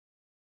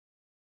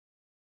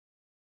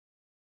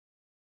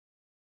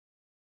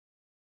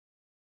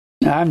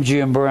I'm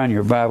Jim Brown,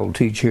 your Bible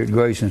teacher here at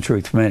Grace and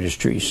Truth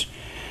Ministries.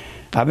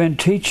 I've been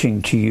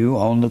teaching to you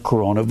on the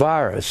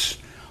coronavirus,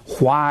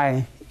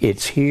 why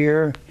it's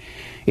here.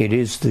 It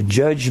is the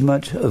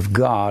judgment of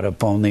God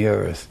upon the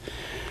earth.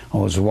 I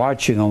was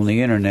watching on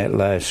the internet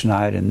last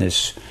night, and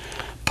this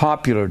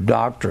popular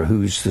doctor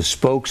who's the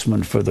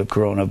spokesman for the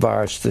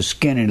coronavirus, the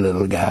skinny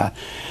little guy,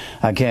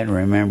 I can't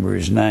remember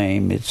his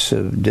name, it's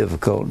a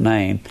difficult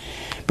name,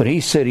 but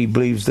he said he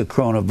believes the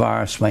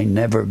coronavirus may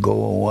never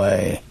go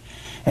away.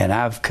 And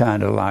I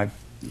kind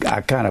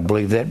of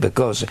believe that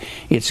because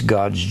it's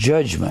God's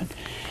judgment.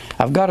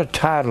 I've got a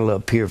title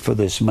up here for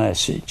this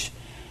message.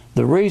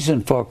 The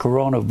reason for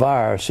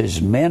coronavirus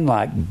is men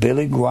like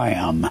Billy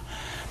Graham.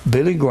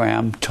 Billy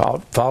Graham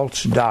taught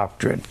false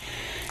doctrine.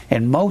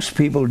 And most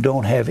people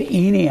don't have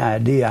any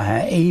idea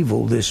how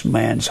evil this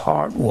man's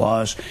heart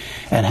was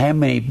and how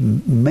many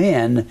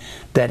men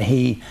that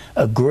he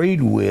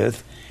agreed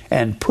with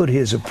and put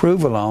his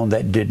approval on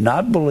that did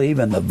not believe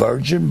in the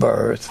virgin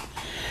birth.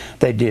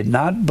 They did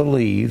not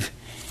believe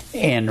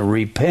in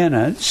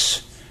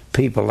repentance.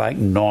 People like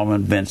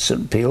Norman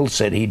Vincent Peale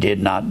said he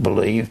did not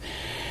believe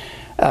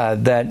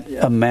that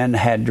a man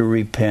had to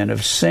repent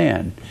of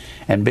sin.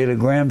 And Billy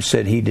Graham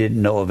said he didn't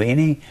know of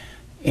any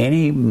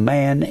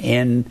man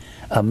in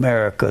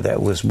America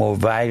that was more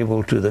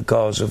valuable to the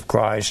cause of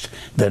Christ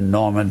than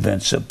Norman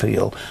Vincent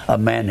Peale, a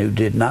man who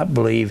did not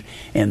believe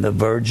in the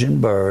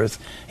virgin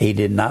birth. He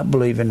did not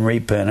believe in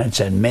repentance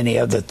and many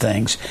other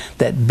things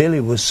that Billy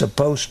was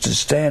supposed to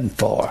stand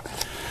for.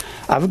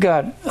 I've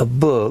got a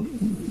book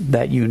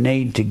that you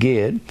need to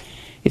get.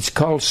 It's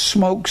called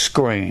Smoke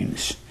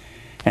Screens,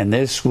 and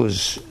this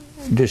was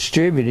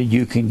distributed.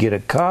 You can get a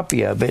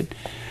copy of it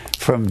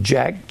from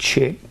Jack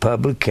Chick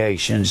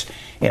Publications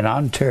in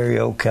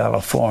Ontario,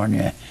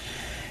 California.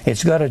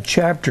 It's got a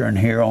chapter in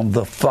here on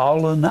the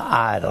fallen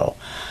idol.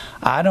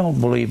 I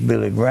don't believe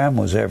Billy Graham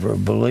was ever a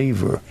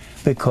believer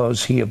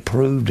because he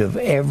approved of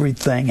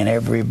everything and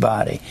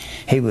everybody.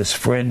 He was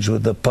friends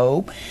with the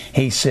Pope.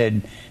 He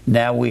said,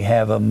 now we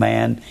have a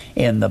man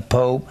in the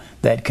Pope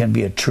that can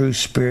be a true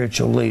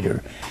spiritual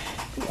leader.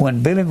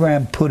 When Billy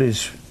Graham put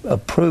his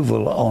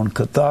approval on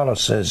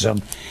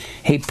Catholicism,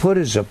 he put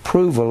his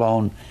approval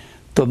on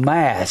the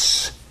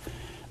Mass.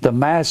 The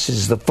Mass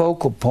is the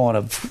focal point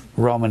of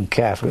Roman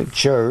Catholic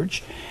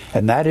Church,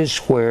 and that is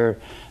where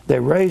they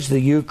raise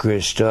the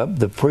Eucharist up,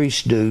 the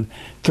priests do,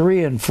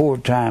 3 and 4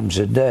 times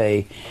a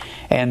day,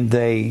 and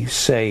they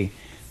say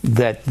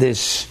that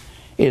this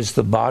is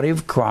the body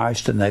of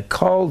Christ, and they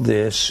call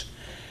this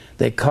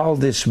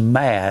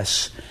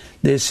Mass.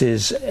 This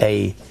is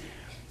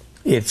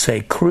it's a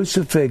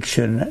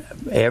crucifixion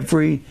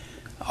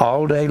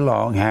all day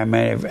long. How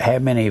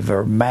many of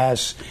our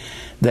Mass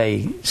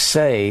they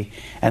say,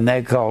 and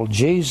they call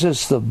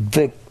Jesus the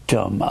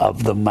victim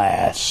of the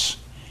Mass.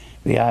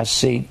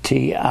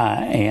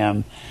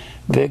 VICTIM,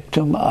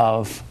 victim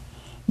of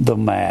the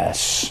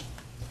Mass.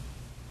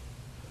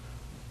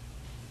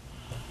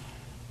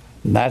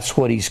 And that's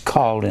what he's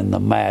called in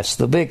the Mass,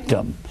 the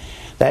victim.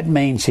 That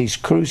means he's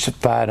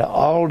crucified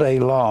all day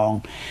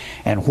long.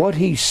 And what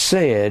he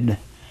said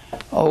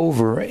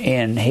over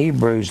in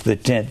Hebrews, the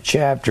 10th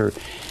chapter,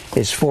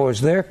 as far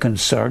as they're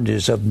concerned,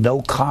 is of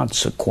no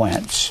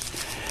consequence.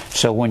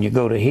 So when you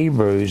go to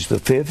Hebrews, the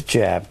 5th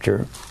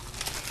chapter,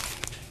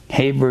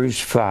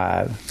 Hebrews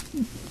 10.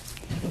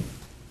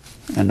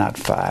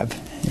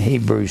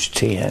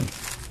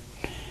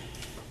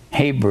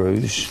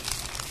 Hebrews,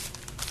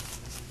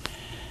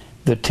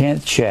 the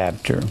 10th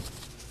chapter,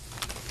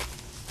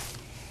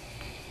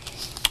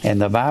 and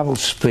the Bible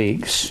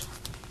speaks,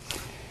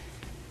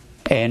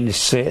 and it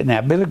said, now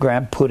Billy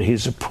Graham put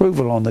his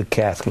approval on the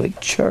Catholic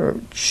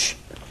Church.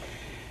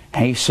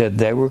 He said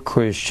they were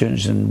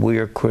Christians and we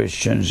are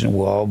Christians and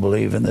we all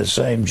believe in the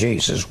same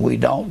Jesus. We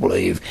don't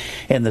believe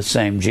in the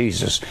same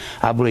Jesus.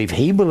 I believe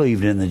he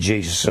believed in the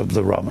Jesus of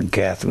the Roman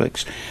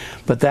Catholics,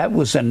 but that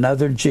was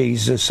another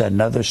Jesus,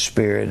 another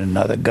spirit,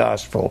 another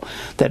gospel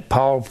that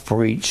Paul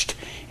preached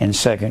in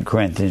 2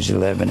 Corinthians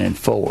 11 and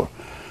 4.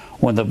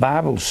 When the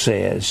Bible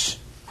says,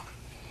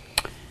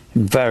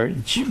 in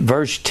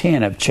verse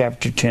 10 of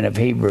chapter 10 of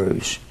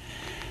Hebrews,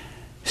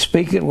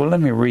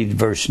 let me read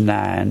verse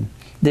 9.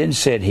 Then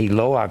said he,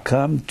 Lo, I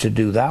come to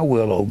do thy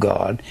will, O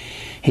God.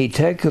 He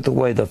taketh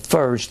away the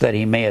first, that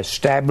he may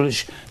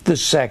establish the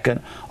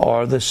second,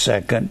 or the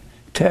second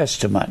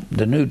testament,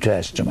 the New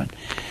Testament.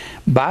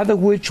 By the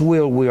which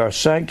will we are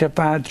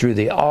sanctified through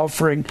the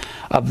offering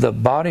of the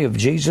body of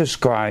Jesus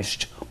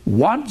Christ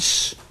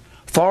once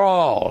for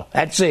all.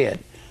 That's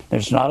it.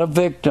 There's not a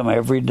victim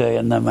every day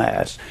in the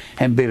Mass.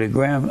 And Billy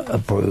Graham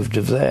approved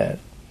of that.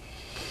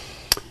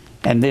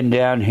 And then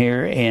down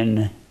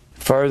here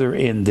further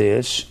in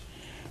this,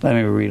 let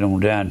me read on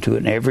down to it.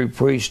 And every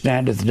priest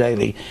standeth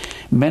daily,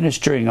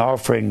 ministering,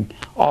 offering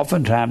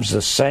oftentimes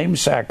the same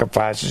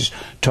sacrifices,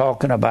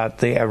 talking about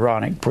the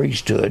Aaronic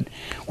priesthood,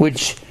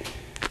 which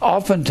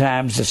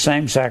oftentimes the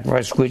same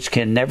sacrifice which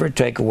can never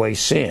take away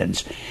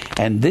sins.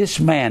 And this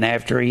man,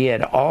 after he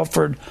had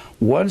offered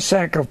one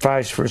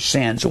sacrifice for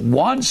sins,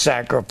 one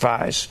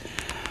sacrifice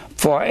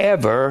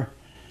forever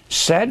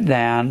sat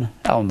down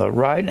on the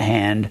right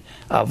hand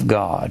of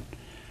God,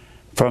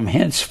 from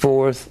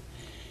henceforth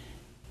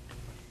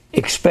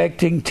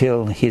expecting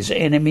till his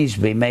enemies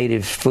be made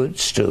his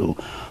footstool.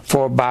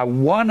 For by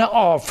one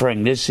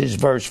offering, this is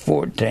verse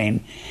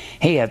 14,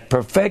 he hath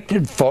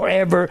perfected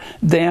forever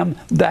them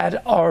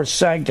that are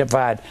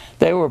sanctified.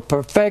 They were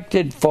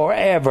perfected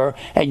forever,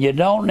 and you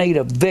don't need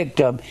a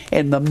victim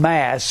in the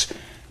Mass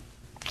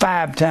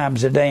 5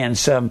 times a day in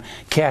some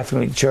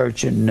Catholic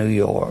church in New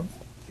York.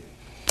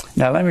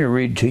 Now let me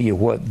read to you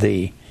what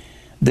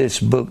this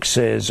book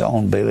says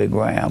on Billy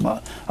Graham,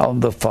 on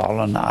the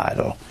fallen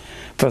idol.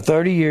 For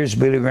 30 years,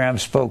 Billy Graham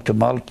spoke to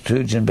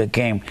multitudes and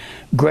became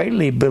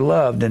greatly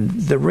beloved. And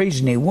the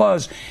reason he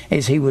was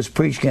he was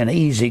preaching an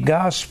easy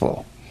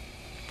gospel.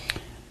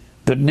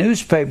 The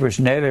newspapers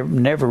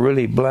never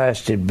really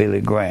blasted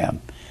Billy Graham.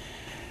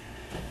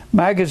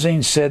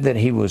 Magazines said that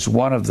he was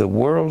one of the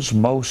world's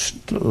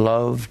most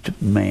loved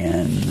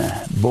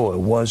men. Boy,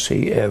 was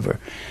he ever.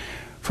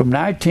 From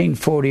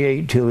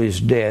 1948 till his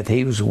death,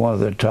 he was one of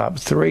the top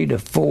 3 to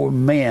 4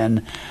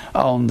 men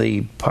on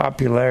the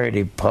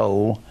popularity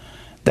poll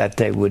that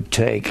they would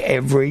take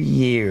every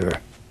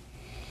year.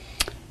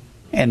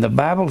 And the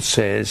Bible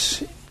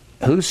says,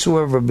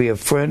 whosoever be a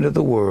friend of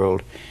the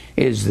world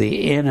is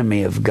the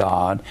enemy of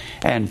God,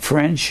 and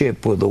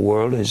friendship with the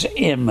world is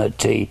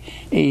enmity,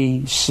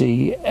 Echthra.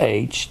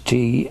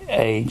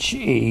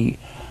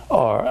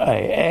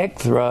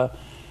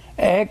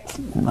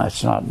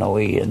 That's not no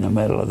E in the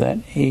middle of that.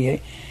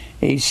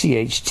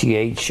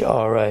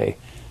 Echthra.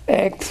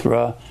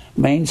 Echthra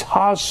means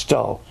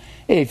hostile.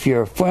 If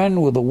you're a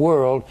friend with the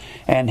world,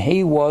 and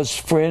he was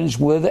friends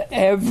with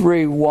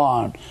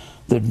everyone,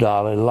 the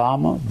Dalai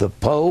Lama, the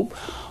Pope,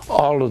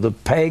 all of the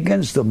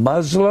pagans, the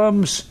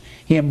Muslims,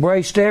 he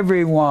embraced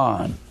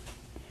everyone.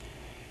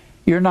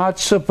 You're not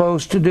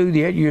supposed to do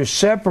that. You're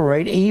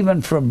separate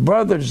even from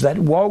brothers that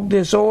walk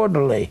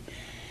disorderly.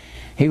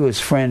 He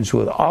was friends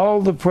with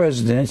all the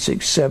presidents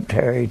except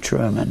Harry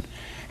Truman.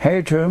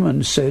 Harry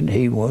Truman said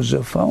he was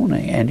a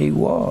phony, and he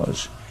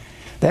was.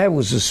 That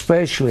was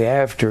especially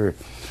after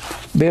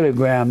Billy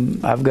Graham.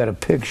 I've got a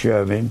picture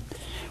of him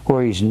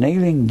where he's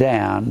kneeling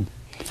down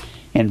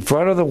in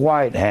front of the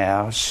White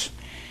House,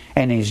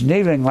 and he's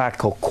kneeling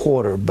like a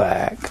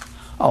quarterback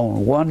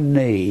on one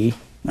knee.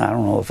 I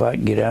don't know if I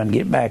can get out and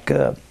get back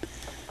up.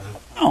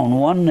 On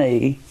one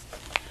knee,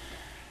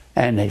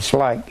 and it's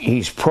like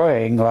he's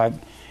praying like,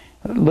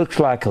 looks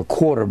like a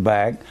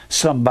quarterback,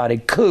 somebody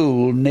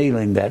cool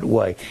kneeling that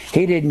way.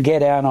 He didn't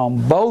get out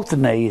on both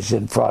knees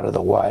in front of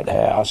the White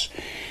House.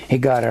 He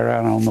got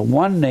around on the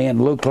one knee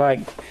and looked like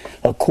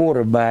a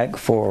quarterback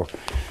for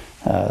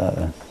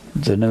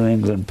the New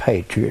England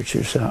Patriots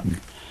or something.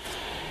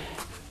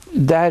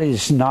 That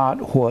is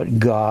not what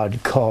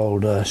God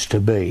called us to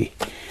be.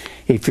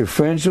 If you're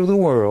friends with the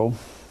world,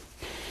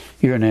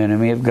 you're an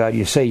enemy of God.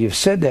 You say, you've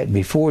said that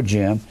before,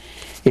 Jim.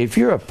 If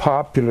you're a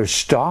popular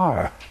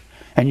star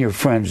and you're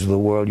friends with the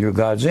world, you're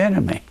God's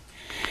enemy.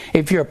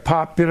 If you're a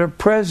popular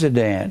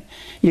president,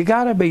 you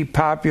got to be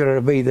popular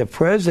to be the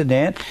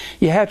president.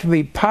 You have to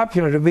be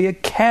popular to be a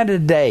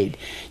candidate.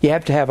 You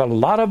have to have a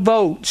lot of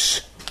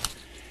votes.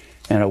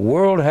 And the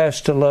world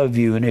has to love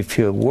you. And if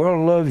the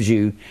world loves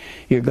you,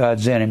 you're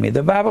God's enemy.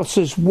 The Bible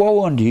says,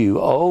 woe unto you,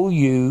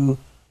 O-U-A-I.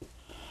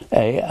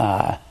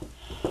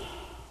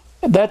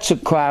 That's a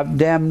cry of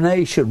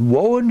damnation.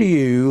 Woe unto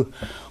you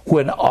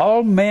when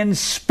all men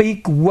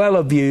speak well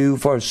of you,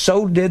 for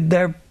so did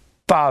their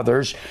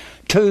fathers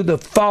to the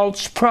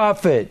false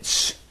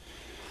prophets.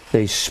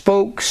 They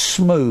spoke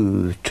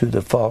smooth to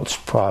the false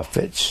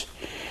prophets.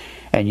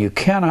 And you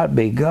cannot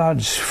be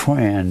God's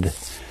friend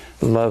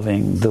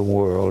loving the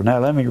world. Now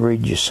let me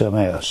read you some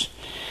else.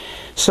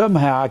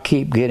 Somehow I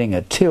keep getting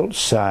a tilt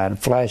sign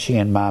flashing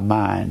in my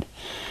mind.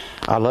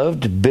 I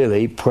loved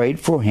Billy,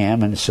 prayed for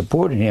him, and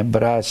supported him,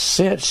 but I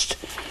sensed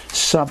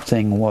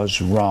something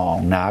was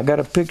wrong. Now, I got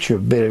a picture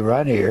of Billy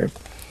right here.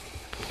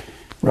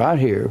 Right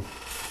here.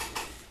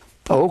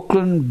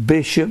 Oakland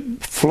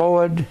Bishop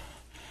Floyd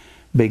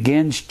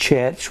begins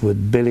chats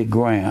with Billy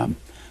Graham.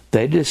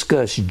 They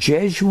discuss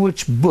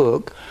Jesuits'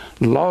 book,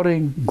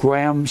 lauding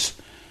Graham's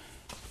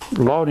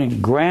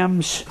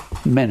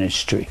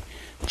ministry.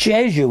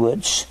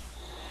 Jesuits.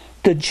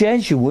 The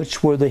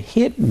Jesuits were the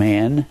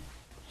hitmen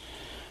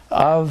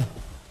of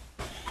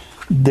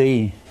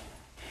they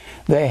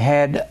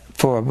had,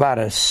 for about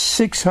a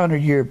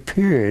 600-year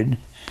period,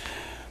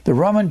 the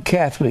Roman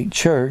Catholic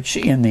Church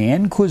in the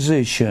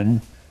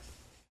Inquisition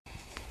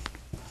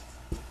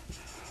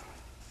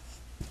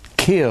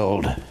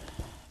killed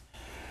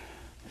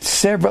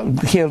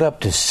up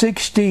to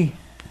 60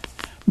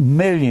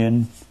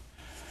 million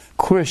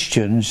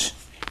Christians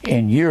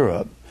in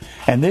Europe.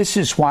 And this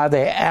is why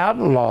they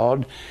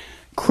outlawed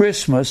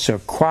Christmas or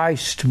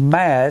Christ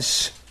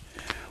Mass.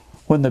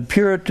 When the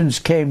Puritans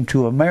came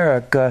to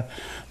America,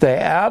 they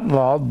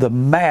outlawed the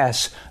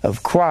Mass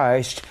of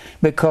Christ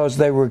because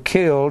they were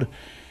killed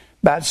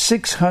about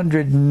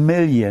 60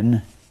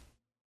 million,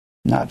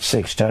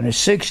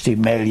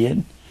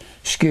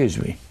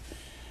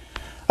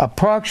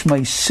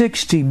 approximately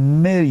 60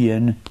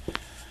 million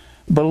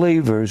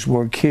believers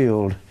were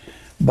killed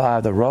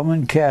by the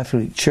Roman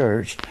Catholic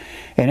Church.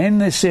 And in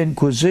this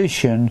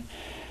Inquisition,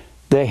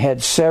 they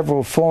had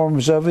several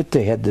forms of it.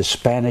 They had the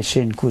Spanish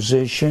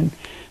Inquisition.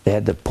 They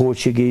had the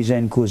Portuguese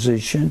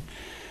Inquisition.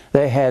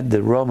 They had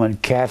the Roman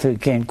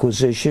Catholic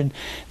Inquisition.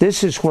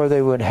 This is where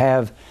they would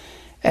have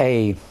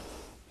a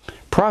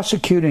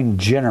prosecuting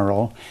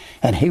general,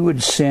 and he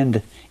would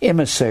send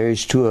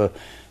emissaries to a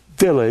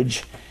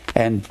village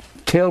and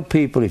tell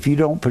people, if you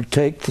don't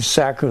partake the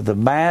sacrament of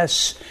the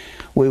Mass,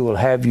 we will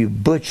have you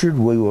butchered,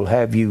 we will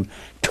have you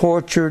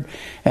tortured.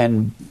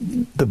 And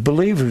the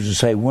believers would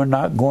say, we're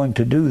not going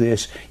to do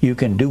this. You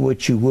can do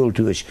what you will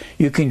to us.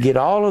 You can get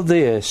all of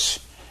this,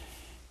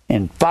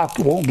 and Fox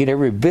won't get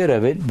every bit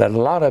of it, but a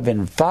lot of it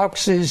in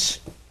Fox's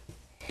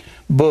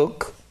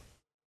book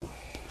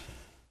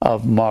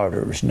of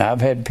Martyrs. Now,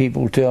 I've had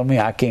people tell me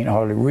I can't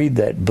hardly read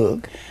that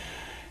book.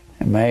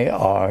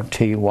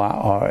 Martyrs.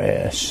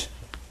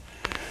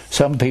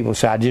 Some people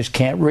say, I just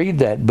can't read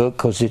that book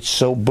because it's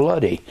so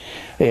bloody.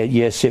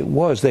 Yes, it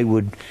was. They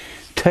would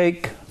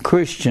take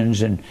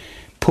Christians and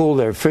pull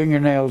their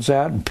fingernails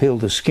out and peel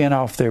the skin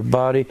off their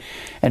body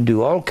and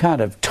do all kind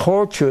of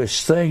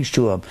torturous things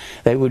to them.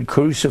 They would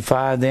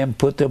crucify them,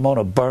 put them on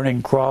a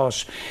burning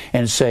cross,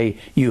 and say,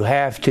 you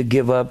have to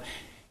give up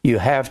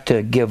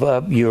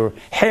your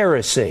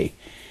heresy.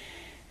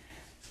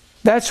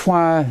 That's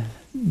why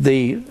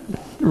the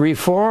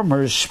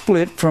Reformers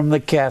split from the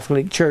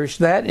Catholic Church,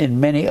 that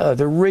and many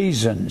other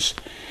reasons.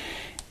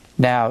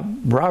 Now,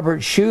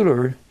 Robert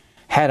Schuller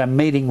had a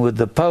meeting with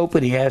the Pope,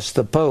 and he asked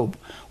the Pope,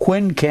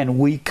 when can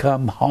we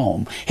come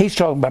home? He's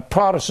talking about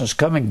Protestants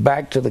coming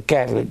back to the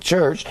Catholic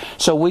Church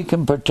so we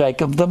can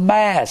partake of the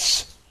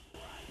Mass.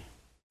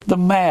 The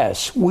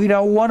Mass. We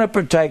don't want to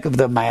partake of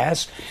the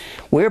Mass.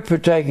 We're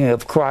partaking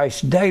of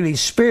Christ daily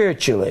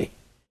spiritually.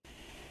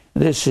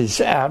 This is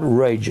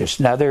outrageous.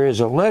 Now, there is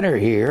a letter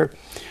here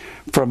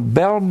from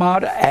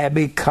Belmont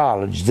Abbey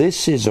College.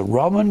 This is a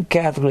Roman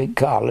Catholic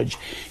college.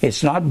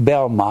 It's not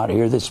Belmont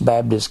here, this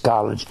Baptist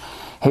college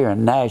here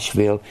in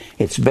Nashville.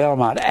 It's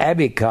Belmont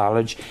Abbey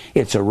College.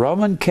 It's a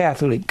Roman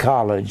Catholic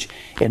college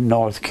in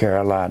North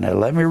Carolina.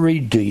 Let me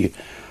read to you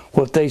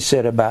what they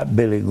said about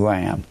Billy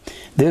Graham.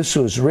 This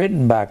was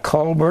written by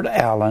Colbert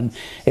Allen,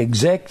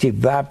 executive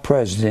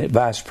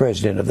vice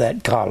president of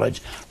that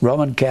college,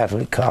 Roman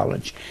Catholic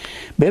College.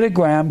 Billy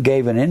Graham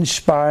gave an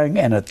inspiring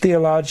and a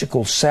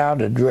theological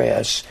sound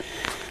address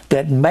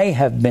that may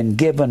have been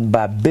given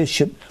by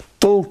Bishop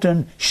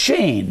Fulton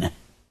Sheen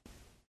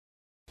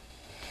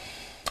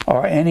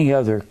or any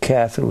other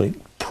Catholic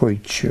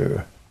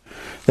preacher.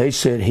 They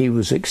said he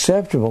was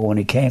acceptable when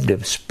he came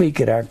to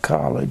speak at our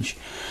college.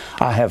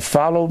 I have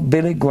followed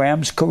Billy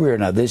Graham's career.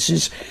 Now, this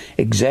is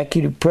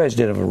executive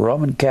president of a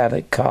Roman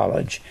Catholic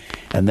college,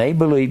 and they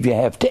believe you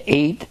have to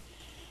eat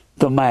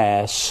the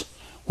Mass,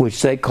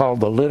 which they call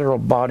the literal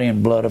body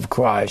and blood of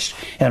Christ,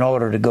 in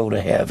order to go to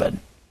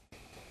heaven.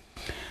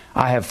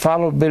 I have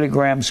followed Billy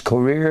Graham's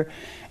career,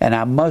 and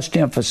I must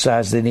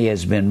emphasize that he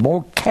has been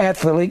more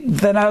Catholic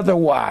than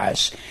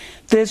otherwise.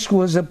 This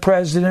was the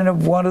president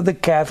of one of the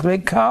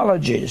Catholic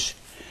colleges.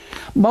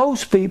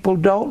 Most people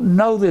don't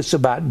know this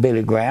about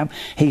Billy Graham.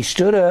 He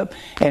stood up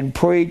and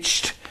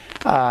preached,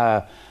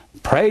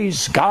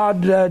 praise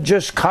God,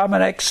 just come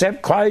and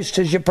accept Christ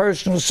as your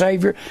personal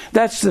Savior.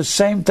 That's the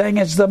same thing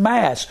as the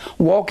Mass,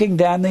 walking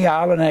down the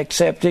aisle and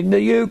accepting the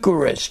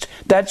Eucharist.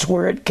 That's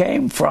where it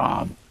came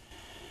from.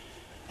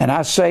 And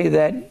I say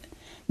that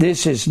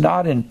this is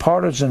not in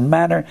partisan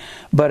manner,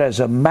 but as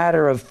a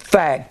matter of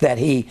fact that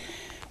he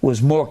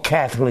was more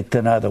Catholic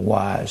than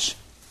otherwise.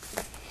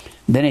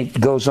 Then it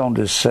goes on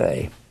to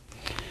say,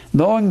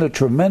 knowing the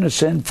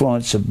tremendous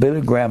influence of Billy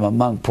Graham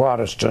among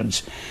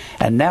Protestants,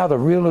 and now the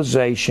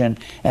realization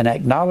and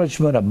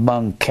acknowledgement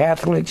among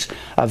Catholics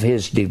of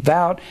his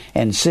devout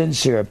and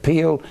sincere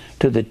appeal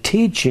to the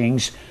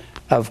teachings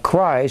of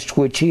Christ,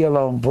 which he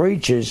alone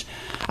preaches,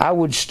 I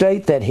would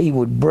state that he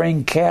would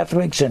bring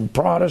Catholics and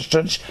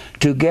Protestants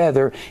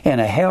together in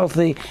a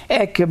healthy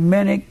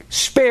ecumenic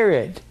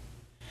spirit.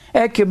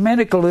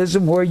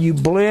 Ecumenicalism, where you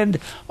blend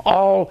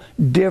all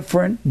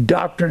different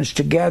doctrines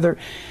together.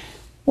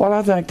 Well,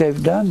 I think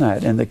they've done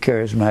that in the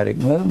charismatic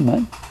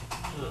movement.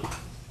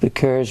 The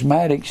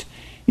charismatics,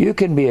 you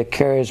can be a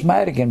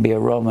charismatic and be a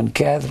Roman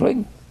Catholic.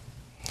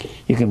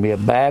 You can be a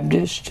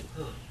Baptist.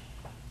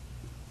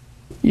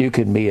 You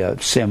can be an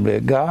Assembly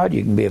of God.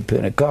 You can be a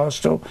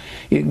Pentecostal.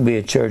 You can be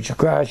a Church of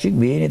Christ. You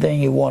can be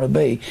anything you want to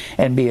be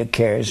and be a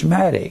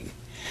charismatic.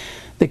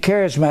 The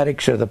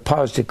charismatics are the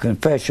positive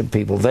confession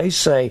people. They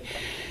say,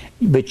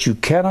 but you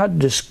cannot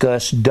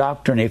discuss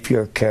doctrine if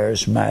you're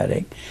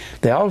charismatic.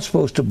 They're all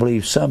supposed to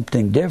believe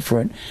something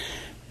different.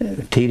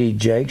 T.D.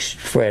 Jakes,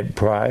 Fred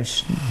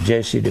Price,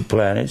 Jesse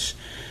Duplantis,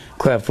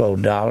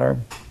 Creflo Dollar,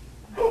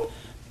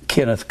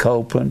 Kenneth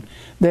Copeland.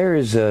 There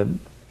is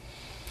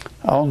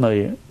on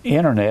the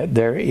internet,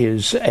 there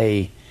is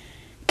a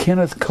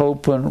Kenneth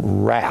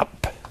Copeland rap.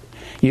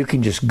 You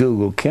can just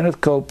Google Kenneth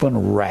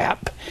Copeland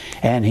rap,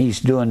 and he's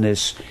doing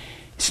this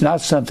It's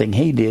not something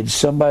he did.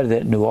 Somebody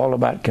that knew all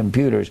about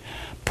computers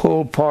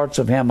pulled parts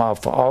of him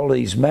off all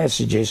these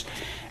messages,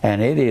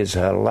 and it is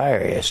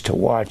hilarious to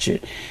watch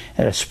it,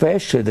 and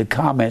especially the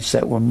comments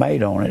that were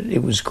made on it.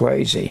 It was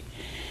crazy.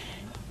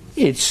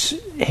 He's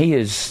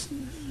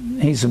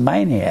a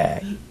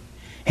maniac.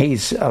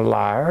 He's a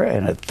liar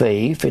and a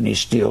thief, and he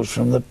steals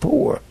from the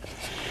poor.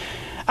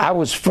 I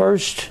was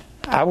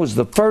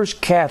the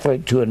first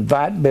Catholic to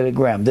invite Billy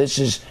Graham. This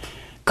is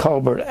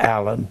Colbert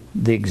Allen,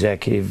 the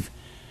executive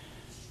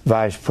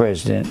vice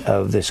president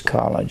of this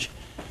college.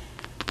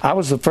 I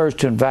was the first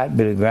to invite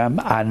Billy Graham.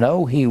 I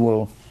know he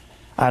will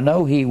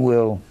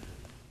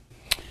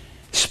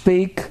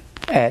speak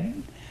at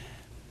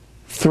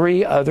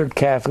 3 other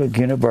Catholic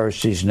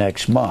universities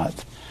next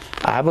month.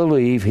 I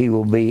believe he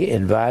will be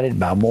invited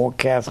by more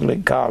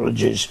Catholic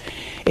colleges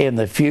in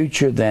the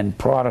future than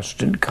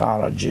Protestant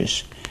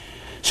colleges.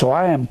 So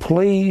I am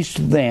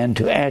pleased then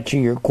to answer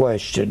your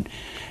question.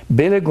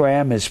 Billy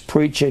Graham is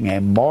preaching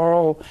a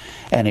moral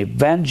and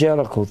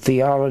evangelical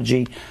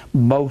theology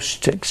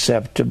most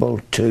acceptable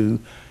to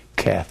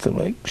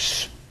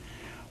Catholics.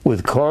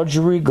 With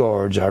cordial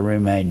regards, I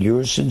remain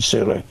yours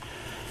sincerely,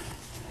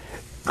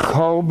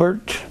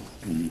 Cuthbert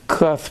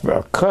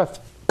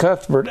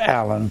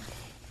Allen,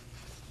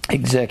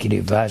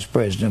 Executive Vice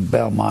President of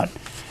Belmont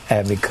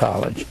Abbey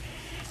College.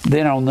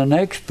 Then on the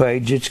next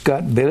page, it's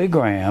got Billy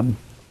Graham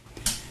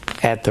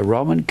at the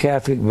Roman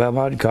Catholic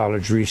Belmont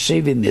College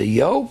receiving the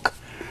yoke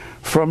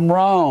from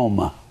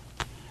Rome.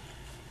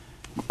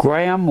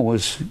 Graham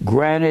was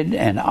granted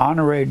an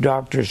honorary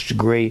doctorate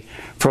degree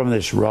from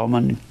this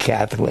Roman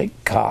Catholic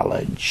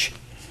college.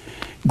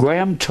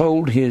 Graham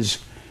told his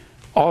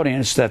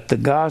audience that the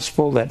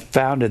gospel that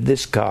founded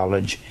this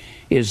college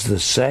is the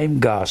same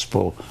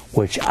gospel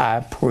which I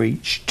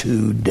preach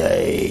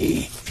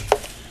today.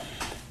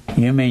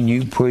 You mean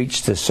you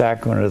preach the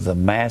sacrament of the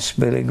Mass,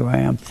 Billy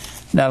Graham?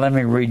 Now let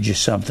me read you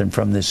something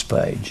from this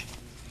page.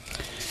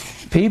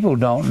 People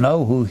don't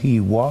know who he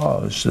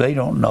was. They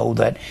don't know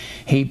that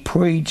he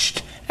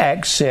preached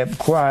accept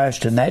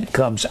Christ, and that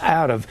comes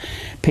out of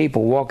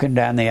people walking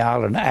down the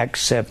aisle and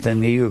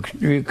accepting the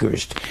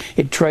Eucharist.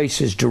 It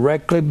traces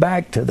directly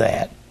back to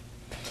that.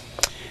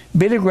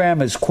 Billy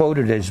Graham is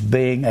quoted as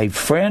being a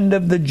friend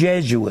of the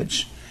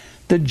Jesuits.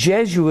 The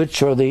Jesuits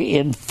are the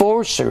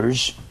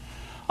enforcers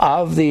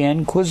of the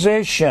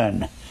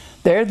Inquisition.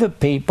 They're the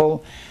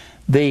people,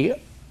 the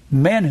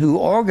men who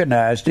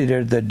organized it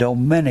are the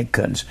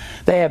Dominicans.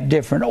 They have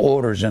different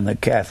orders in the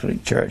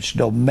Catholic Church.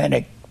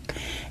 Dominic,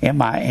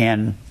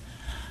 M-I-N-I-C-A-N-S.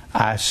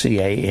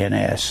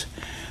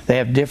 They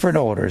have different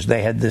orders.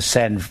 They had the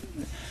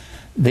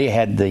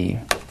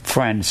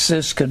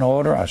Franciscan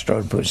order. I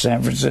started to put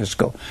San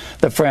Francisco.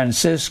 The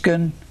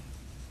Franciscan.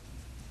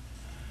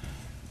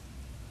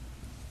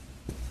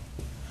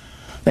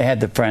 They had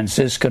the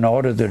Franciscan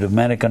order, the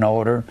Dominican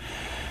order,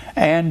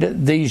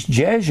 and these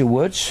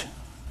Jesuits.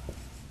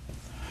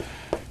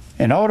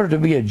 In order to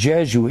be a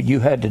Jesuit, you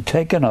had to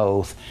take an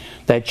oath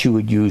that you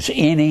would use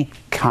any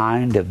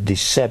kind of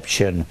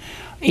deception,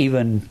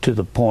 even to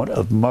the point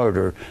of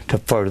murder, to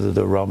further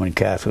the Roman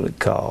Catholic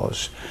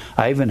cause.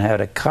 I even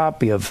had a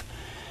copy of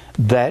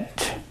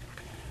that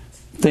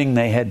thing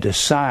they had to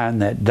sign,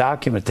 that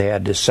document they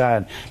had to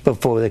sign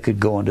before they could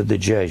go into the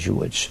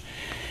Jesuits.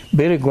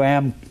 Billy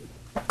Graham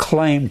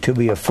claimed to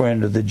be a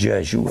friend of the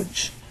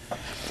Jesuits.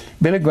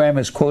 Billy Graham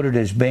is quoted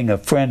as being a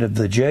friend of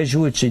the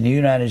Jesuits in the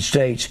United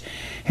States.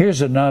 Here's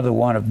another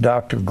one of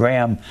Dr.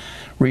 Graham.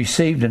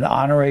 Received an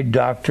honorary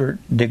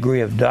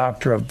degree of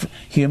Doctor of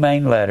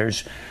Humane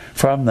Letters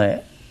from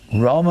the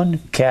Roman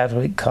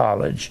Catholic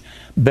College,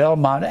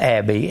 Belmont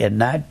Abbey, in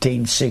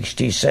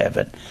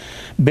 1967.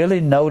 Billy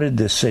noted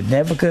the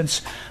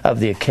significance of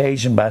the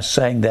occasion by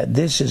saying that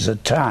this is a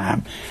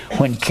time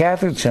when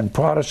Catholics and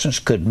Protestants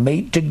could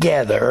meet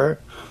together.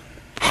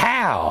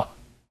 How?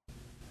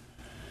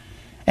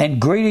 And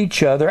greet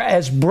each other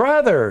as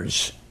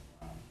brothers,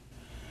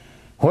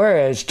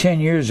 whereas 10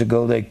 years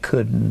ago they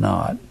could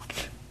not.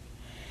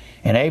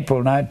 In April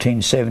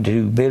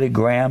 1972, Billy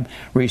Graham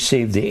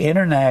received the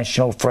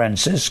International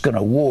Franciscan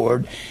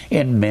Award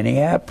in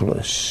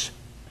Minneapolis,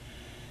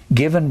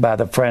 given by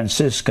the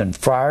Franciscan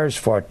Friars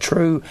for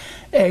true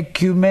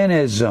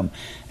ecumenism.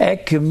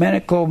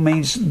 Ecumenical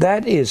means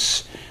that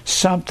is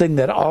something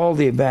that all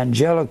the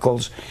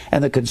evangelicals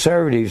and the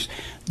conservatives,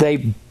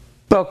 they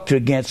bucked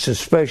against,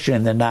 especially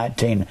in the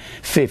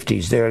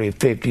 1950s, the early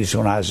 50s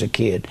when I was a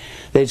kid.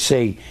 They'd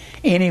say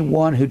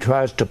anyone who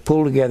tries to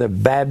pull together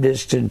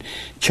Baptists and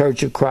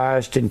Church of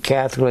Christ and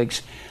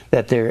Catholics,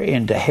 that they're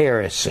into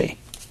heresy.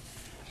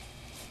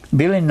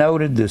 Billy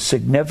noted the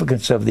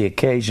significance of the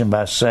occasion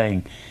by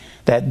saying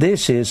that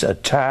this is a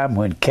time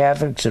when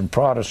Catholics and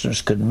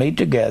Protestants could meet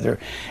together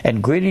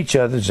and greet each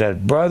other as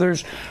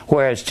brothers,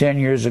 whereas 10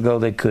 years ago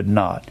they could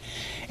not.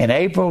 In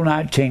April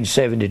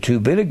 1972,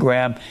 Billy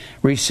Graham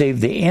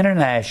received the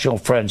International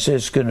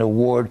Franciscan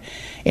Award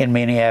in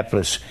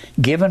Minneapolis,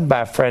 given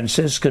by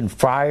Franciscan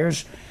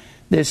Friars.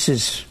 This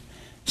is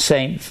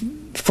St.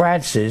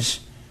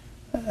 Francis,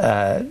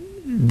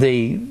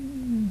 the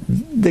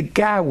the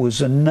guy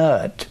was a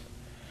nut.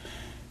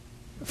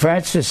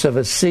 Francis of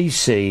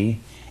Assisi,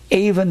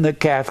 even the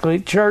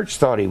Catholic Church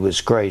thought he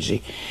was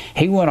crazy.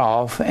 He went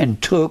off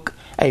and took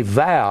a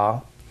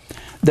vow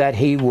that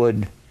he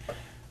would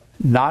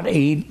not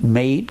eat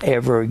meat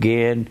ever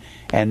again,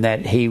 and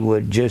that he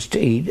would just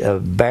eat a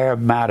bare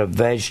amount of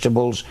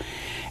vegetables.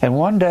 And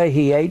one day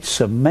he ate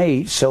some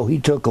meat, so he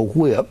took a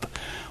whip,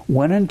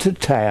 went into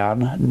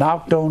town,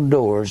 knocked on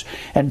doors,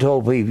 and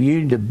told people,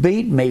 you need to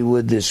beat me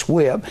with this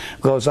whip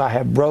because I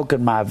have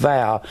broken my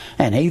vow.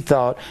 And he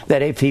thought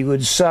that if he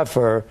would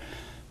suffer,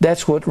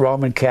 that's what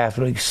Roman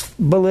Catholics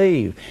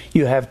believe.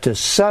 You have to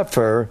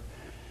suffer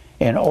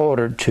in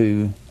order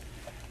to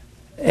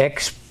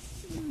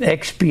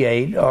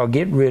expiate or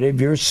get rid of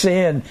your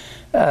sin,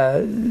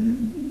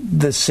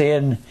 the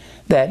sin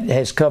that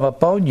has come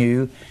upon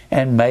you,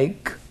 and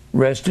make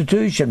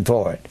restitution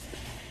for it.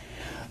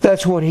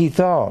 That's what he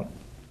thought.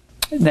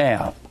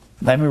 Now,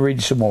 let me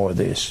read some more of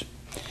this.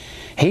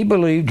 He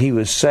believed he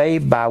was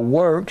saved by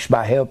works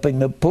by helping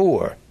the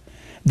poor.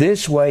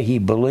 This way he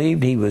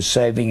believed he was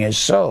saving his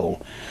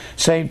soul.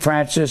 St.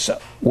 Francis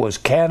was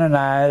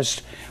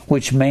canonized,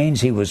 which means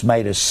he was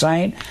made a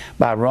saint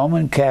by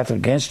Roman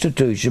Catholic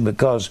institution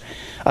because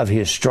of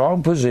his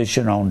strong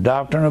position on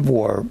doctrine of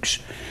works.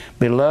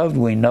 Beloved,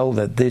 we know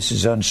that this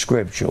is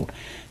unscriptural.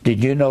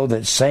 Did you know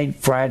that St.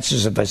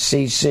 Francis of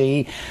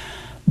Assisi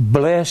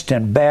blessed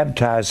and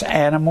baptized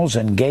animals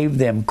and gave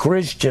them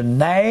Christian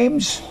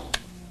names?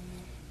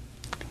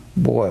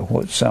 Boy,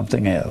 what's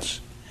something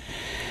else.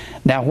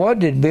 Now, what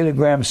did Billy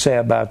Graham say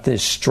about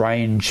this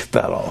strange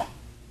fellow?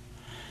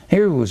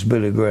 Here was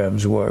Billy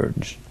Graham's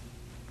words.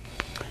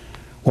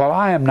 While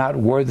I am not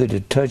worthy to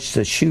touch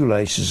the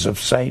shoelaces of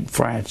St.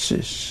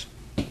 Francis,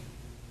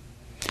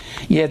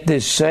 yet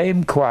this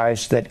same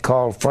Christ that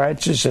called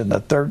Francis in the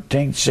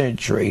 13th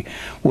century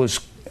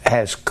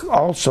has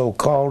also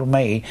called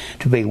me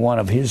to be one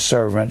of his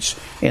servants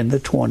in the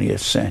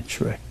 20th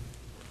century.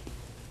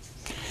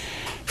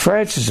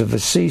 Francis of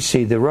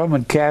Assisi, the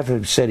Roman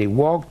Catholic, said he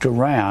walked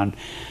around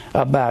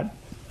about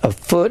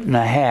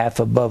 1.5 feet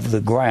above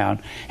the ground.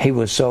 He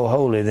was so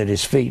holy that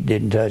his feet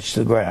didn't touch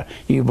the ground.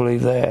 You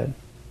believe that?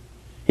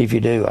 If you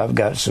do, I've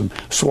got some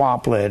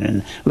swampland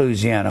in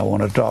Louisiana I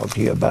want to talk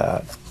to you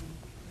about.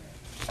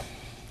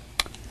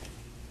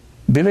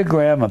 Billy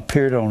Graham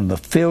appeared on the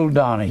Phil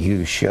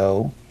Donahue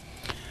Show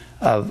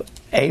of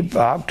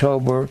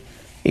October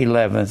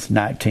 11th,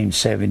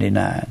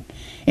 1979.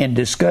 In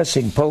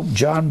discussing Pope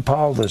John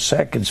Paul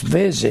II's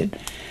visit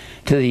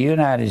to the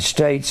United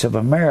States of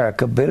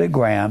America, Billy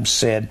Graham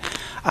said,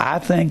 I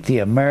think the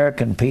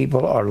American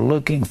people are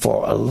looking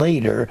for a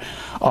leader,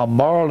 a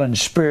moral and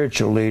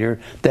spiritual leader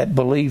that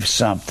believes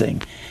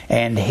something.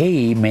 And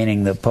he,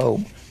 meaning the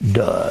Pope,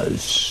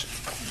 does.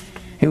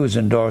 He was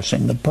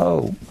endorsing the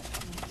Pope.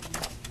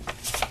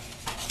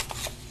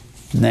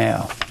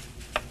 Now,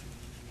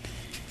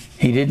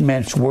 he didn't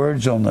mince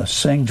words on the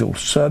single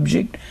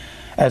subject.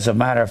 As a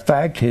matter of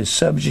fact, his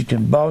subject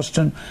in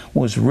Boston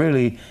was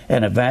really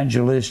an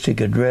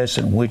evangelistic address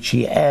in which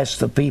he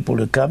asked the people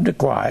to come to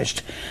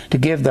Christ, to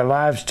give their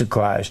lives to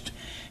Christ.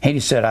 And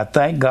he said, I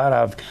thank God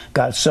I've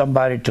got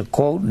somebody to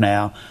quote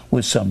now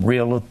with some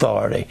real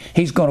authority.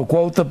 He's going to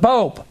quote the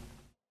Pope,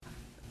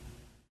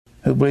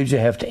 who believes you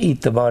have to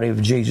eat the body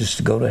of Jesus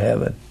to go to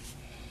heaven.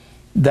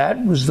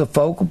 That was the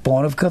focal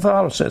point of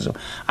Catholicism.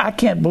 I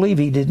can't believe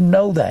he didn't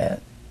know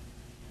that.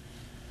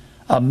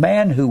 A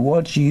man who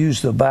once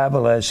used the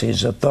Bible as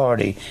his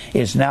authority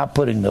is now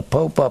putting the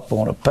Pope up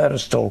on a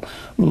pedestal,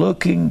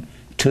 looking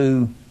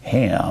to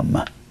him.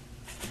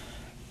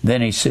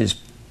 Then he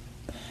says,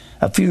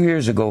 a few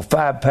years ago,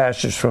 5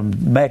 pastors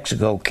from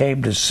Mexico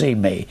came to see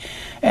me,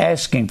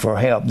 asking for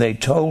help. They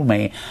told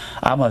me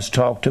I must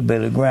talk to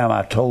Billy Graham.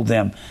 I told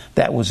them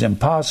that was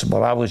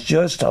impossible. I was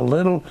just a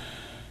little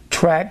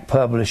tract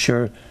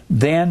publisher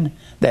then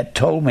that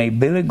told me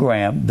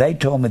they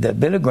told me that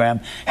Billy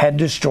Graham had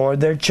destroyed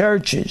their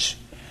churches.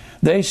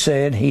 They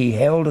said he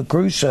held a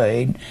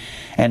crusade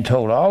and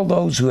told all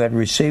those who had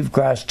received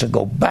Christ to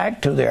go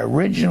back to their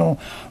original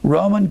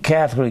Roman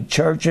Catholic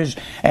churches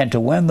and to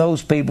win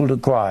those people to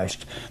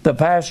Christ. The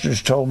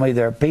pastors told me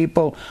their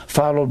people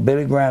followed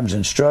Billy Graham's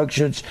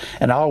instructions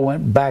and all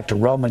went back to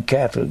Roman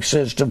Catholic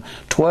system.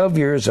 12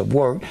 years of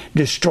work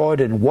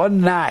destroyed in one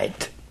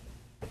night.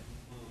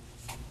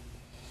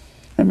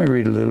 Let me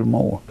read a little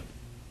more.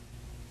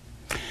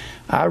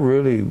 I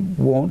really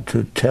want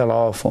to tell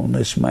off on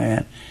this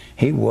man.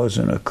 He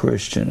wasn't a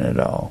Christian at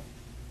all.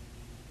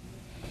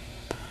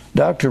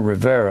 Dr.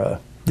 Rivera,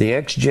 the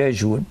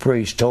ex-Jesuit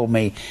priest, told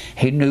me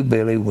he knew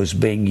Billy was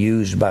being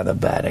used by the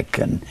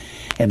Vatican.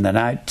 In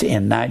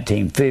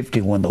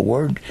 1950, when the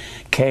word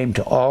came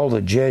to all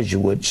the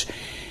Jesuits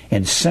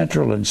in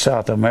Central and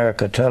South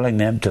America, telling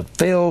them to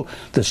fill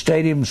the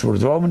stadiums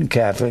with Roman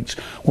Catholics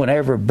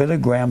whenever Billy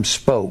Graham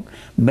spoke.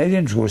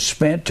 Millions were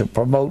spent to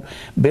promote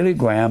Billy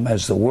Graham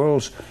as the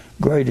world's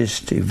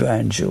greatest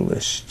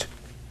evangelist.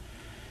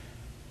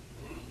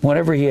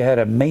 Whenever he had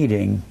a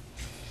meeting,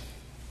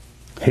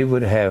 he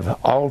would have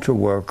altar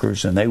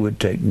workers, and they would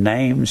take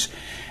names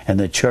and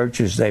the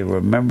churches they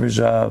were members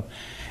of,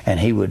 and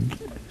he would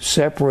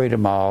separate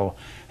them all.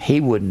 He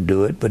wouldn't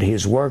do it, but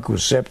his work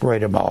was separate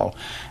them all.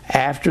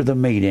 After the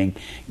meeting,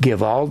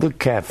 give all the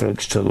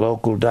Catholics to the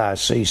local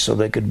diocese so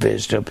they could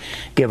visit them.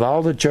 Give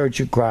all the Church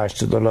of Christ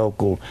to the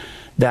local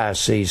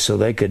diocese so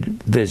they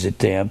could visit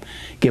them.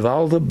 Give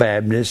all the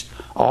Baptists,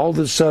 all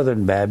the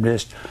Southern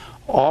Baptists,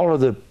 all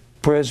of the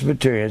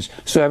Presbyterians,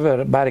 so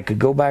everybody could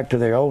go back to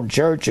their own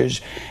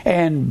churches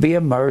and be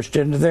immersed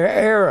into their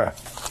era.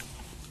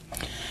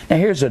 Now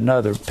here's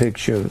another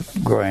picture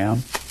of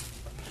Graham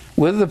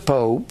with the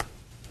Pope.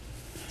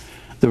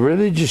 The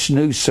Religious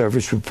News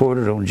Service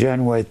reported on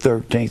January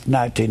 13th,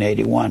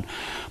 1981,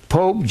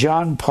 Pope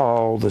John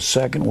Paul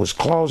II was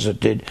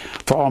closeted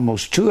for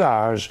almost 2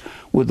 hours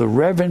with the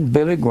Reverend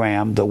Billy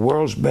Graham, the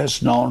world's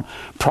best-known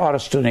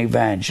Protestant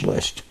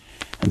evangelist.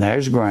 And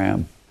there's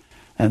Graham,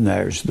 and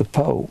there's the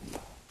Pope.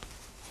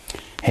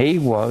 He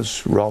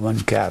was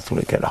Roman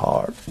Catholic at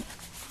heart.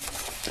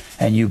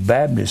 And you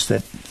Baptists,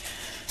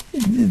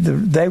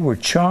 they were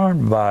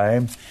charmed by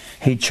him.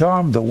 He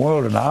charmed the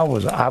world, and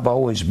I've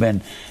always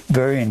been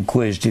very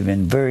inquisitive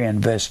and very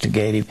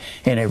investigative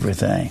in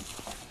everything.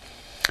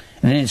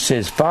 And then it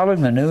says, following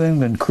the New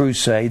England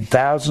Crusade,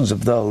 thousands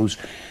of those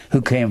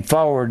who came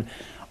forward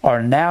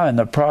are now in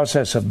the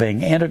process of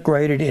being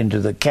integrated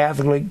into the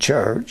Catholic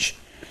Church.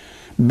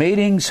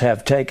 Meetings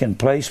have taken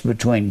place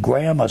between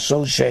Graham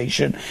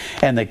Association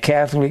and the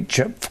Catholic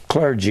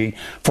clergy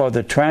for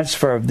the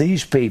transfer of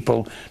these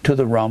people to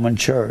the Roman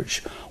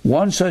Church.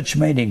 One such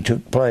meeting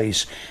took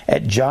place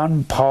at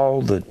John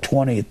Paul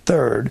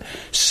XXIII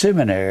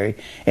Seminary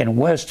in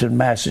Weston,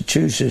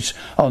 Massachusetts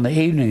on the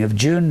evening of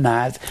June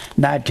 9th,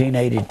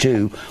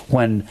 1982,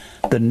 when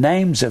the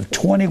names of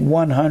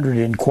 2,100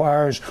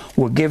 inquirers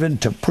were given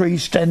to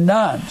priests and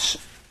nuns.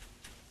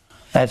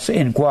 That's the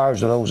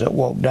inquirers of those that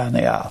walked down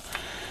the aisle.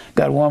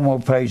 Got one more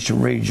page to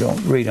read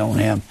on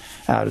him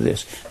out of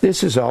this.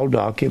 This is all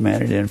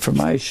documented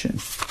information.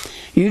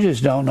 You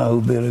just don't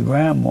know who Billy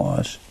Graham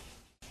was.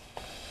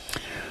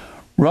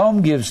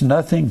 Rome gives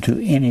nothing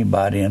to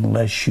anybody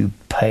unless you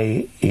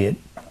pay it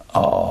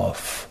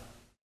off.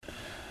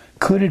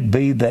 Could it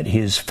be that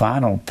his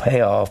final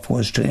payoff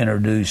was to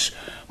introduce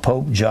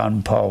Pope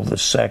John Paul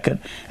II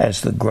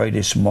as the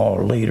greatest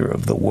moral leader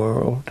of the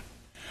world?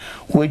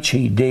 Which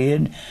he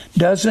did.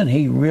 Doesn't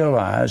he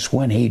realize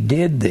when he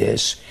did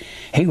this,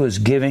 he was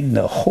giving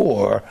the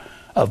whore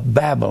of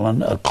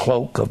Babylon a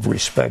cloak of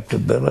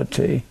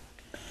respectability?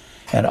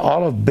 And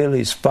all of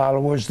Billy's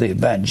followers, the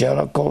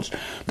evangelicals,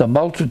 the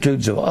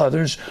multitudes of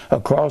others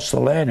across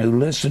the land who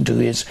listened to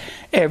his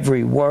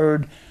every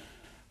word,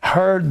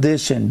 heard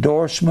this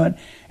endorsement,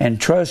 and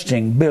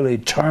trusting Billy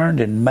turned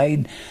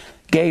and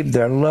gave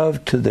their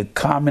love to the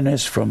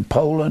communist from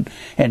Poland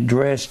and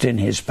dressed in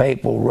his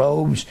papal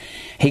robes.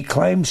 He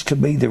claims to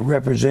be the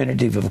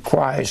representative of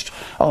Christ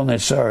on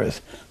this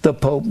earth. The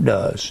Pope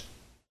does.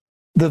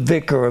 The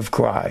Vicar of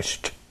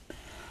Christ.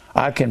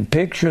 I can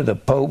picture the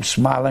Pope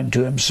smiling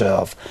to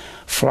himself,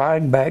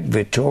 flying back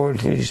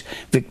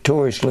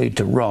victoriously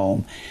to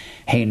Rome.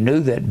 He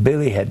knew that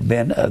Billy had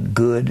been a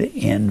good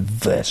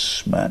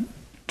investment.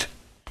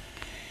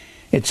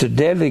 It's a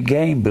deadly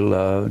game,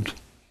 beloved.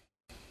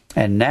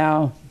 And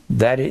now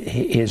that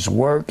his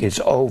work is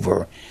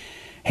over,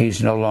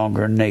 he's no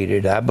longer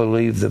needed. I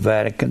believe the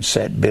Vatican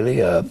set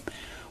Billy up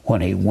when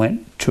he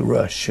went to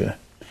Russia.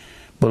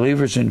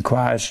 Believers in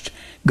Christ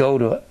go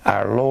to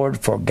our Lord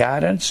for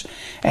guidance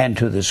and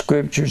to the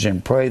Scriptures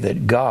and pray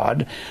that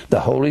God,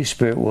 the Holy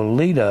Spirit, will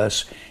lead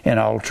us in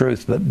all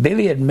truth. But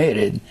Billy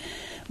admitted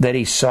that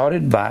he sought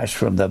advice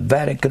from the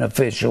Vatican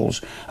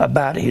officials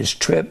about his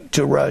trip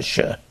to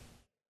Russia.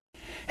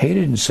 He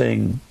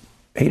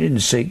didn't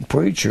seek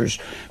preachers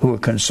who were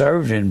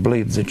conservative and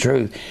believed the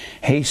truth.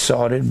 He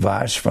sought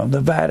advice from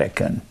the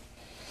Vatican.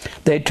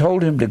 They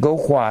told him to go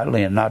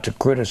quietly and not to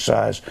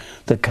criticize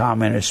the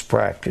communist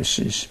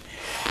practices.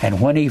 And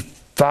when he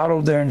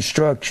followed their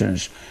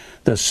instructions,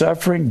 the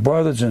suffering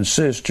brothers and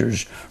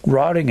sisters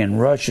rotting in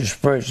Russia's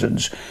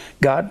prisons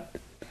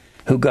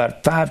who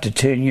got 5 to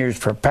 10 years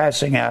for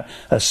passing out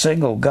a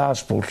single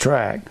gospel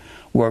tract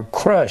were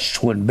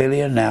crushed when Billy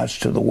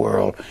announced to the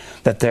world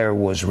that there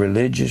was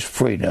religious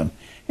freedom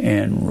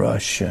in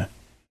Russia.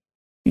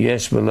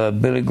 Yes,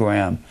 beloved, Billy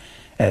Graham,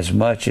 as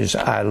much as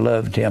I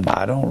loved him,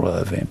 I don't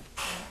love him.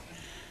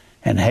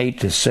 And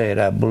hate to say it,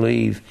 I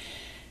believe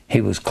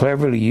he was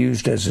cleverly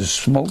used as a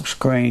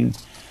smokescreen,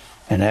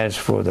 and as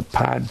for the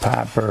Pied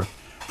Piper,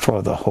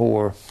 for the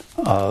whore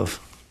of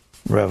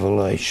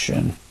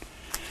Revelation.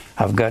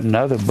 I've got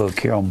another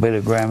book here on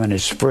Billy Graham and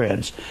his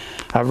friends.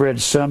 I've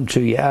read some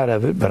to you out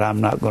of it, but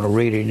I'm not going to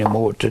read any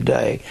more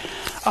today.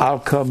 I'll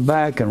come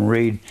back and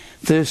read.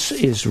 This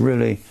is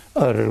really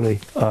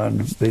utterly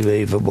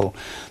unbelievable.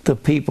 The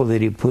people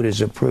that he put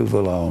his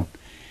approval on.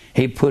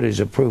 He put his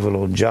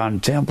approval on John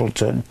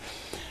Templeton,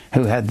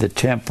 who had the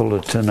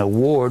Templeton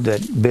Award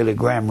that Billy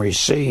Graham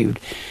received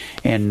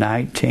in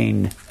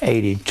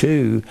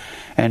 1982.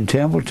 And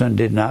Templeton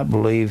did not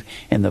believe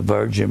in the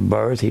virgin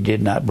birth. He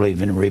did not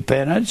believe in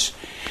repentance.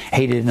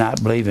 He did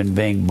not believe in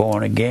being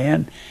born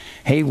again.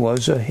 He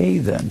was a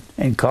heathen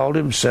and called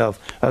himself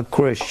a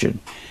Christian.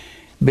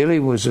 Billy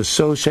was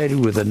associated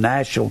with the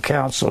National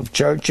Council of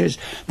Churches.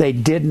 They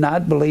did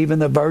not believe in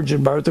the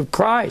virgin birth of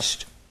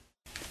Christ.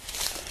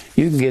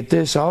 You can get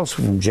this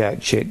also from Jack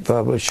Chick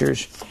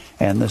Publishers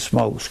and the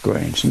Smoke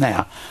Screens.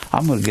 Now,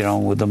 I'm going to get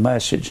on with the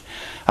message.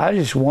 I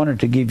just wanted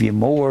to give you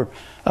more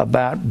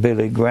about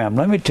Billy Graham.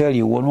 Let me tell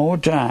you one more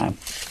time.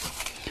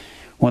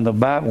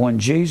 When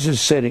Jesus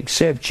said,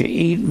 "Except you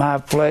eat my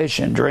flesh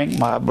and drink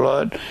my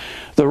blood,"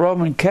 the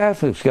Roman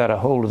Catholics got a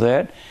hold of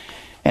that,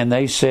 and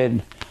they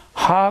said,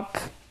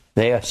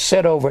 they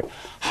said over it,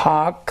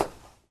 "Hoc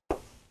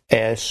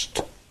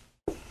est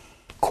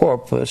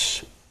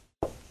corpus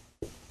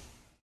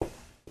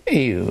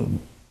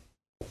eum."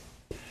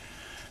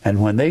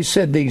 And when they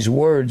said these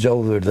words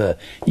over the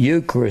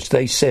Eucharist,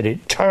 they said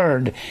it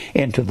turned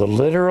into the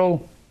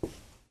literal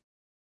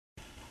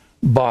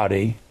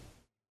body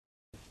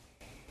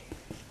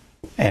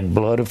and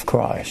blood of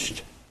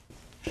Christ.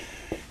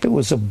 It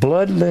was a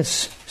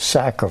bloodless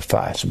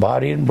sacrifice,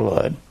 body and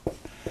blood,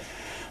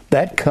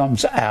 that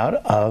comes out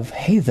of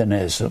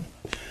heathenism.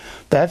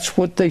 That's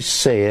what they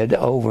said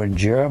over in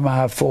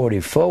Jeremiah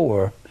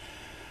 44,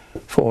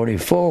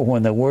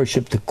 when they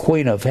worshiped the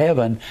Queen of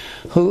Heaven,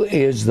 who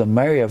is the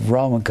Mary of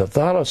Roman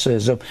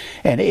Catholicism,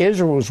 and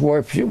Israel was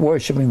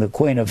worshiping the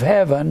Queen of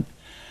Heaven,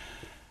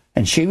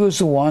 and she was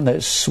the one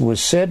that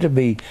was said to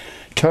be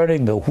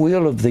turning the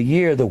wheel of the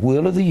year. The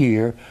wheel of the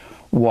year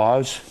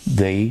was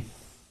the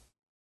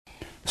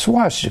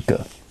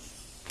swastika.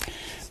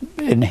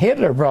 And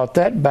Hitler brought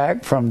that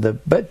back from the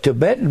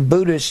Tibetan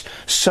Buddhist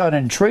sun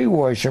and tree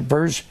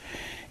worshippers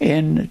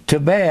in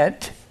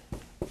Tibet.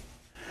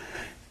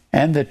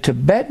 And the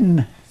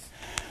Tibetan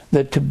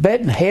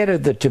head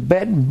of the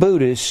Tibetan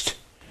Buddhist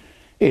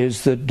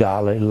is the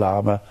Dalai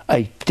Lama,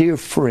 a dear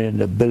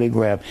friend of Billy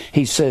Graham.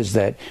 He says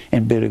that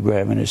in Billy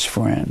Graham and His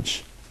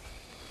Friends.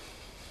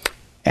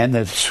 And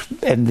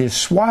the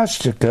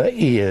swastika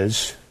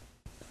is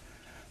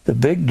the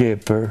Big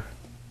Dipper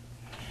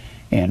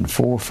in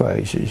 4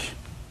 phases.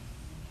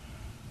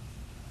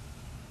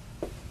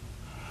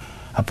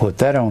 I put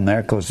that on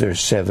there because there's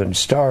 7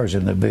 stars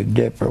in the Big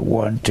Dipper.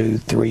 1, 2,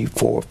 3,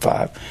 4,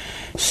 5,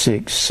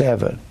 6,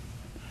 7.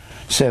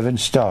 7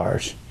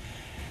 stars.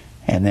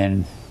 And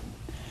then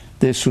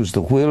this was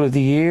the wheel of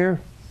the year.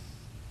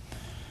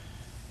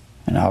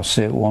 And I'll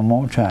say it one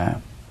more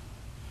time.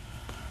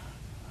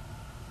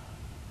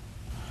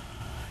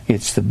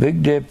 It's the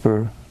Big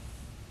Dipper.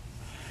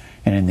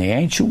 And in the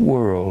ancient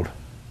world,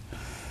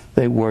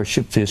 they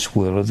worshiped this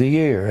wheel of the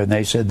year. And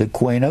they said the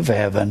Queen of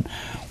Heaven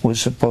was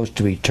supposed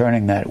to be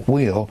turning that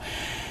wheel.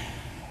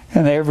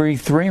 And every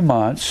 3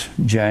 months,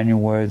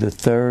 January the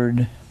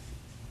 3rd,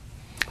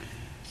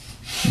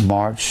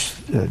 March,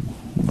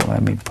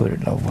 let me put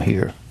it over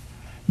here,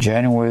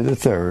 January the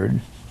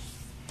 3rd,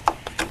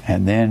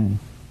 and then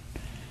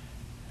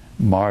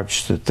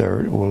March the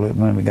 3rd. Well,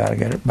 we got to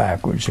get it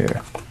backwards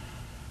here.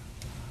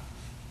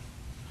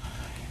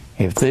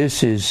 If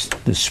this is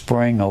the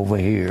spring over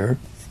here,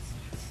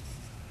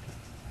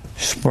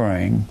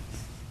 spring,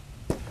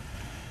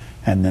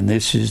 and then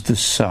this is the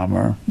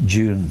summer,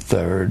 June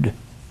 3rd.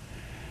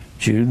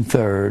 June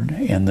 3rd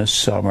in the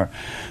summer.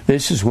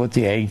 This is what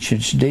the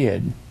ancients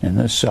did in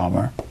the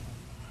summer.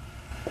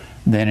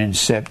 Then in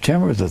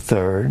September the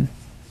 3rd,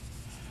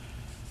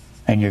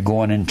 and you're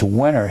going into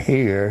winter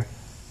here,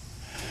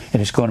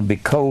 and it's going to be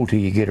cold till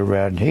you get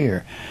around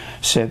here.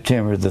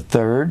 September the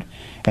 3rd,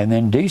 and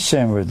then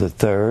December the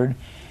 3rd,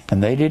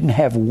 and they didn't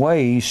have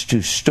ways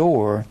to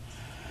store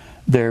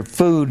their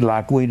food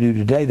like we do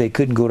today. They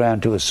couldn't go down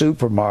to a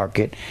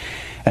supermarket.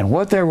 And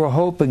what they were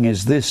hoping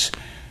is this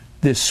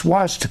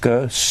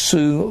swastika,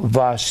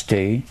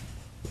 Suvasti,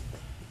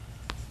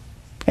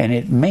 and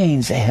it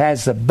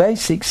has the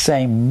basic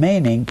same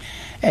meaning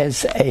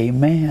as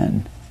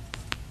amen.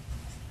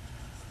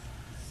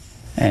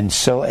 And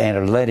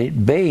let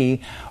it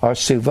be, or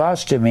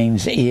Suvasti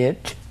means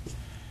it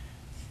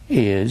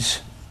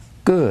is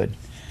good.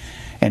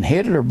 And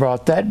Hitler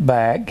brought that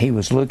back. He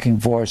was looking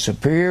for a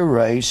superior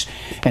race,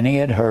 and he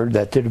had heard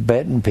that the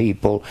Tibetan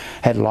people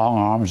had long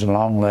arms and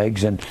long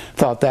legs and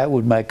thought that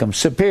would make them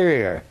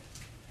superior.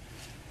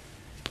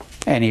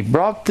 And he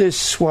brought this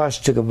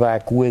swastika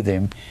back with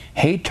him.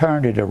 He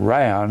turned it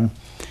around.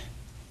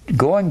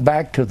 Going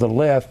back to the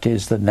left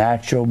is the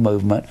natural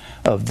movement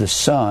of the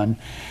sun.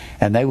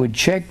 And they would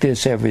check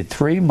this every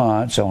 3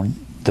 months on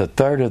the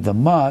 3rd of the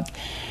month.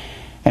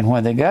 And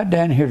when they got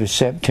down here to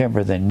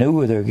September, they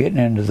knew they were getting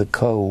into the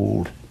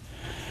cold.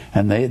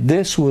 And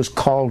this was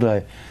called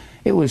a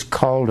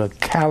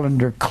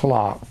calendar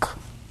clock.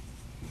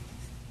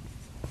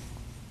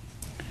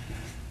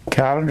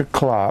 Calendar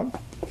clock.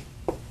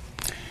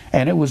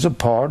 And it was a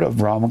part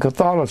of Roman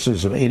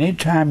Catholicism.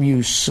 Anytime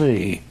you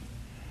see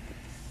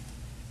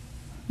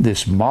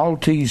this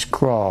Maltese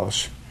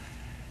cross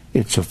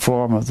It's a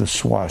form of the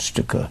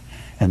swastika.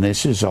 And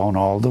this is on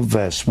all the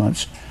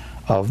vestments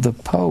of the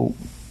Pope.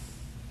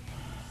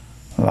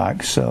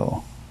 Like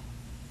so.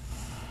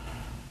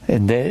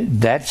 And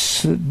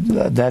that's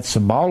a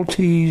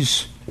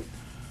Maltese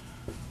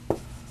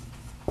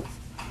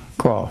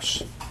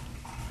cross.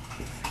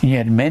 And you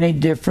had many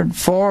different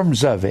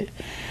forms of it.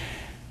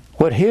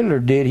 What Hitler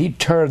did, he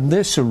turned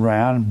this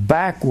around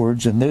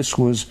backwards, and this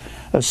was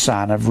a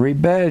sign of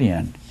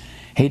rebellion.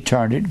 He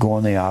turned it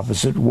going the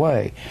opposite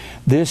way.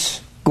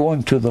 This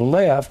going to the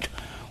left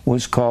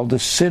was called the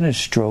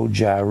Sinistro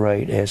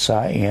Gyrate,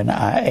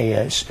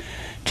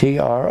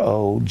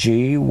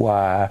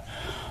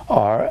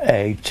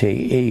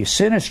 SinistrogyRate.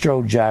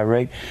 Sinistro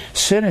Gyrate.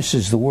 Sinus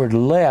is the word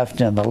left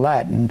in the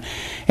Latin,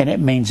 and it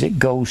means it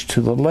goes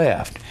to the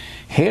left.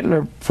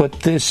 Hitler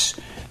put this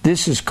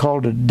is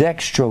called a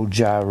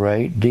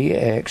dextrogyrate,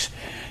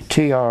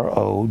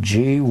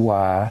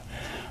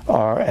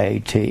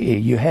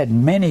 DXTROGYRATE. You had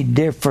many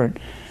different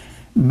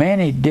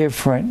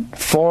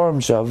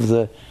forms of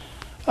the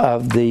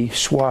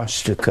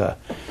swastika.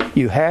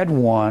 You had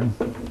one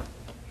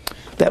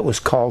that was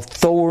called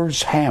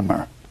Thor's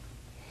hammer.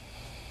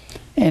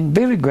 And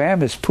Billy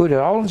Graham has put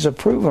all his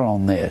approval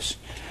on this.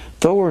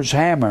 Thor's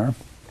hammer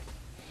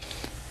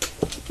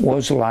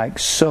was like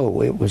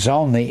so. It was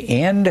on the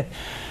end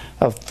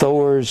of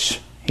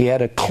Thor's. He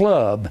had a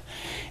club.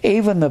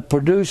 Even the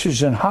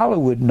producers in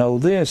Hollywood know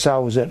this. I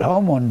was at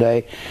home one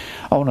day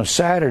on a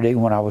Saturday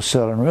when I was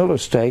selling real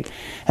estate,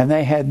 and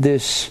they had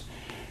this.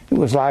 It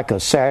was like a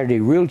Saturday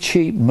real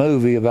cheap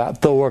movie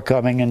about Thor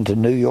coming into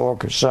New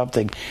York or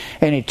something,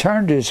 and he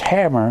turned his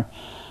hammer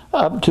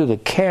up to the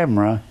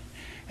camera,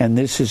 and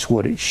this is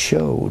what it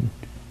showed.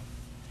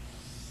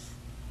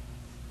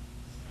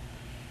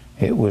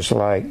 It was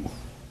like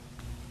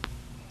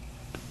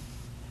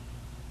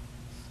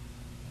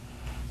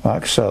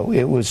so.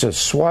 It was a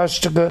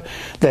swastika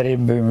that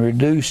had been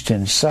reduced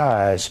in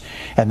size,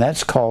 and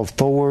that's called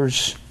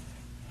Thor's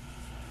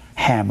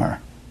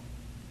hammer.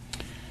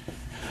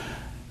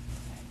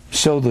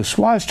 So the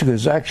swastika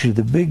is actually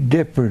the Big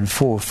Dipper in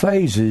 4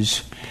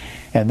 phases,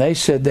 and they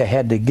said they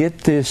had to get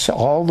this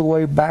all the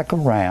way back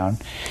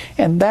around,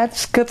 and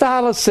that's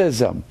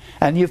Catholicism.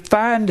 And you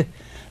find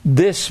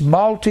this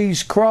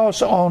Maltese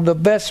cross on the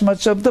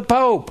vestments of the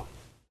Pope.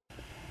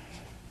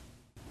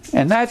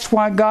 And that's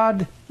why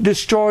God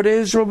destroyed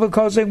Israel,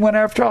 because they went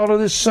after all of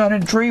this sun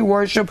and tree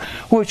worship,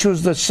 which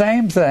was the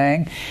same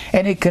thing.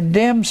 And he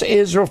condemns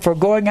Israel for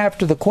going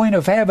after the Queen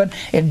of Heaven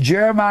in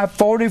Jeremiah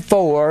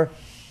 44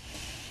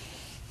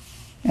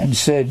 and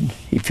said,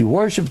 if you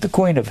worship the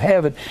Queen of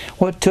Heaven,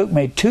 what took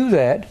me to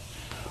that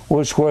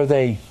was where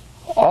they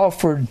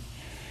offered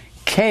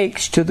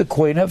cakes to the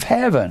Queen of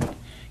Heaven.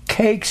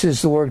 Cakes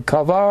is the word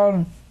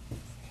kavan.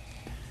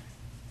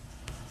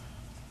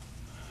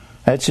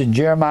 That's in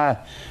Jeremiah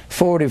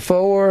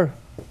 44.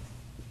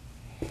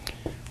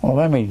 Well,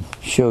 let me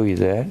show you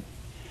that.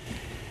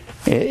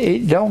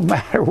 It don't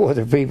matter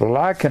whether people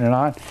like it or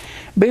not.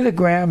 Billy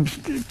Graham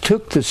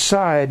took the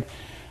side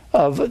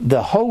of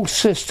the whole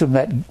system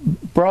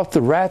that brought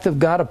the wrath of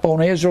God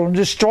upon Israel and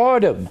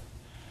destroyed them.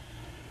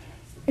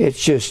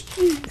 It's just...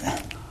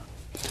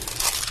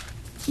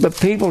 But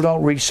people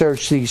don't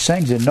research these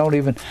things and don't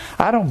even...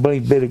 I don't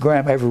believe Billy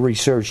Graham ever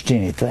researched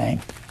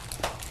anything.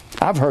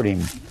 I've heard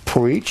him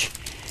preach.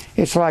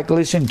 It's like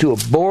listening to a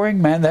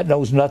boring man that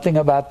knows nothing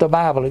about the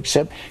Bible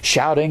except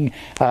shouting,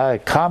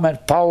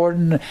 comment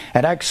forward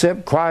and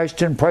accept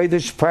Christ and pray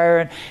this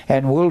prayer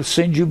and we'll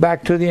send you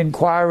back to the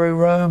inquiry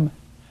room.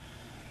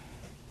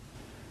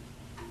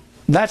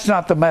 That's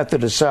not the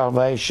method of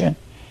salvation.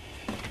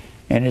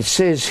 And it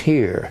says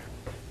here,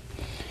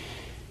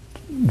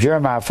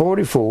 Jeremiah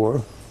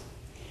 44,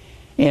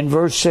 in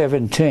verse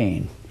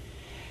 17,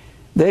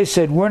 they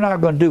said, we're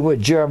not going to do what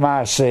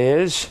Jeremiah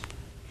says.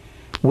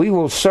 We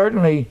will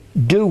certainly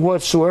do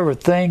whatsoever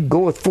thing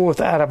goeth forth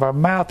out of our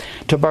mouth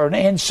to burn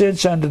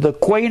incense unto the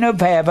Queen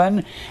of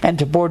Heaven and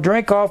to pour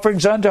drink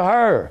offerings unto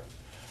her.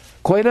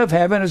 Queen of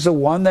Heaven is the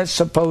one that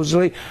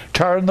supposedly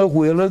turned the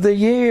wheel of the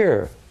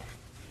year.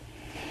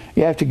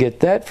 You have to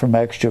get that from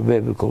extra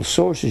biblical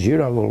sources. You're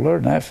not going to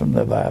learn that from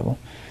the Bible.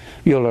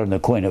 You'll learn the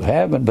Queen of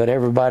Heaven, but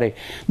everybody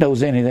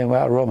knows anything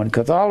about Roman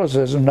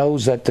Catholicism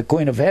knows that the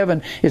Queen of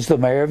Heaven is the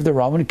Mary of the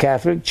Roman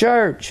Catholic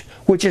Church,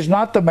 which is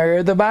not the Mary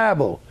of the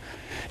Bible.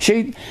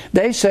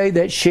 They say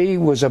that she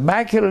was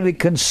immaculately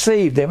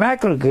conceived. The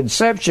Immaculate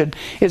Conception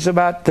is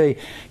about the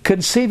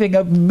conceiving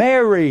of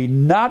Mary,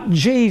 not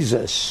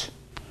Jesus.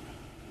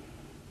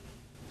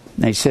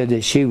 They said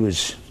that she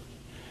was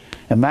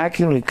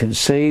immaculately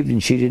conceived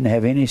and she didn't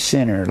have any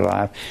sin in her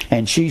life.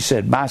 And she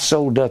said, my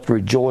soul doth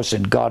rejoice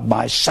in God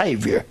my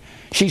Savior.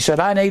 She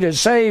said, I need a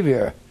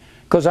Savior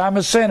because I'm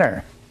a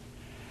sinner.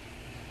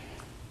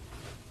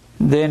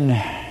 Then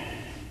it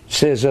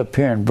says up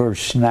here in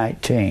verse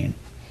 19,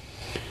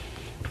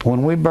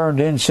 when we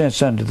burned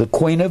incense unto the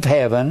Queen of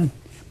Heaven,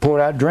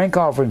 poured out drink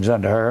offerings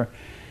unto her,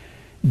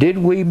 did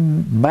we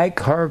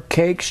make her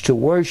cakes to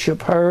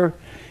worship her?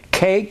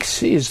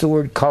 cakes is the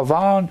word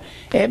kavan.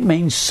 It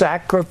means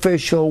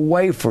sacrificial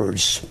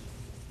wafers.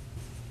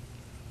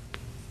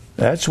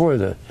 That's where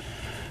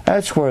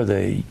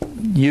the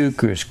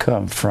Eucharist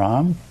come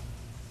from.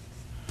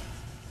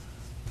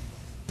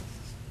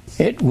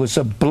 It was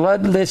a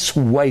bloodless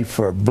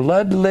wafer,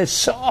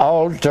 bloodless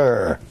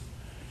altar.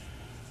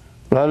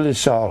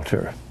 Bloodless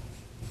altar.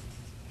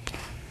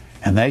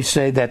 And they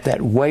say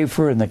that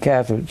wafer in the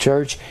Catholic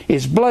Church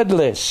is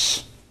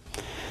bloodless.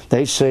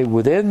 They say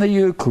within the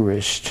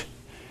Eucharist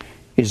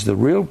is the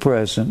real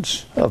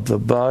presence of the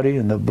body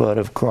and the blood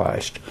of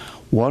Christ.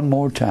 One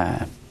more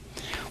time.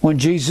 When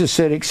Jesus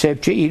said,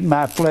 except you eat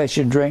my flesh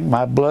and drink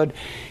my blood,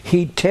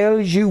 he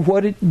tells you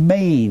what it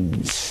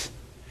means.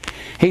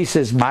 He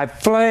says, my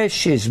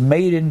flesh is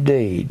meat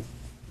indeed.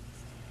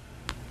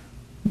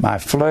 My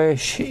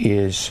flesh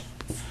is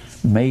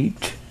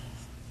meat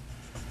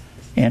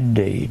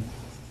indeed.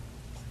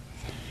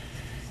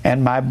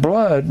 And my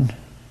blood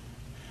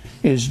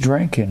is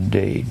drink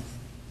indeed.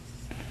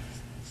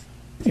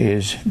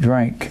 Is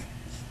drink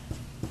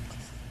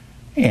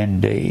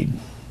indeed.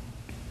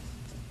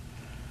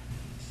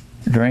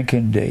 Drink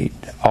indeed.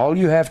 All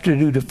you have to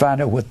do to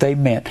find out what they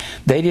meant.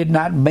 They did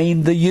not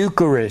mean the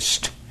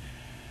Eucharist.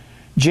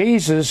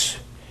 Jesus,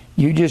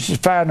 you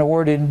just find the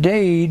word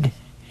indeed.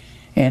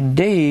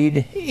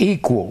 Indeed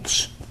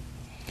equals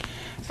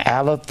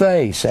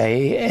aletheis,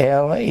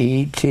 A-L-E-T-H-E-S,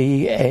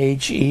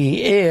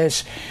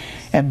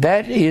 and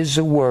that is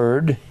a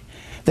word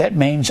that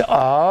means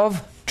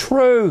of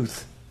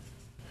truth.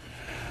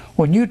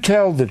 When you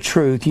tell the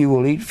truth, you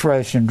will eat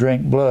flesh and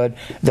drink blood.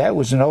 That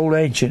was an old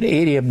ancient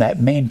idiom that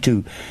meant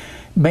to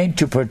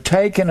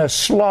partake in a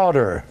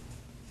slaughter.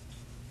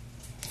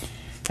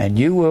 And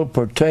you will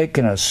partake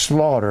in a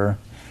slaughter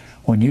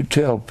when you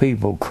tell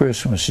people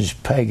Christmas is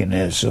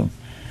paganism.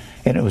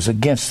 And it was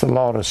against the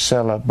law to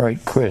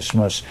celebrate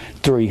Christmas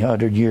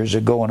 300 years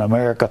ago in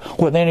America,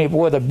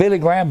 whether Billy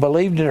Graham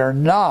believed it or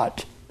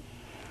not,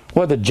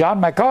 whether John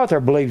MacArthur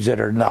believes it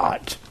or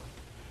not.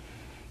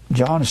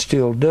 John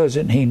still does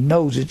it, and he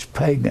knows it's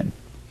pagan.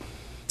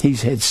 He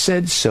had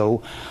said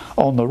so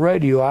on the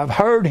radio. I've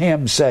heard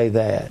him say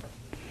that.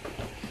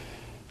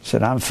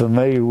 Said, I'm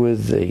familiar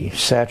with the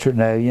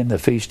Saturnalian, the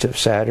Feast of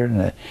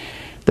Saturn.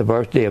 The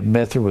birthday of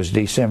Mithra was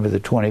December the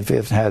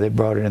 25th, and how they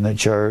brought it in the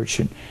church.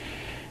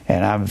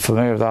 And I'm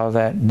familiar with all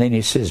that. And then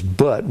he says,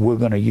 but we're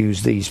going to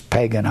use these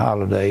pagan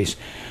holidays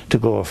to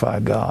glorify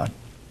God.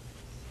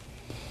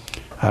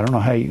 I don't know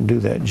how you can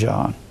do that,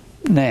 John.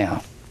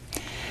 Now,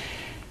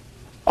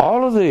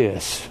 all of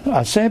this,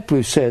 I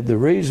simply said the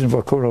reason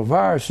for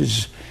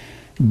coronavirus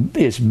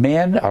is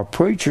men or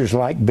preachers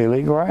like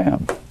Billy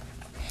Graham.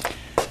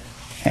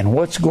 And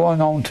what's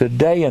going on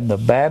today in the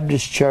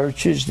Baptist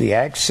churches, the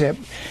accept...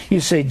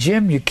 You say,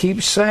 Jim, you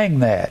keep saying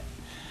that.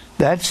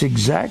 That's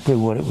exactly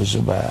what it was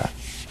about.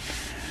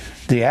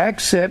 The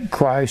accept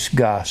Christ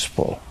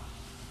gospel.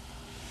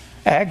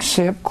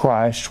 Accept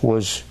Christ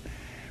was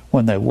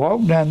when they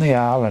walked down the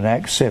aisle and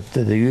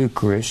accepted the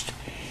Eucharist.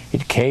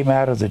 It came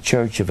out of the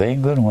Church of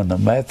England when the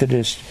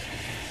Methodists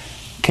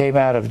came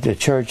out of the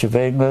Church of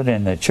England,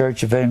 and the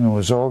Church of England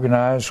was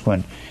organized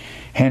when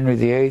Henry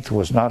VIII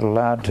was not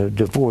allowed to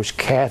divorce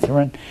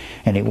Catherine,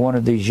 and he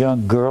wanted these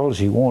young girls.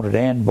 He wanted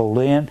Anne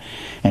Boleyn,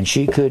 and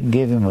she couldn't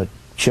give him a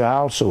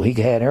child, so he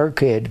had her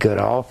head cut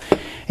off.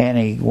 And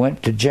he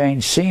went to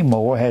Jane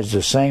Seymour, has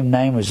the same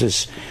name as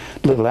this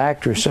little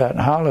actress out in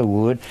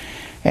Hollywood,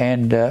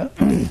 and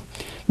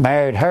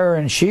married her,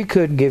 and she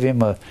couldn't give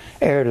him a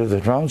heir to the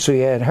throne, so he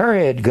had her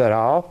head cut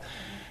off.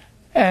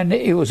 And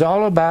it was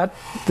all about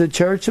the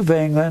Church of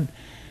England,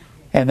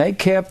 and they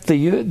kept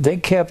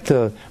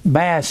the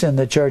Mass in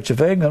the Church of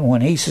England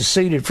when he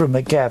seceded from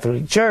the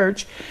Catholic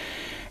Church.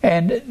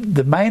 And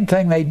the main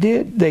thing they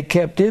did, they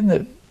kept in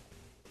the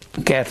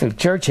Catholic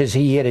Church, is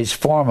he had his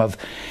form of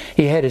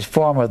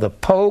the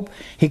Pope.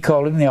 He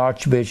called him the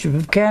Archbishop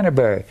of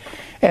Canterbury,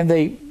 and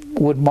they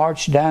would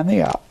march down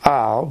the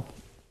aisle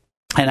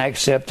and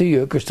accept the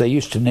Eucharist. They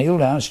used to kneel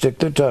down, stick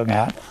their tongue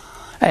out,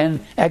 and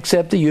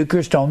accept the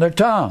Eucharist on their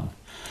tongue.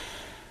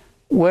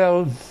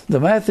 Well, the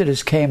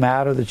Methodists came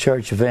out of the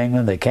Church of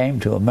England. They came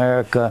to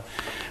America,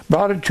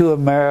 brought it to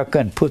America,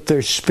 and put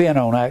their spin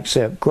on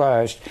Accept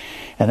Christ.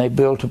 And they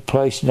built a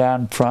place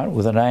down front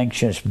with an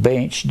anxious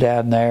bench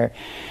down there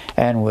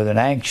and with an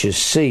anxious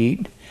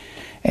seat.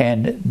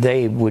 And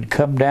they would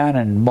come down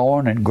and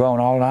mourn and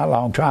groan all night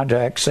long trying to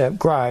accept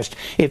Christ.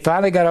 It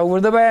finally got over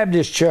to the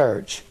Baptist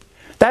church.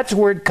 That's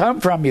where it come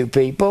from, you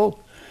people.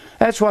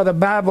 That's why the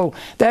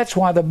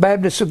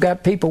Baptists have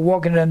got people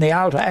walking in the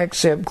aisle to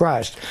accept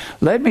Christ.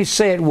 Let me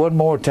say it one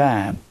more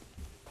time.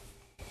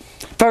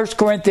 1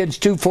 Corinthians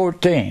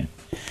 2:14.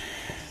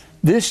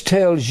 This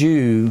tells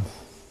you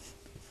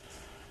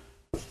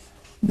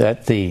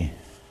that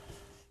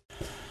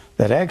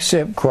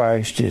accept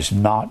Christ is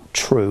not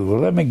true.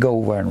 Well, let me go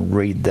over and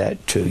read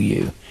that to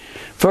you.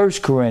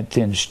 1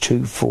 Corinthians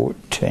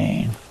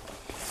 2:14.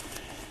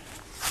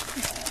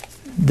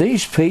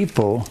 These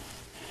people,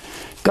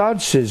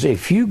 God says,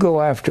 if you go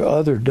after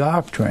other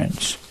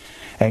doctrines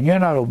and you're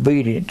not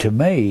obedient to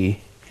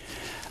me,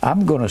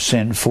 I'm going to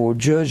send 4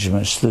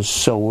 judgments: the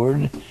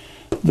sword,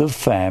 the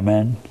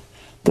famine,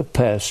 the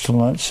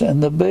pestilence,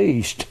 and the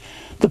beast.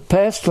 The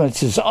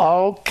pestilence is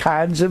all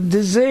kinds of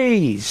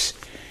disease,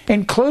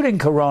 including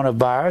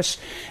coronavirus,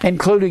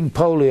 including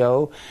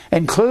polio,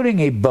 including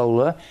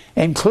Ebola,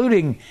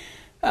 including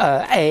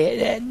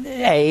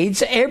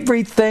AIDS.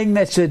 Everything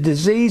that's a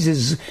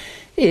disease,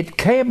 it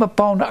came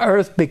upon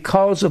earth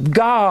because of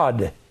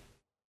God.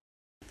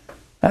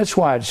 That's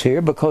why it's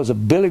here, because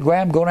of Billy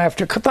Graham going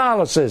after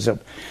Catholicism.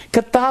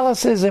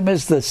 Catholicism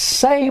is the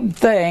same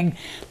thing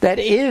that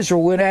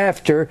Israel went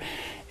after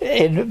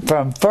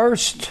from 1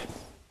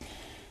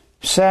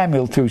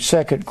 Samuel through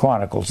 2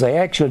 Chronicles. They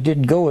actually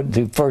didn't go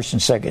into 1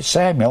 and 2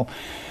 Samuel.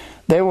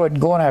 They wasn't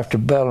going after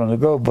Bel in the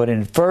Grove, but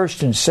in 1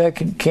 and 2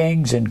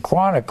 Kings and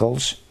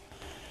Chronicles,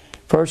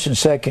 1 and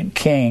 2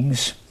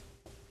 Kings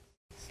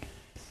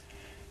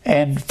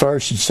and 1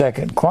 and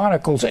 2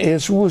 Chronicles,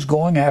 Israel was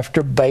going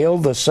after Baal,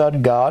 the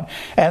sun god,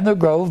 and the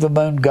Grove, the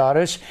moon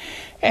goddess,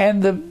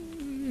 and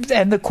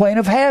the Queen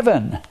of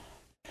Heaven.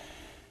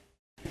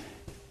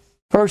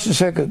 1 and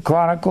 2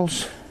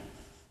 Chronicles,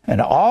 and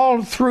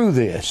all through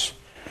this,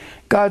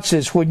 God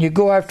says, when you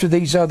go after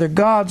these other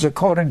gods,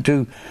 according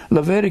to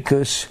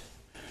Leviticus,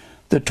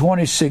 the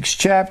 26th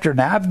chapter.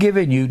 Now, I've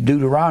given you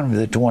Deuteronomy,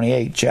 the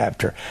 28th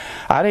chapter.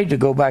 I need to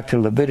go back to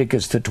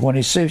Leviticus, the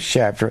 26th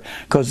chapter,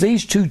 because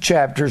these 2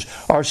 chapters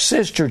are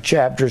sister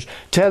chapters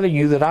telling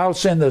you that I'll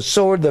send the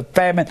sword, the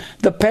famine,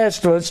 the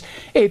pestilence,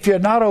 if you're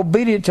not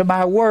obedient to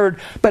my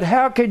word. But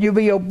how can you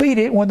be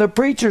obedient when the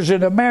preachers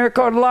in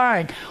America are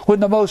lying?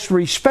 When the most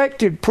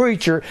respected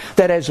preacher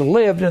that has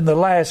lived in the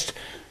last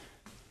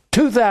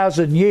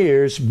 2,000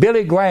 years,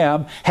 Billy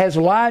Graham, has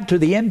lied to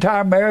the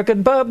entire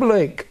American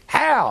public?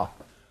 How?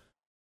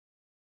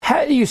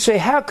 How do you say,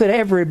 how could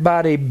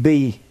everybody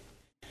be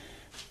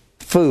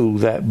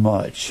fooled that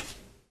much?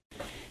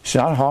 It's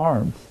not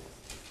hard.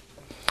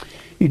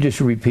 You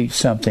just repeat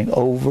something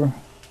over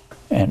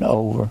and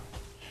over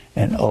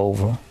and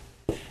over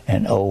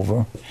and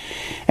over,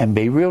 and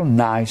be real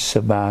nice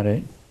about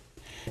it,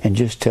 and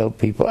just tell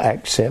people,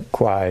 accept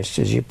Christ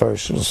as your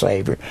personal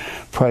Savior.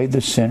 Pray the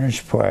sinner's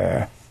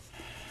prayer.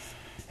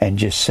 And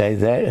just say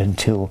that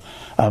until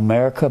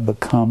America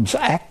becomes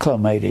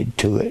acclimated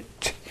to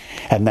it.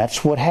 And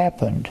that's what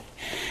happened.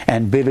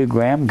 And Billy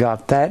Graham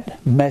got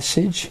that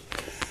message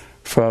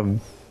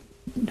from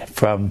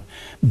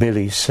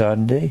Billy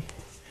Sunday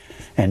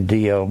and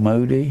D.L.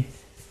 Moody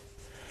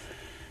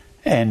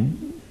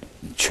and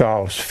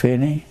Charles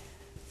Finney.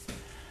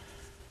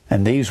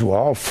 And these were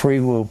all free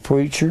will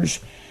preachers.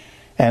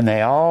 And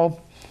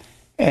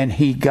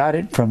he got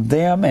it from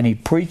them, and he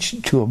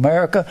preached to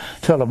America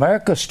till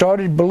America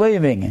started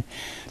believing.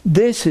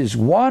 This is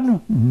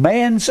one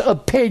man's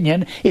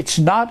opinion. It's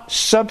not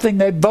something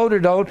they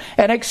voted on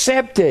and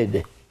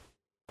accepted.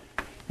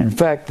 In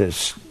fact,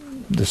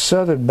 the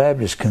Southern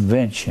Baptist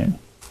Convention,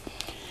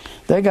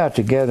 they got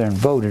together and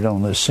voted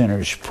on the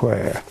sinner's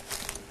prayer.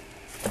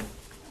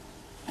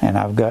 And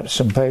I've got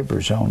some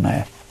papers on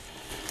that.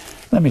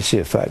 Let me see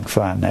if I can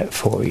find that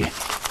for you.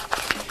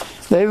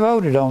 They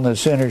voted on the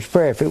sinner's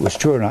prayer, if it was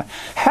true or not.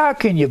 How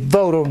can you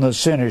vote on the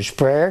sinner's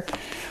prayer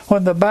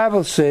when the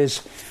Bible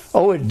says,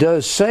 it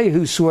does say,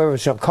 whosoever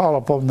shall call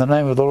upon the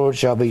name of the Lord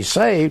shall be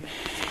saved,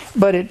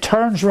 but it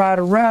turns right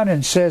around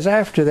and says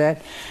after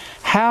that,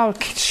 how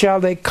shall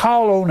they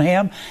call on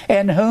him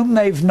in whom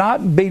they've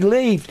not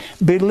believed?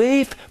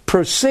 Belief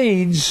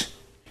precedes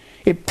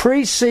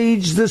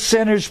the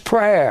sinner's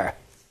prayer.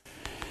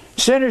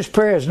 Sinner's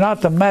prayer is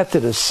not the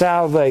method of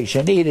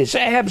salvation. It is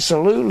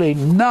absolutely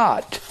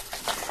not.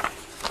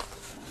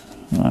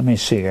 Let me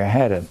see. I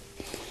had a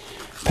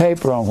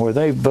paper on where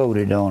they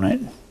voted on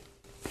it.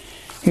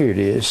 Here it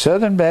is.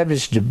 Southern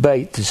Baptists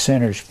debate the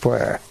sinner's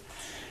prayer.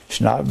 It's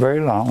not very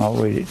long. I'll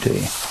read it to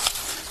you.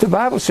 The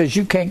Bible says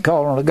you can't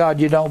call on a God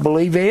you don't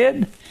believe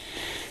in.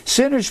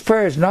 Sinner's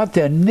prayer is not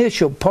the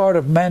initial part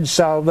of man's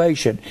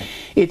salvation.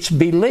 It's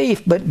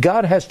belief, but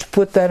God has to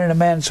put that in a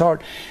man's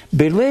heart.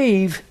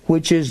 Believe,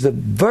 which is the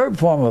verb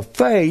form of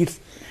faith,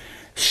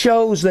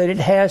 shows that it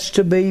has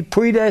to be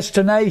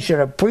predestination,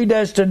 or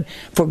predestined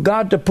for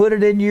God to put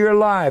it in your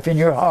life, in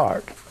your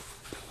heart.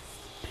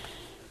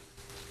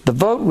 The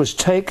vote was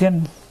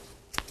taken.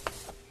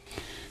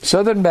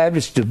 Southern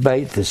Baptists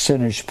debate the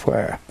sinner's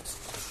prayer.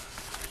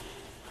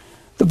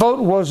 The vote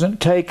wasn't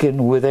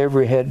taken with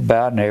every head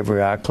bowed and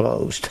every eye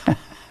closed.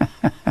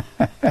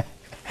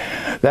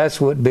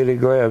 That's what Billy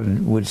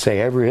Graham would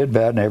say, every head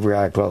bowed and every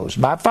eye closed.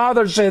 My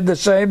father said the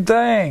same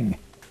thing.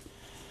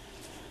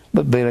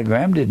 But Billy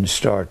Graham didn't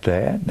start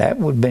that. That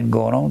would have been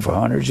going on for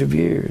hundreds of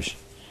years.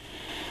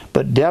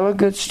 But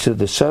delegates to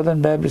the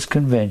Southern Baptist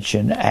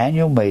Convention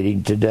annual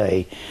meeting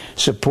today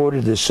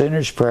supported the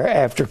sinner's prayer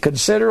after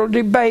considerable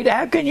debate.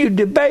 How can you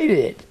debate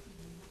it?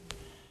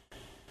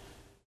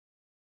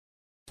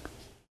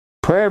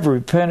 Prayer of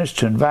repentance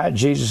to invite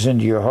Jesus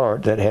into your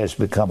heart, that has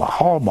become a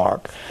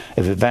hallmark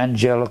of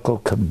evangelical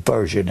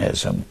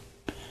conversionism.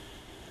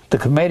 The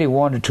committee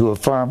wanted to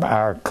affirm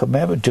our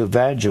commitment to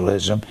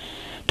evangelism,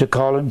 to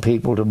calling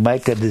people to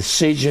make a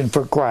decision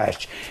for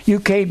Christ. You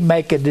can't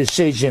make a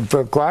decision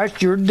for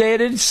Christ. You're dead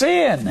in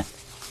sin.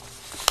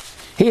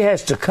 He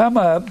has to come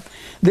up.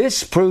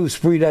 This proves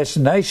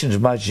predestination as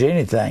much as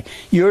anything.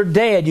 You're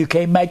dead. You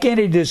can't make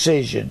any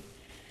decision.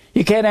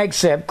 You can't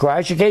accept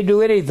Christ. You can't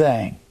do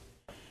anything.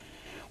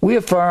 We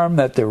affirm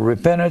that the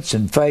repentance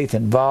and faith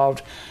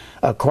involved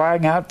a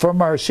crying out for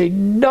mercy.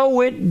 No,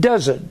 it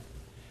doesn't.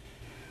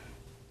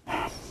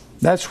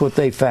 That's what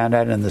they found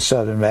out in the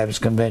Southern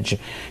Baptist Convention.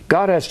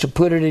 God has to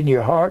put it in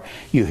your heart.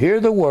 You hear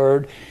the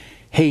word.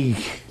 He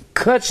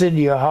cuts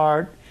into your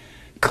heart,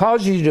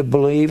 causes you to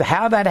believe.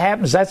 How that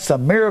happens, that's the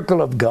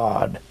miracle of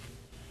God.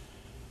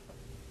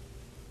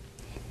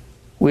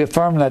 We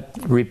affirm that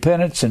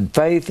repentance and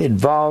faith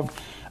involved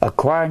a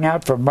crying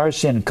out for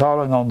mercy and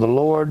calling on the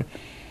Lord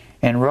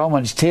in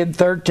Romans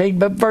 10:13.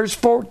 But verse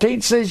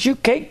 14 says you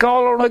can't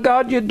call on a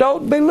God you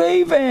don't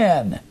believe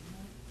in.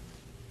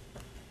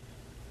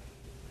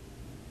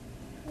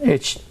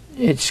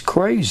 It's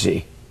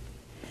crazy.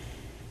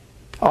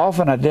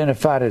 Often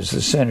identified as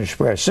the sinner's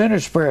prayer.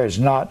 Sinner's prayer is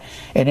not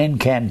an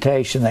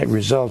incantation that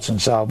results in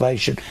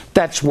salvation.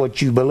 That's what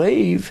you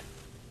believe.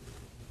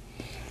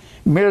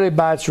 Merely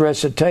by its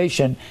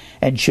recitation,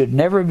 and should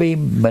never be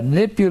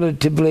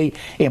manipulatively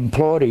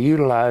employed or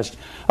utilized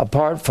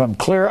apart from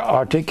clear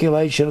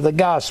articulation of the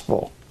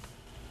gospel.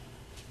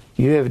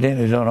 You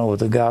evidently don't know what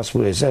the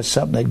gospel is. That's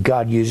something that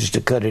God uses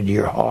to cut into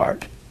your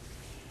heart.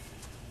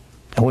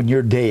 And when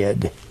you're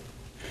dead,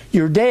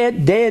 you're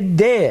dead, dead,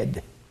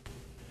 dead.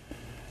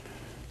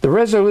 The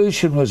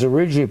resolution was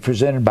originally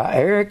presented by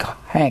Eric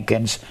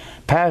Hankins,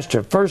 pastor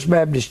of First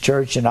Baptist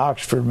Church in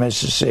Oxford,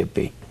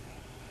 Mississippi.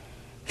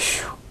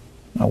 Whew.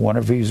 I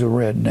wonder if he's a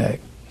redneck.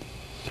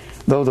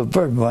 Though the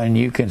first one,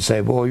 you can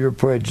say, boy, you're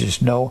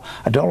prejudiced. No,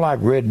 I don't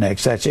like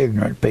rednecks. That's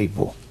ignorant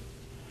people.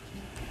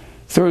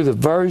 Through the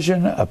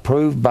version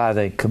approved by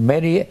the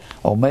committee,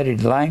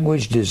 omitted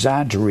language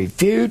designed to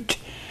refute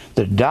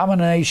the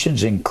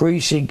denomination's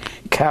increasing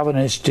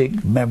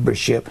Calvinistic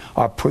membership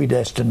or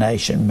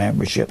predestination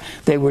membership.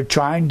 They were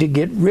trying to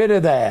get rid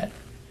of that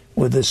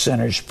with the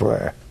sinner's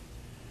prayer.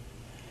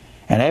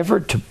 An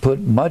effort to put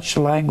much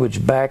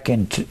language back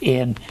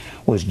in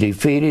was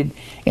defeated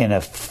in a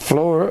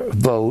floor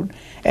vote,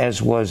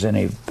 as was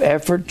an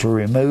effort to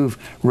remove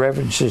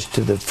references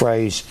to the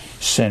phrase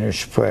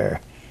sinner's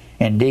prayer.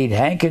 Indeed,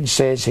 Hankins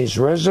says his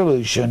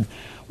resolution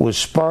was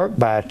sparked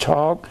by a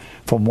talk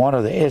from one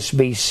of the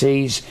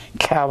SBC's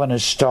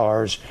Calvinist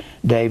stars,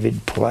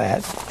 David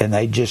Platt, and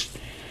they just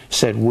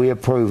said, we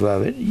approve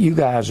of it. You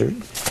guys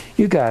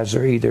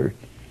are either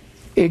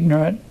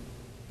ignorant,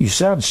 you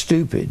sound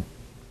stupid.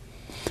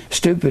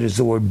 Stupid is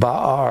the word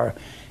ba'ar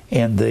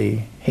in the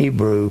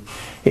Hebrew.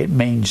 It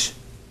means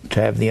to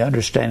have the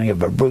understanding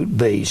of a brute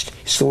beast.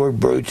 It's the word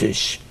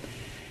brutish.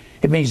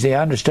 It means the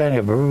understanding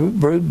of a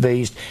brute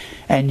beast,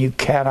 and you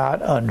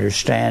cannot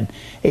understand.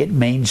 It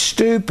means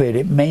stupid.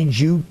 It means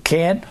you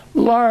can't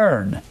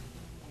learn.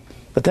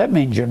 But that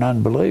means you're an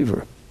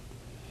unbeliever.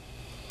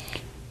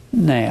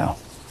 Now,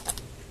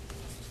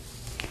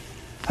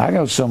 I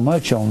got so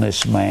much on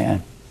this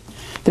man.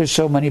 There's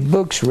so many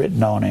books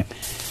written on him.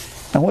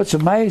 And what's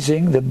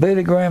amazing, the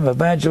Billy Graham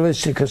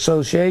Evangelistic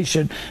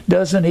Association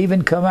doesn't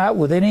even come out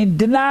with any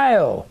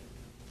denial.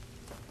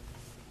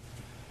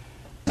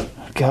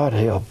 God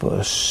help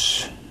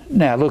us.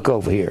 Now look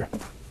over here.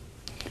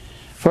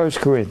 1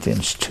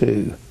 Corinthians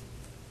 2.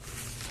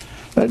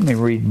 Let me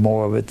read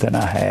more of it than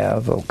I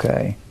have,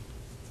 okay?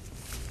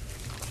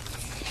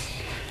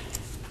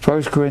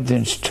 1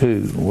 Corinthians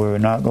 2. We're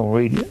not going to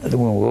read it.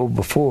 We'll go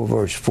before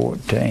verse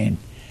 14.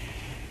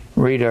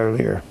 Read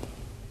earlier.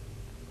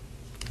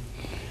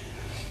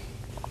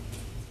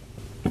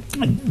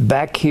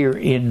 Back here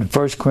in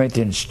 1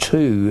 Corinthians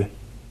 2,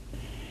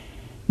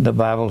 the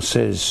Bible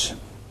says,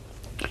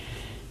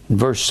 in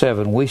verse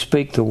 7, we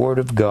speak the word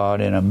of God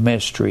in a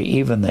mystery,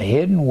 even the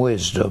hidden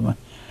wisdom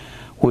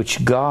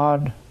which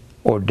God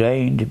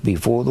ordained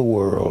before the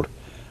world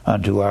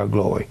unto our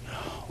glory.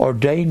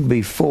 Ordained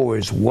before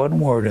is one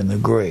word in the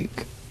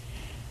Greek.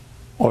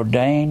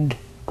 Ordained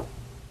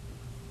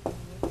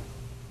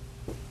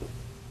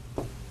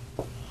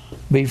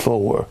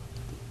before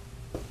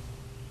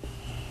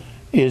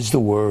is the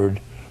word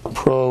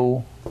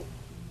prohorizo.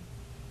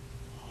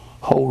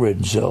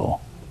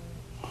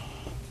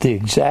 The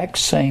exact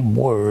same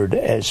word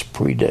as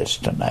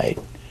predestinate.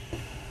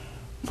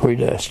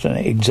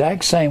 Predestinate.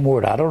 Exact same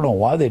word. I don't know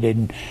why they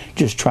didn't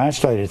just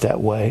translate it that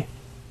way.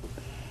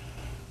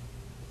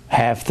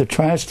 Half the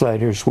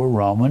translators were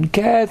Roman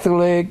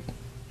Catholic.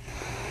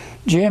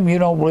 Jim, you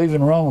don't believe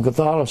in Roman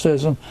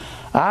Catholicism.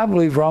 I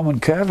believe Roman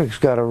Catholics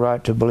got a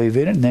right to believe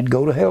in it and then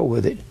go to hell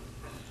with it.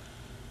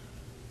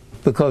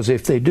 Because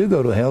if they do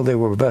go to hell, they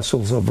were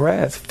vessels of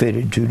wrath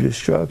fitted to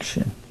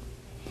destruction.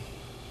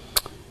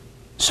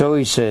 So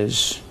he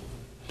says,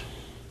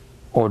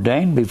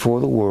 ordained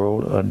before the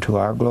world unto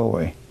our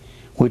glory,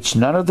 which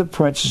none of the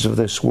princes of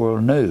this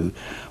world knew.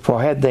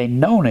 For had they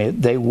known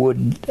it, they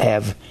would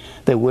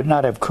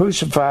not have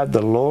crucified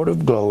the Lord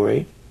of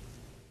glory.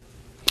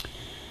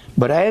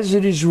 But as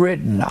it is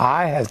written,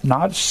 eye hath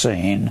not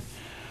seen,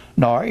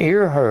 nor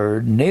ear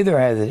heard, neither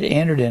hath it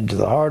entered into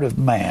the heart of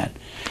man.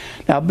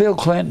 Now, Bill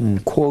Clinton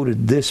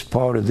quoted this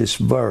part of this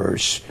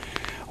verse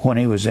when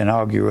he was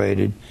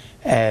inaugurated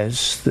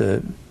as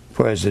the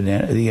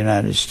President of the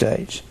United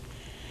States.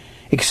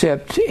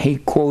 Except he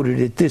quoted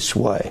it this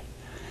way: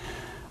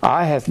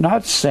 eye hath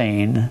not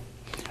seen,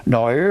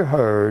 nor ear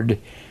heard,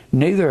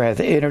 neither hath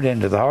entered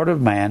into the heart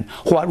of man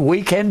what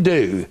we can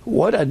do.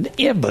 What an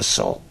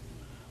imbecile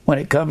when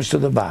it comes to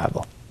the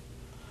Bible.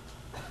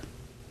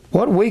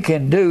 What we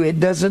can do, it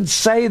doesn't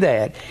say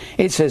that.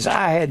 It says,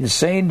 I hadn't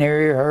seen, nor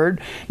ear heard,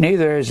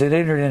 neither has it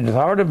entered into the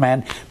heart of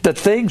man, the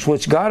things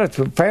which God hath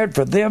prepared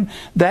for them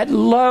that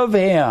love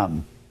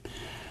him.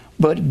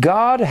 But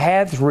God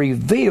hath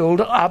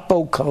revealed,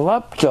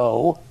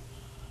 apocalypto,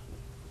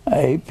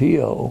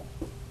 A-P-O-K-A-L-U-P-T-O.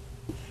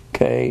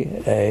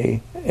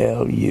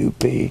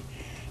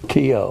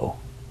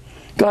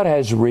 God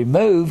has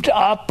removed,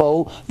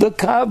 apo, the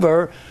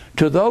cover,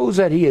 to those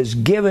that he has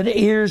given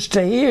ears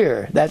to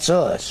hear. That's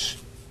us.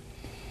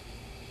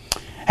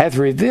 Hath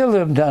revealed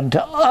them unto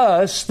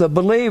us, the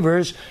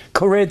believers,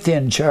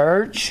 Corinthian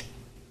church,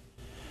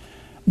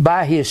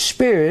 by his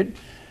Spirit.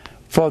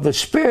 For the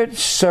Spirit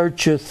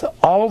searcheth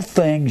all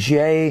things,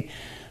 yea,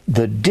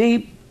 the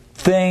deep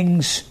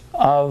things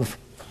of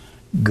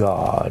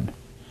God.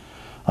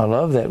 I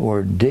love that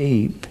word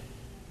deep.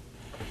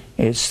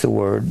 It's the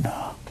word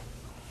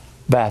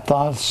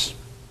bathos,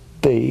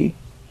 B-A-T-H-O-S.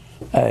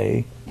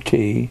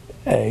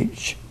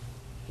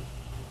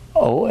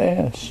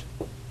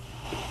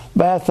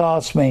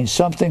 Bathos means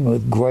something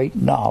with great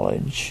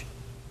knowledge.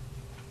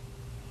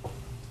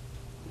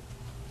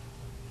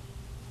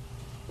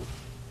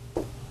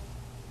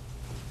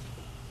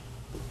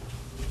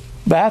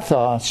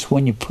 Bathos,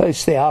 when you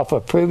place the alpha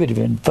privative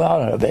in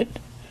front of it,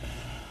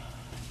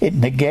 it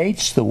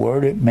negates the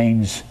word. It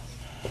means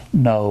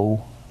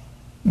no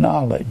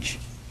knowledge.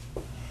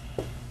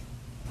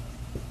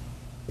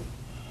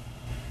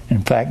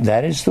 In fact,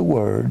 that is the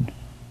word.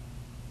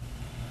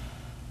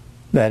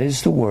 That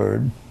is the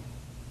word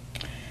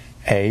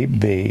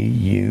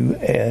A-B-U-S-S-O-S,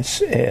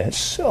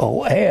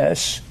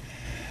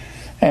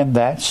 and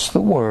that's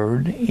the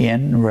word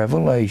in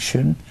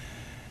Revelation,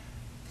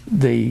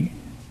 the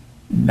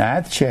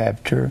 9th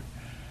chapter,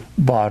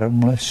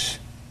 bottomless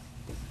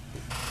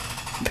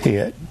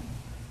pit.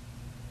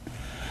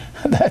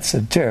 That's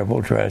a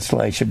terrible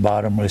translation,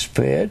 bottomless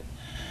pit,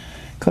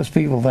 because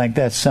people think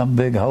that's some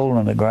big hole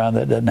in the ground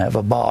that doesn't have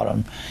a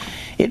bottom.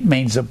 It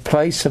means a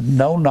place of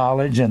no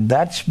knowledge, and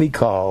that's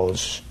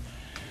because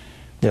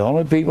the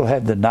only people who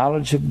had the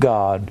knowledge of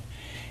God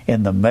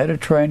in the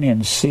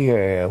Mediterranean Sea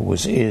area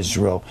was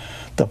Israel.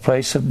 The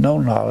place of no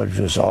knowledge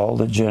was all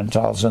the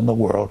Gentiles in the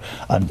world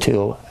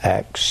until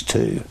Acts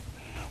 2.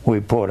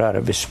 We poured out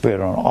of his Spirit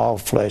on all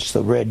flesh,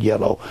 the red,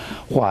 yellow,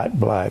 white,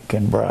 black,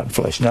 and brown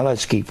flesh. Now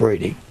let's keep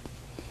reading.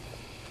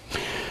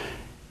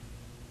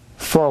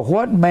 For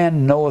what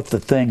man knoweth the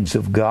things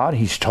of God?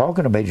 He's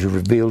talking about, he's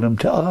revealed them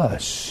to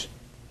us.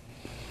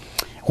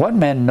 What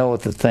man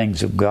knoweth the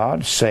things of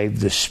God,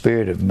 save the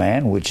spirit of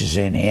man which is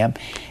in him?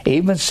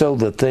 Even so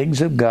the things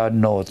of God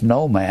knoweth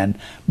no man,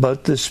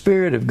 but the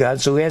Spirit of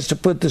God. So he has to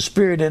put the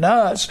Spirit in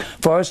us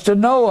for us to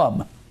know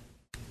them.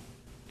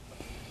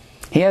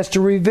 He has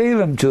to reveal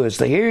them to us.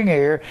 The hearing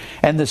ear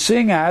and the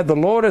seeing eye, the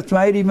Lord hath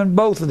made even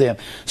both of them.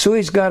 So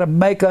he's got to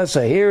make us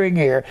a hearing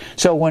ear,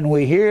 so when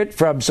we hear it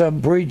from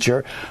some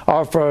preacher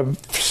or from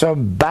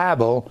some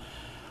Bible,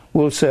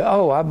 we'll say,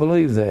 oh, I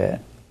believe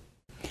that.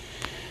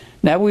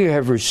 Now we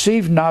have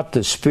received not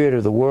the spirit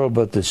of the world,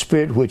 but the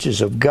Spirit which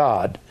is of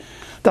God.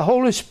 The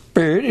Holy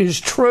Spirit is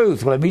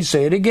truth. Let me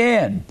say it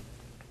again.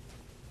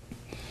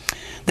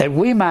 That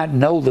we might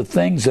know the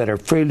things that are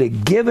freely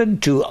given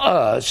to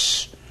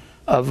us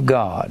of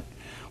God,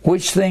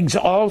 which things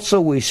also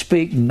we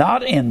speak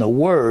not in the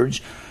words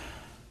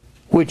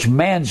which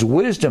man's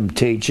wisdom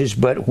teaches,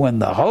 but when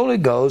the Holy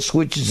Ghost,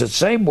 which is the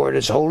same word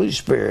as Holy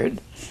Spirit,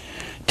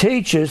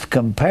 teacheth,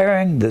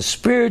 comparing the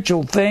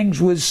spiritual things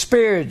with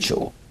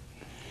spiritual.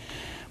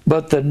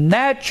 But the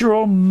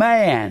natural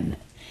man,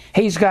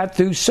 he's got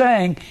through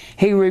saying,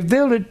 he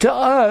revealed it to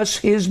us,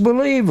 his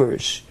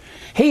believers.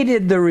 He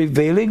did the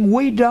revealing,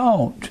 we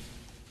don't.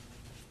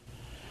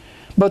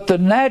 But the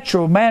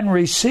natural man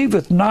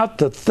receiveth not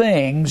the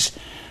things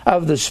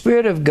of the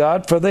Spirit of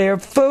God, for they are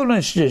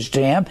foolishness to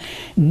him,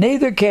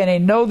 neither can he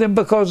know them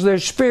because they're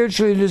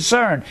spiritually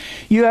discerned.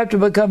 You have to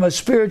become a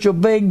spiritual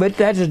being, but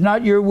that is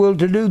not your will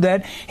to do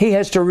that. He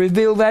has to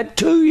reveal that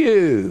to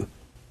you.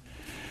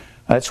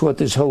 That's what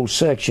this whole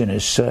section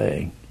is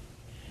saying.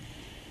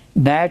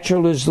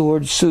 Natural is the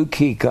word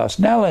psychikos.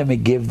 Now let me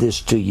give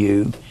this to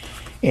you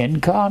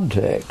in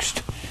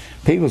context.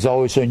 People's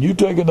always saying, you're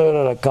taking that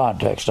out of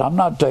context. I'm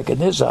not taking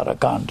this out of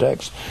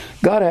context.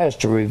 God has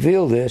to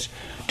reveal this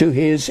to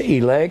his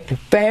elect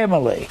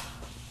family.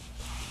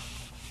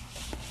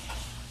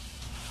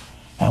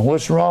 And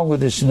what's wrong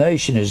with this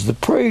nation is the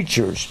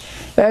preachers.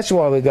 That's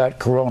why we got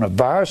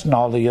coronavirus and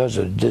all the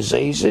other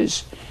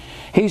diseases.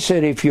 He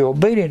said, if you're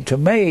obedient to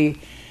me,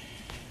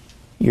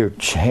 Your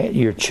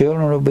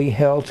children will be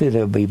healthy.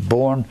 They'll be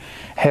born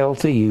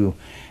healthy. You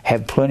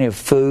have plenty of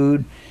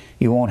food.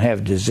 You won't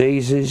have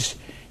diseases.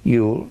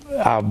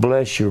 I'll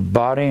bless your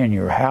body and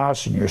your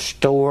house and your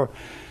store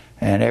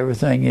and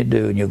everything you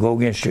do. And you'll go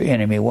against your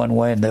enemy one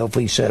way and they'll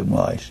flee 7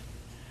 ways.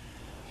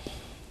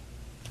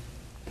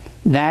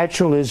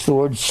 Natural is the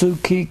word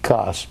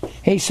psychikos.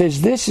 He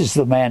says this is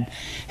the man.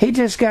 He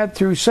just got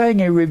through saying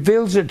he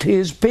reveals it to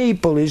his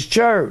people, his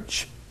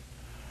church.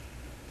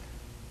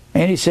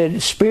 And he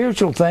said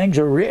spiritual things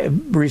are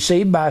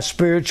received by a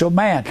spiritual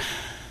man.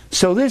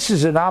 So this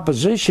is in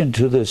opposition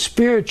to the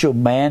spiritual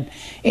man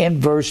in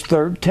verse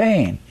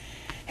 13.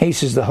 He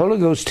says the Holy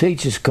Ghost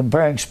teaches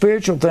comparing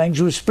spiritual things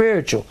with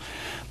spiritual.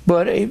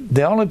 But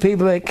the only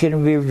people that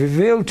can be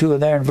revealed to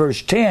there in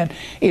verse 10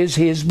 is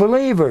his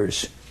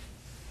believers.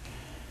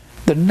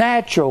 The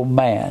natural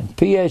man,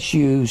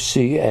 P-S-U-C-H-I-K-O-S.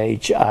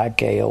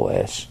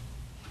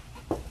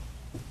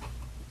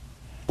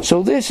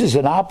 So this is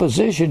in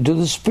opposition to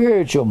the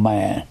spiritual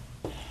man,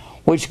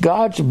 which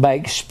God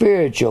makes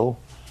spiritual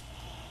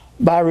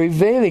by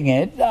revealing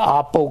it,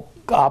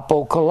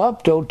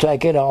 apocalypto,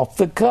 take it off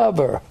the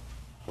cover.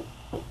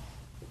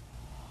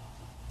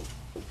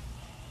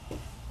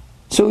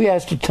 So he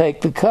has to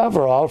take the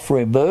cover off,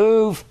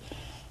 remove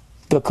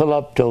the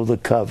calypto, the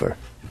cover.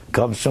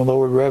 Comes from the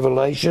word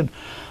revelation,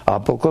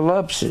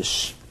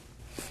 apocalypsis.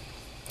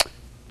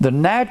 The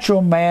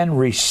natural man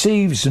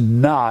receives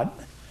not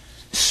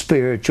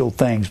spiritual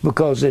things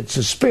because it's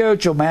a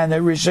spiritual man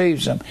that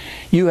receives them.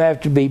 You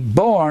have to be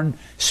born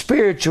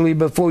spiritually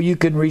before you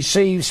can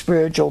receive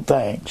spiritual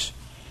things.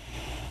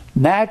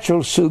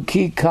 Natural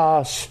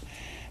psychikos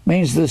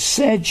means the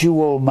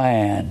sensual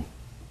man.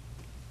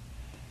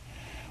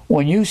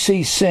 When you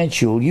see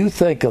sensual, you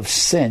think of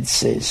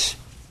senses.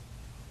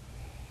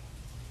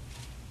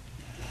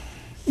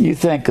 You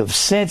think of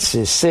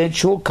senses.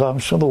 Sensual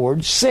comes from the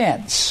word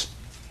sense.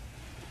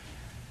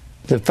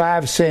 The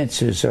 5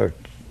 senses are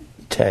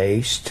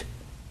taste,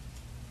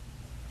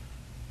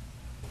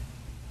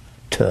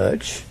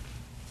 touch,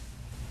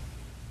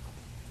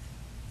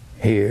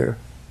 hear,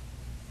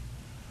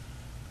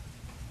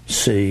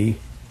 see,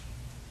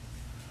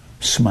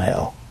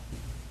 smell.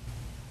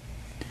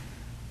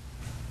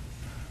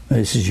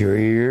 This is your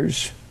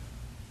ears,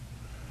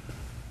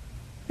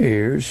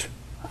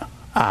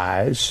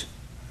 eyes,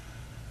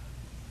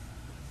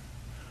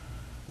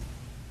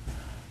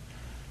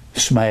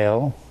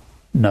 smell,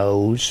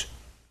 nose,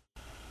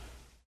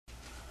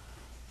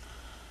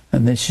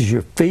 and this is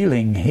your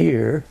feeling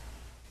here.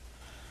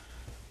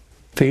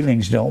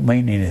 Feelings don't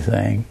mean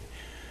anything.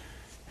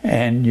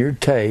 And your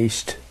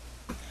taste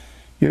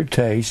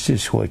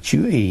is what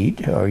you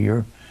eat, or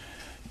your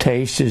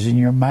taste is in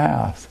your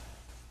mouth.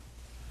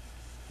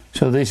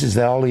 So this is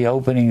all the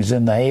openings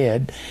in the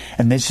head,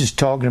 and this is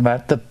talking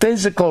about the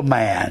physical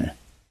man.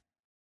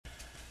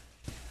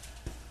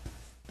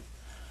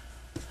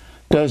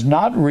 Does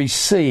not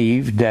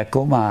receive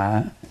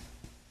dekomai.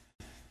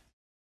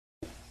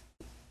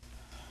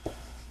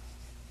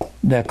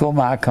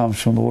 Dekomai comes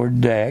from the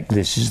word dek.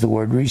 This is the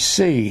word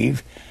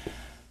receive.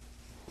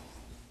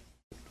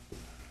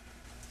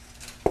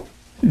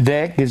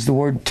 Dek is the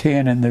word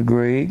 10 in the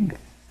Greek.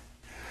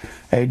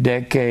 A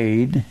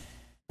decade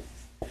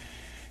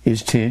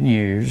is 10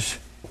 years.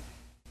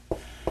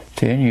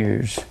 10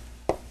 years.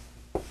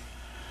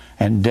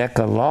 And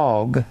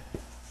decalogue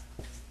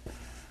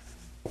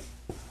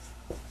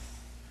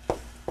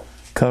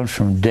comes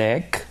from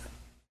dek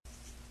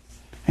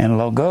and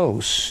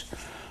logos.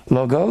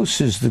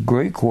 Logos is the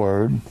Greek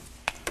word.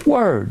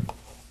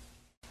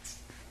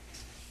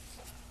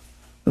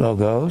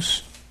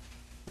 Logos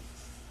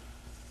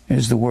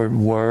is the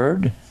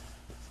word.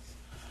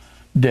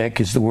 Dek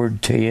is the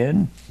word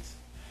 10.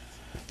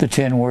 The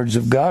 10 words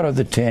of God are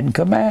the 10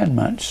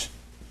 commandments.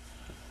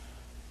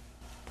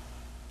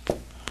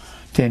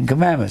 10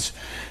 commandments.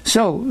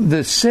 So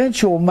the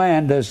sensual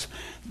man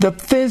the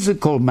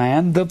physical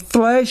man, the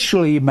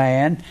fleshly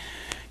man,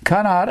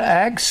 cannot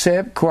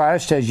accept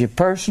Christ as your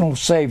personal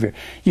Savior.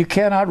 You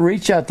cannot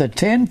reach out the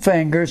 10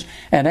 fingers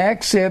and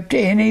accept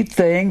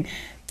anything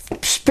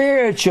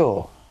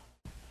spiritual.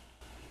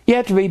 You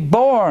have to be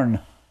born,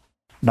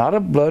 not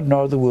of blood,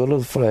 nor the will of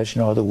the flesh,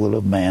 nor the will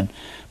of man,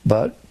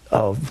 but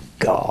of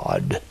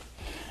God.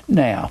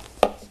 Now,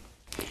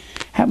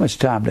 how much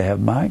time do I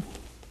have, Mike?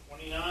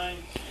 29.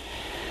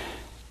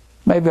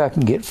 Maybe I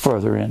can get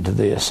further into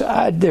this.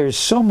 There's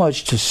so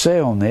much to say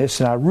on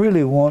this, and I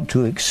really want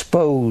to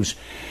expose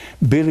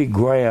Billy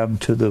Graham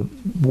to the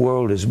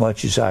world as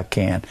much as I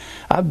can.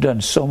 I've done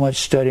so much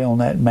study on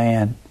that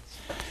man.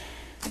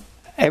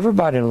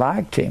 Everybody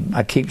liked him.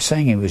 I keep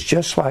saying he was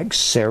just like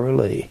Sara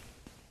Lee.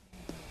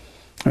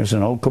 There's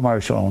an old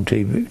commercial on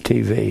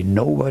TV.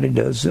 Nobody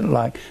does it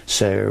like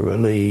Sara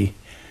Lee.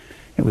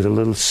 It was a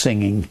little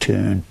singing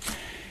tune.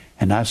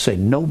 And I say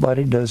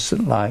nobody does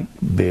it like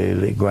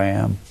Billy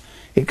Graham,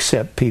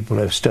 except people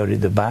have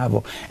studied the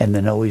Bible and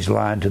they know he's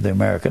lying to the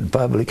American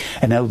public.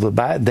 And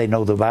they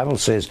know the Bible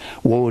says,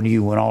 woe unto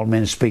you when all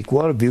men speak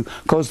well of you,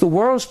 because the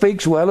world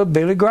speaks well of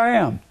Billy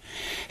Graham.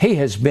 He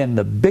has been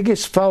the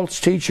biggest false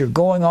teacher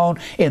going on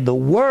in the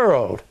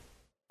world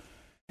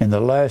in the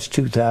last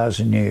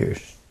 2,000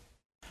 years.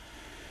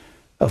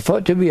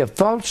 To be a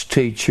false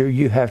teacher,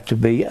 you have to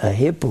be a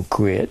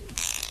hypocrite.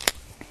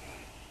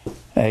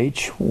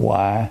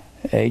 Hypokrite.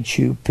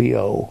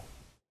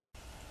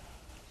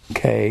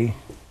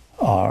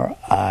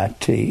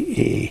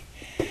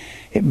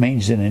 It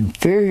means an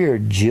inferior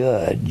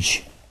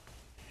judge.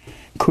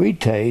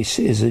 Krites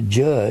is a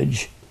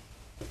judge.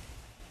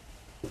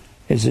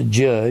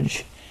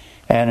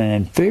 And an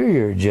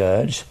inferior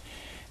judge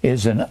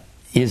is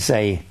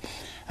a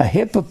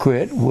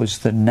hypocrite was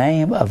the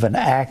name of an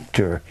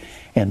actor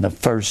in the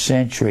first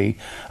century,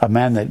 a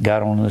man that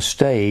got on the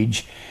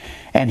stage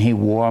and he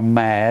wore a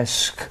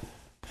mask.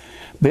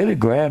 Billy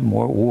Graham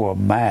wore a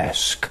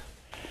mask.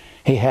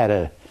 He had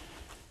a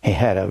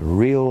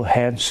real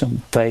handsome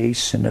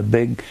face and a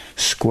big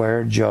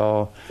square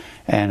jaw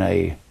and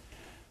a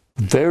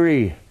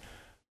very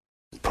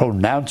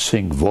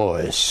pronouncing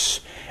voice.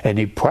 And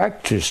he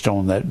practiced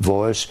on that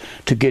voice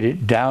to get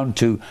it down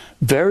to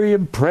very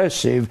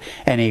impressive,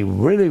 and he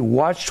really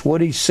watched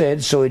what he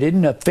said so he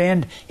didn't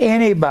offend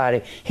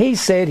anybody. He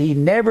said he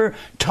never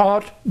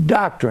taught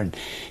doctrine.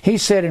 He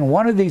said in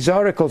one of these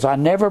articles, I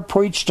never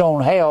preached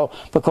on hell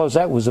because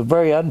that was a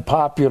very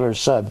unpopular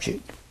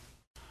subject.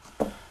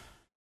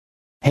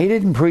 He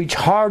didn't preach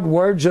hard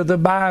words of the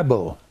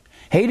Bible.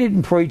 He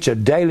didn't preach a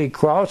daily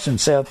cross and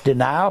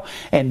self-denial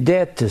and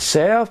death to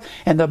self.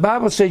 And the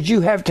Bible says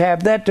you have to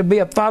have that to be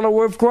a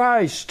follower of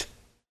Christ.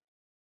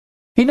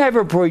 He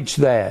never preached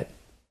that.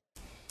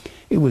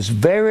 It was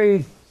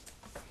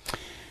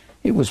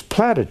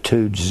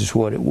platitudes is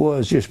what it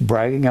was, just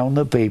bragging on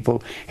the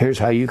people. Here's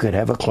how you could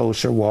have a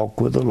closer walk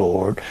with the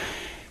Lord.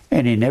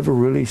 And he never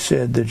really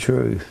said the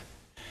truth.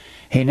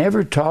 He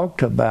never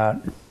talked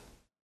about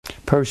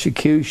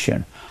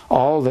persecution.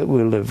 All that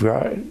will live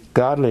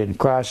godly in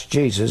Christ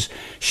Jesus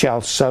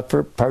shall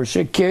suffer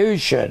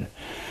persecution.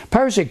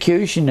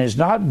 Persecution is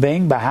not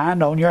being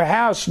behind on your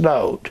house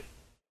note.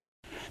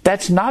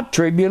 That's not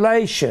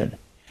tribulation.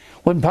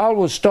 When Paul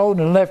was stoned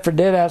and left for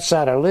dead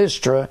outside of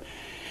Lystra,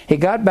 he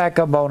got back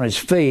up on his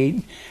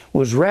feet,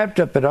 was wrapped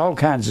up in all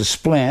kinds of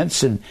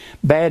splints and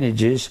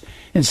bandages,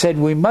 and said,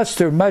 we must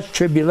through much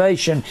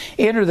tribulation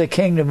enter the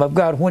kingdom of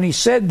God. When he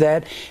said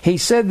that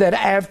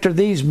after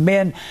these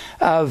men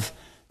of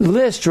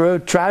Lystra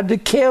tried to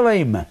kill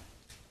him.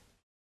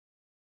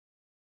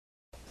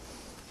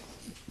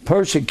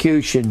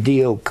 Persecution,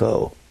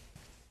 dioko,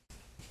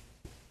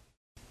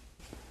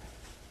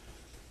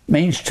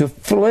 means to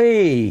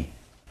flee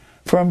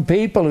from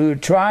people who are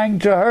trying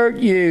to hurt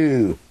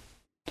you.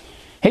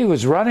 He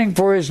was running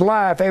for his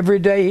life every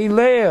day he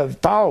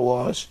lived. Paul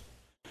was.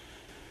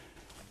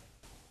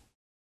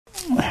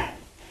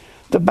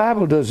 The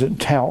Bible doesn't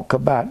talk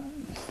about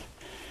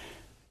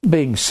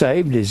being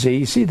saved is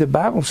easy. The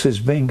Bible says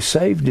being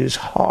saved is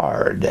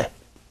hard.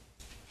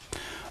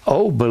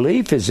 Oh,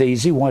 belief is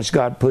easy once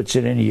God puts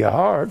it into your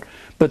heart,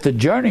 but the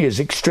journey is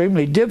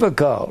extremely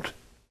difficult.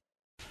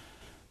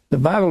 The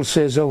Bible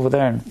says over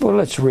there, well,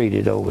 let's read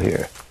it over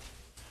here.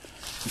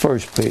 1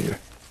 Peter.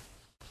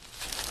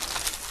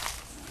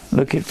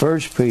 Look at 1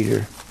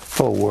 Peter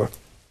 4.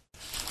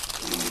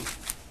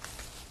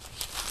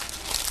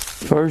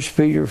 1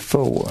 Peter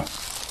 4.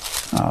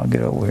 I'll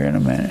get over here in a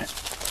minute.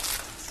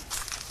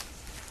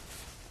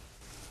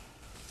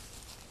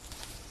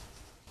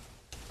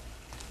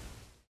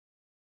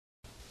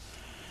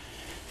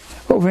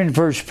 Over in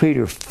 1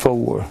 Peter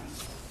 4,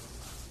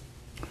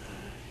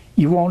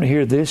 you won't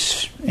hear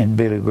this in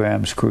Billy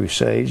Graham's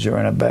crusades or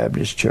in a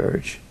Baptist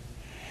church.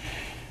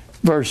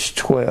 Verse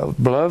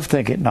 12, Beloved,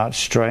 think it not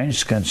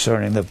strange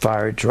concerning the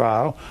fiery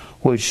trial,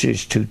 which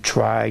is to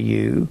try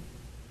you.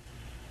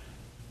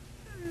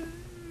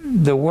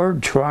 The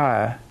word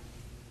try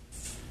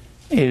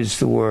is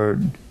the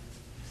word,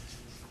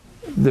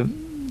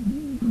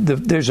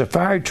 there's a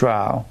fiery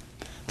trial.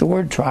 The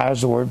word try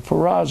is the word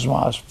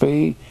parasmos,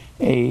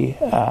 P-E-R-A-S-M-O-S.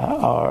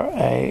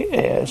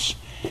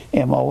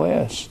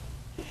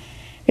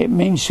 It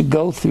means to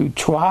go through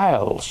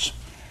trials.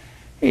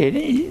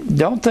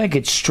 Don't think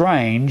it's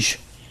strange.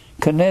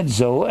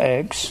 Kenizo,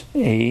 X-E-N-I-Z-O.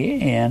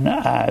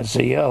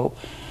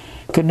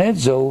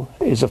 Kenizo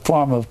is a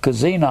form of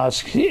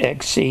Xenos,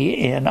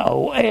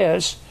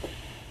 X-E-N-O-S.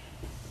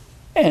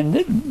 And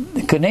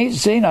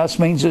Xenos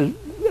means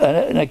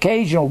an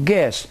occasional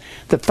guest.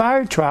 The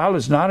fire trial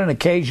is not an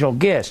occasional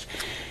guest.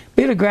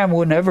 Billy Graham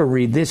would never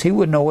read this. He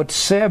wouldn't know what to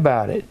say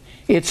about it.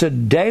 It's a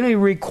daily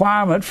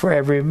requirement for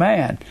every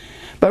man.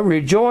 But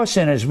rejoice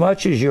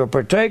inasmuch as you're a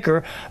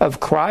partaker of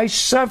Christ's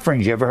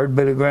sufferings. You ever heard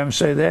Billy Graham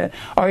say that?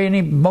 Or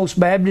any most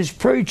Baptist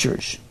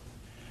preachers.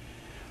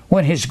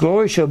 When his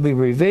glory shall be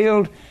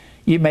revealed,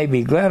 you may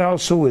be glad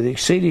also with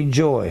exceeding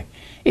joy.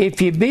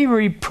 If you be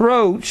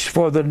reproached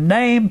for the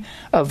name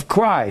of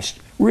Christ,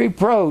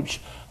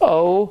 reproach,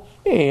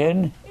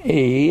 O-N-E-I-D-I-Z-O.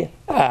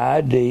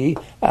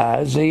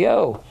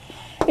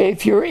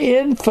 If you're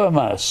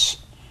infamous,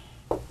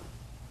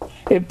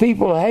 If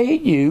people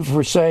hate you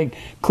for saying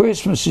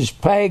Christmas is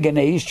pagan,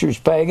 Easter's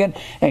pagan,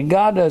 and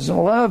God doesn't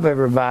love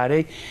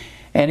everybody,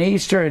 and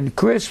Easter and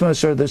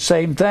Christmas are the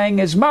same thing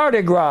as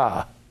Mardi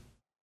Gras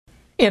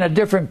in a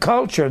different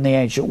culture in the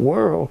ancient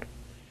world.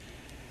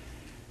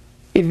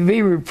 If you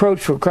be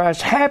reproached for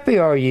Christ, happy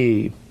are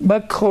ye,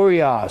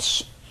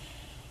 makurios,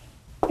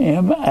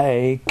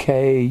 M-A-K-U-R-I-O-S,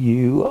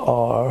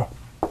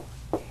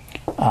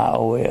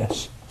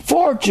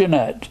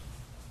 fortunate.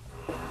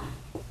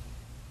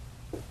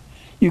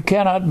 You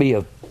cannot be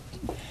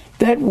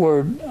that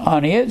word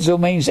anizo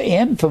means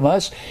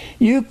infamous.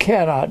 You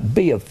cannot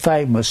be a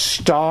famous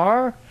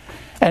star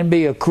and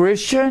be a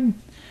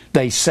Christian.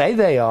 They say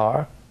they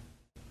are,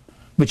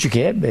 but you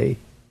can't be.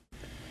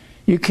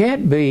 You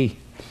can't be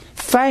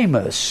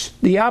famous,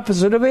 the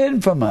opposite of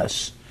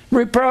infamous,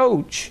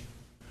 reproach.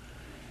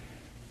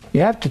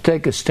 You have to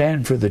take a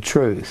stand for the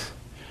truth.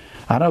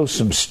 I know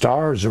some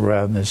stars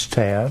around this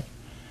town.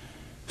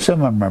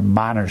 Some of them are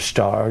minor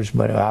stars,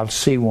 but I'll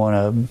see one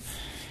of them,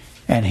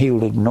 and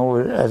he'll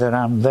ignore that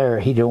I'm there.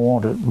 He don't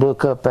want to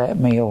look up at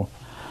me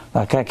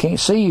like, I can't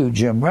see you,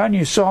 Jim Brown.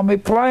 You saw me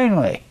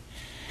plainly.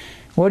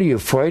 What, are you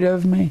afraid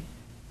of me?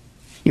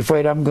 You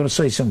afraid I'm going to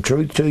say some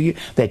truth to you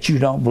that you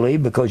don't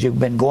believe because you've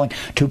been going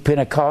to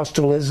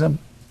Pentecostalism?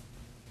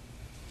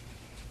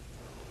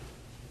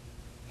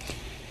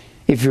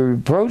 If you're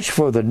reproached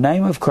for the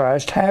name of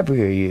Christ,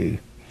 happy are you,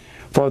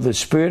 for the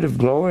Spirit of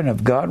glory and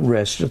of God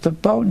resteth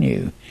upon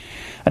you.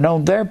 And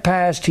on their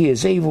past he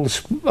is evil,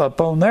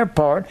 upon their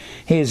part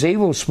he is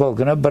evil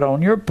spoken of, but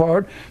on your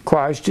part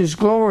Christ is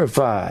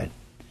glorified.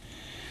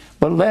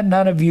 But let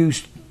none of you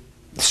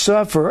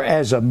suffer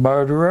as a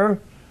murderer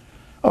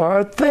or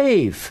a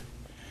thief.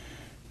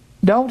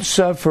 Don't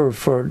suffer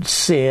for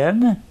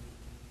sin,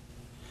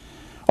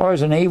 or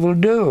as an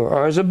evildoer,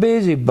 or as a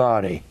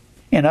busybody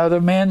in other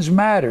men's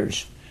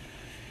matters.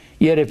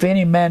 Yet if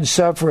any man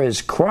suffer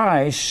as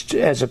Christ,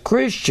 as a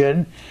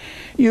Christian,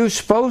 you're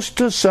supposed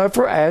to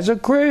suffer as a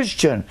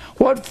Christian.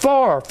 What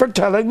for? For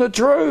telling the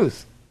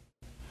truth.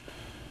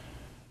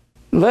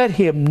 Let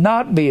him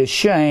not be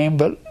ashamed,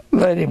 but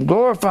let him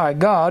glorify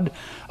God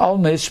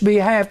on this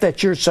behalf,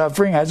 that you're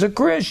suffering as a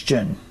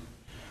Christian.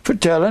 For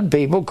telling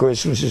people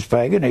Christmas is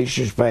pagan,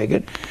 Easter's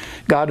pagan,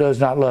 God does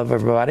not love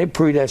everybody,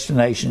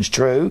 predestination's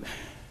true.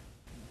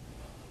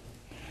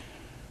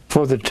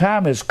 For the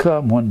time has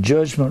come when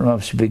judgment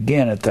must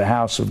begin at the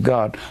house of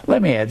God.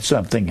 Let me add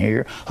something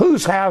here.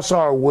 Whose house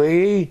are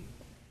we?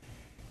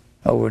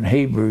 Over in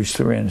Hebrews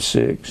 3 and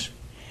 6.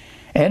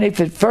 And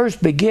if it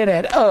first begin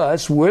at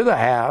us, we're the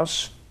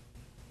house,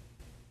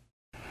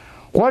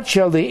 what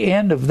shall the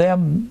end of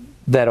them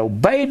that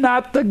obey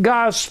not the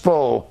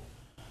gospel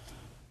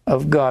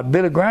of God?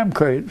 Billy Graham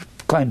claimed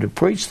to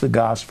preach the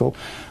gospel,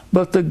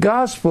 but the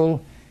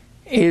gospel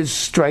is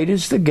straight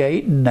as the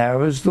gate and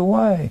narrow as the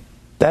way.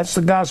 That's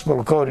the gospel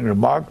according to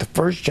Mark, the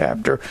first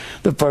chapter,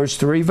 the first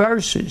 3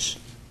 verses.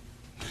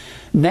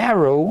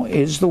 Narrow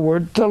is the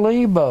word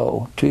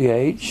thalibo,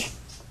 T-H-L-I-B-O.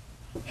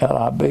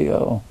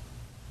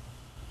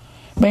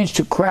 Means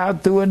to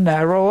crowd through a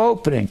narrow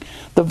opening.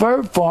 The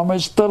verb form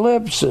is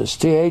thalipsis,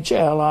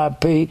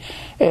 T-H-L-I-P-S-I-S.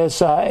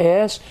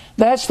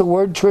 That's the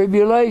word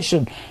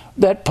tribulation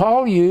that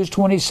Paul used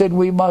when he said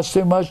we must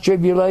through much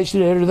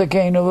tribulation enter the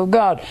kingdom of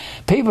God.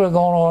 People are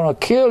going to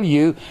want to kill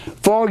you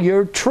for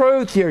your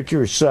truth that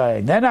you're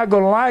saying. They're not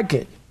going to like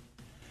it.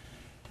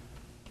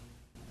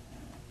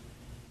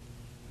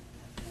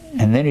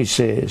 And then he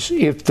says,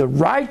 if the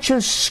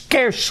righteous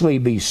scarcely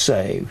be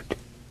saved.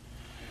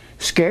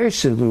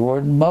 Scarce is the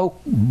word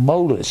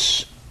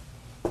molus.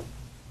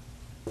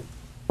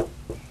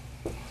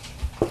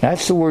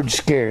 That's the word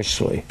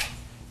scarcely.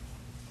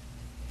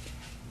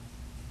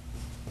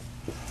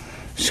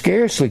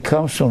 Scarcely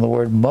comes from the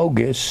word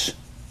mogis.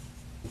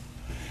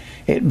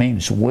 It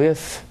means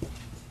with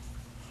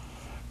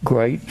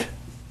great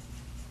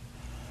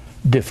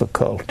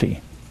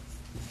difficulty.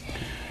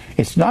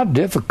 It's not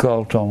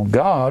difficult on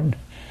God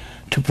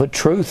to put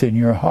truth in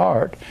your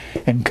heart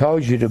and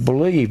cause you to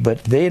believe,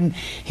 but then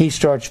He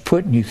starts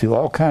putting you through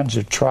all kinds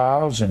of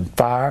trials and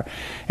fire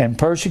and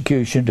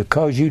persecution to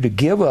cause you to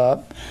give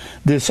up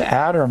this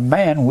outer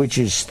man, which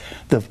is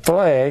the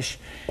flesh,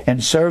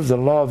 and serve the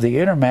law of the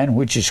inner man,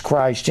 which is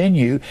Christ in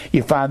you.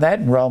 You find that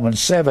in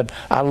Romans 7.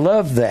 I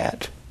love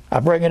that.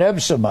 I bring it up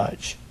so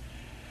much.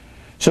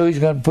 So He's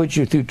going to put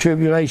you through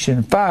tribulation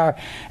and fire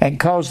and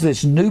cause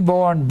this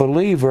newborn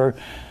believer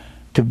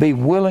to be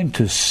willing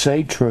to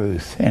say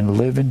truth and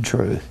live in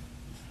truth.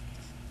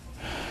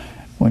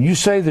 When you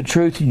say the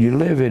truth and you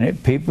live in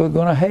it, people are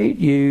going to hate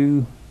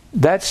you.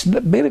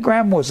 Billy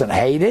Graham wasn't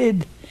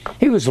hated.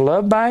 He was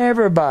loved by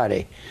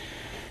everybody.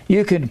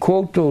 You can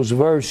quote those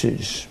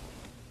verses.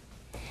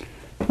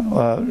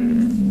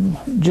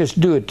 Just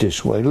do it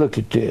this way. Look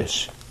at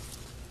this.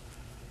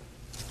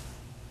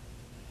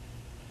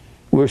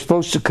 We're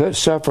supposed to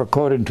suffer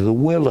according to the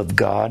will of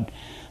God.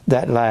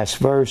 That last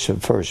verse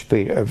of 1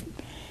 Peter,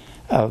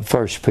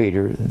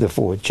 the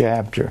 4th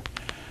chapter.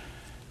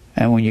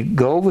 And when you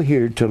go over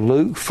here to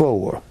Luke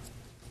 4,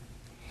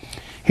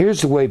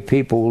 here's the way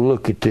people will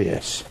look at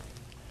this.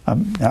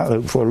 Not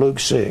Luke 4, Luke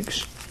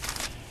 6.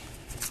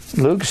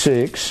 Luke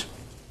 6,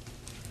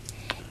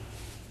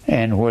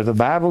 and where the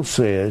Bible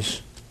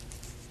says,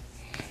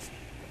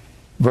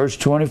 verse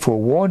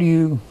 24, woe to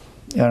you,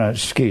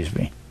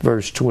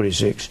 verse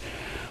 26,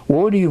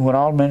 woe to you when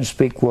all men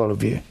speak well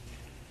of you,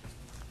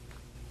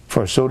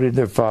 for so did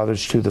their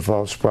fathers to the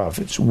false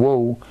prophets.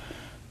 Woe,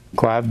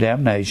 cry of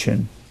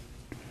damnation,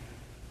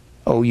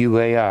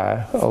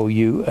 O-U-A-I,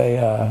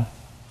 O-U-A-I,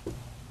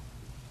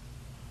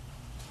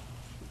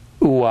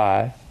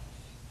 U-I,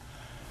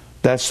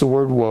 that's the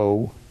word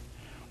woe.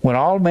 When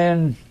all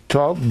men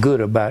talk good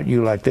about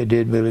you like they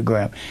did Billy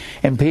Graham,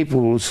 and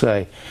people will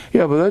say,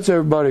 yeah, but that's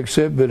everybody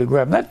except Billy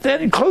Graham.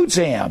 That includes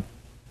him.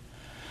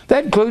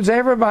 That includes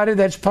everybody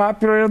that's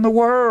popular in the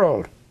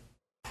world.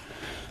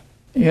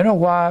 You know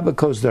why?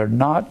 Because they're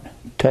not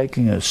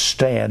taking a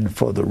stand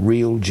for the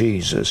real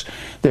Jesus.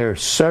 They're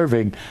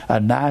serving a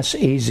nice,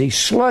 easy,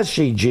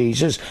 slushy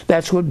Jesus.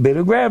 That's what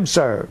Billy Graham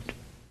served.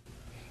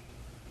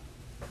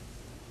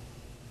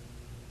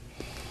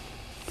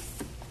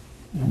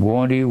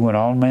 Woe to you when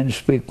all men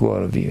speak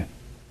well of you.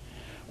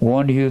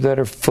 Woe to you that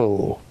are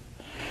full.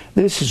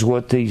 This is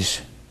what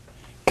these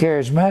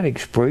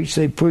charismatics preach.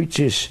 They preach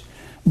this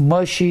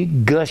mushy,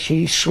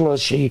 gushy,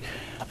 slushy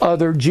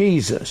other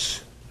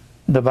Jesus.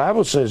 The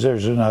Bible says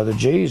there's another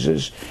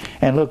Jesus.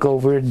 And look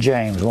over in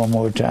James one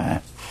more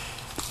time.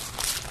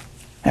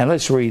 And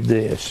let's read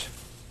this.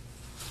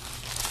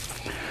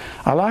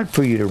 I like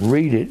for you to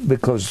read it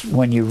because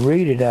when you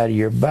read it out of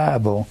your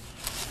Bible,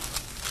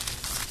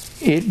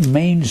 it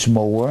means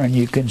more and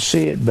you can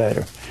see it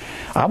better.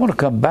 I'm going to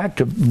come back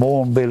to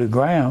more on Billy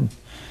Graham,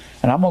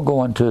 and I'm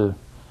going to go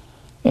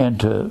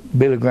into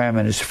Billy Graham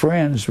and His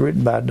Friends,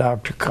 written by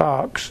Dr.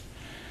 Cox.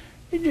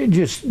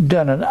 Just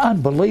done an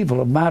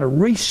unbelievable amount of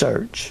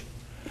research.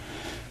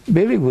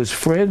 Billy was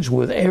friends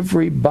with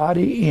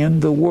everybody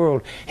in the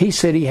world. He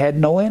said he had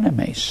no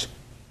enemies.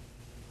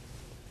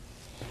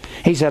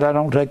 He said, I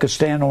don't take a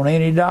stand on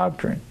any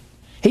doctrine.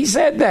 He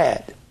said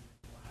that.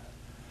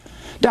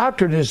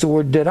 Doctrine is the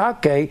word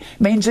didache,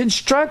 means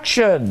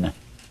instruction.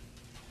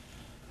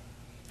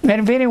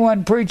 And if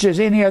anyone preaches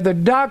any other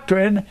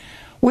doctrine,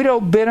 we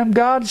don't bid him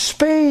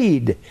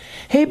Godspeed.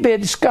 He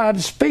bids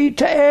Godspeed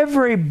to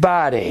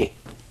everybody.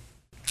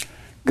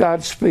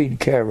 Godspeed,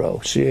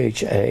 Caro,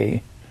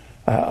 C-H-A-I-R-O.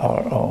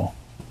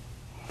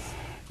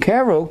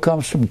 Caro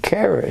comes from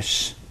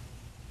charis,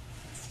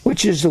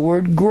 which is the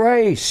word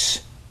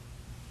grace.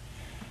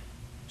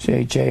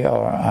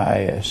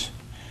 C-H-A-R-I-S.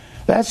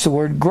 That's the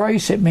word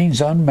grace. It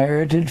means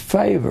unmerited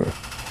favor.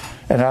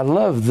 And I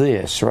love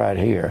this right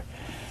here.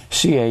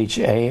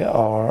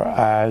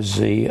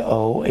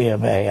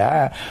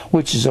 C-H-A-R-I-Z-O-M-A-I,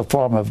 which is a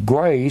form of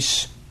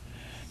grace,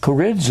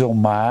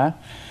 charizomai,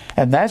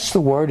 and that's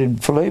the word in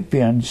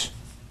Philippians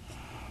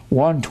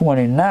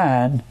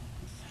 1:29,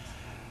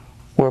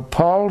 where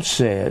Paul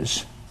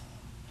says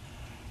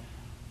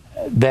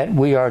that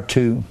we are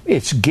to,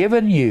 it's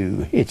given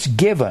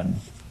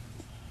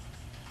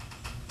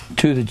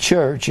to the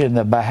church in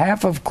the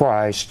behalf of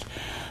Christ,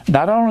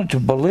 not only to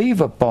believe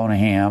upon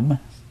Him,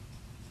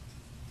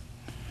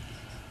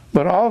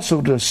 but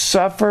also to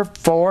suffer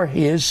for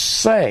His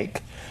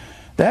sake.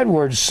 That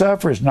word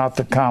suffer is not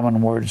the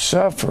common word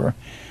suffer,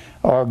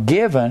 or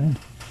given.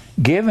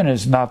 Given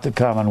is not the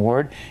common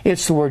word.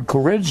 It's the word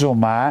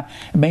charizomai.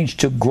 It means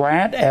to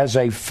grant as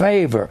a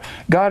favor.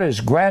 God has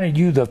granted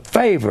you the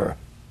favor.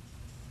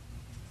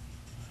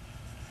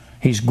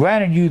 He's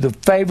granted you the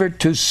favor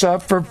to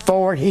suffer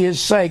for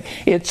His sake.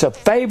 It's a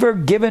favor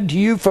given to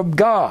you from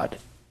God.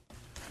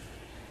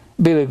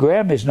 Billy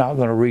Graham is not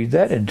going to read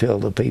that and tell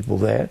the people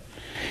that.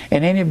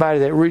 And anybody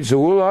that reads,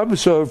 well, I'm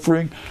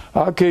suffering,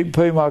 I can't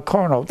pay my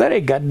car note. That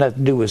ain't got nothing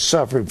to do with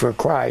suffering for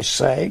Christ's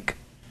sake.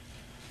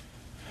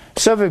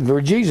 Suffering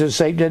for Jesus'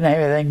 sake doesn't have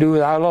anything to do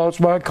with I lost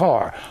my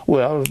car.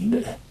 Well,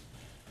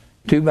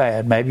 too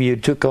bad. Maybe you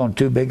took on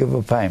too big of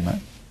a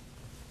payment.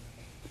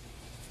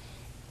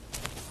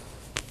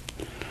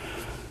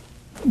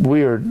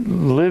 We are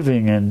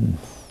living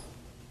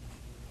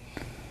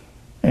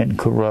in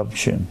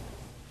corruption.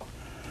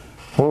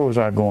 Where was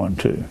I going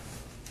to?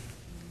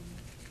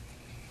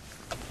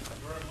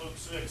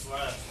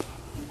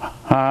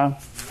 Huh?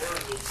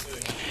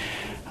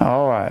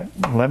 All right.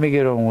 Let me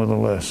get on with the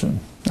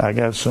lesson. I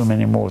got so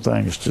many more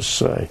things to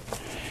say.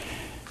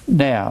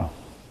 Now,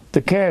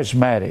 the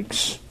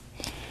charismatics,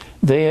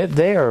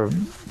 they are.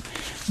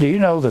 Do you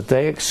know that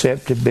they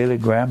accepted Billy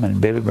Graham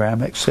and Billy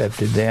Graham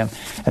accepted them?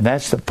 And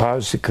that's the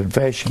Positive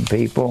Confession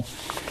people.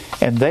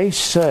 And they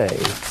say,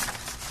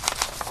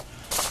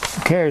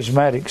 the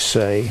charismatics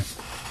say,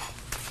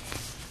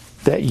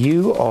 that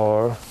you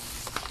are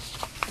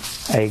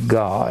a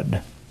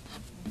God.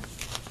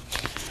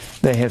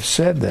 They have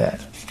said that.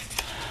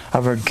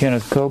 I've heard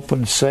Kenneth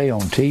Copeland say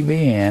on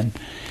TBN,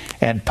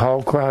 and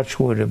Paul Crouch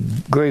would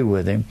agree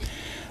with him,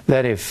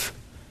 that if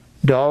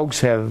dogs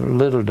have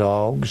little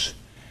dogs,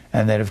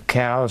 and that if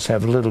cows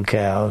have little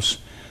cows,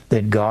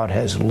 then God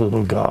has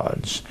little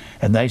gods.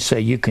 And they say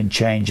you can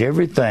change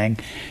everything,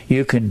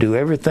 you can do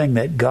everything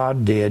that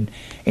God did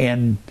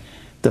in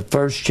the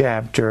first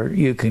chapter,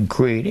 you can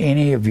create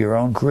any of your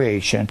own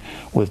creation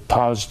with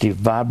positive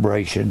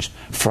vibrations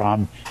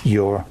from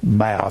your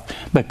mouth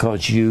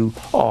because you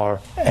are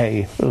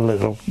a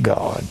little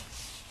God.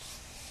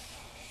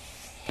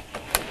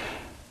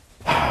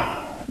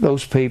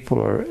 Those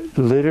people are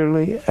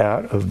literally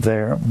out of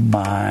their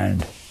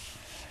mind.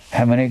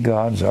 How many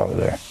gods are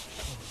there?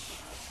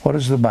 What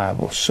does the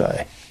Bible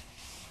say?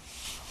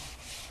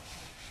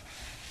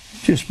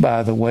 Just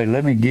by the way,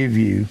 let me give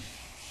you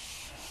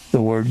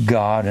the word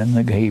God in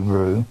the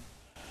Hebrew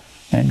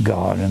and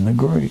God in the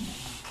Greek.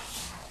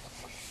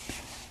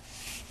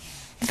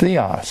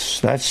 Theos,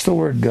 that's the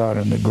word God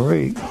in the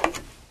Greek.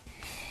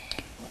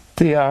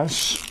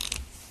 Theos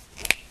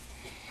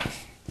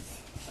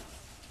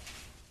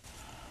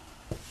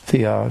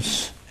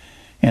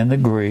in the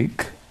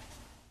Greek.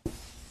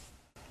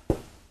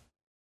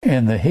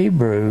 In the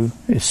Hebrew,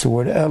 it's the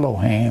word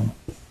Elohim.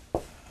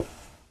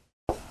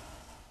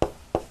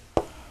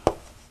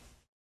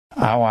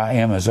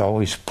 I-am is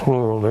always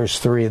plural. There's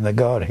three in the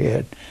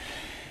Godhead.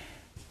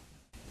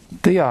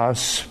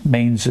 Theos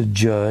means a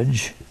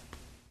judge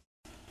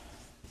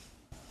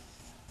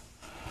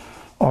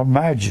or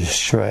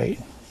magistrate.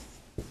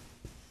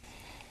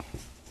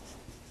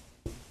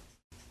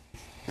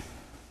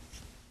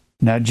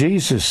 Now,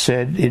 Jesus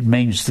said it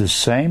means the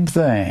same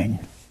thing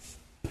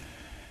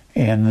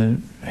in the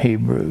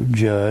Hebrew.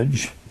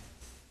 Judge,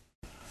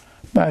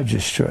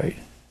 magistrate,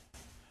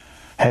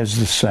 has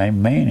the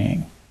same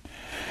meaning.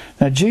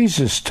 Now,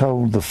 Jesus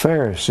told the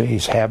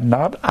Pharisees, have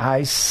not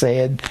I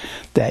said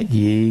that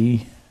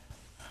ye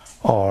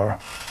are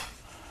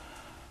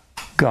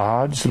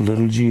gods,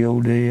 little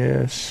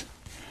G-O-D-S?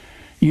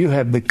 You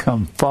have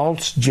become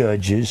false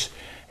judges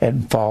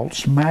and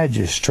false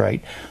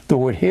magistrate. The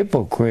word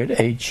hypocrite,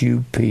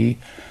 H-U-P-O-K-R-I-T-E,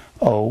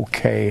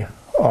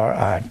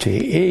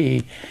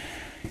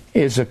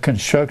 is a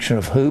construction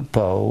of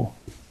hupo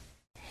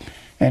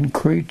and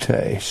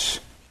krites.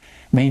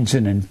 Means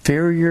an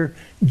inferior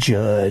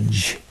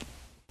judge.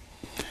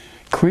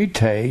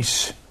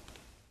 Krites,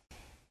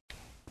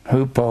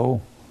 hupo,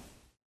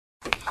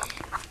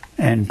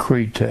 and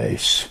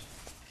krites.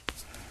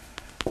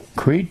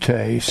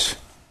 Krites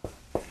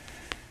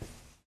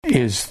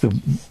is the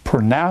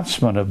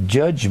pronouncement of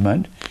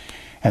judgment,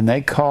 and they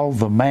call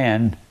the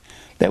man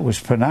that was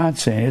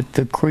pronouncing it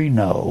the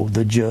krino,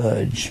 the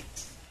judge.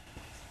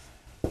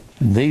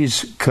 And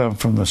these come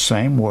from the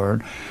same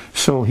word.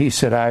 So he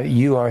said,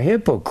 you are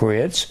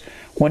hypocrites.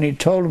 When he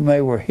told them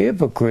they were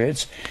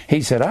hypocrites,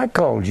 he said, I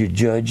called you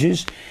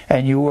judges,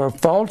 and you were a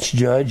false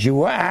judge. You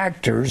were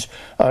actors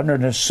under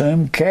an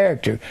assumed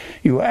character.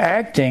 You were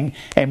acting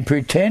and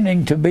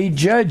pretending to be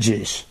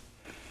judges.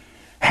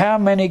 How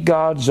many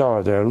gods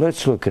are there?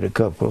 Let's look at a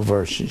couple of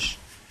verses.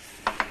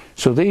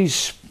 So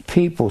these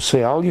people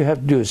say all you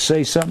have to do is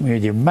say something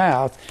with your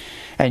mouth,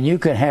 and you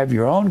can have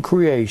your own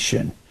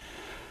creation.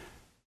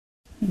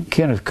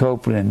 Kenneth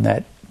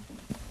Copeland,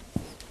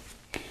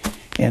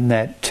 in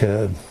that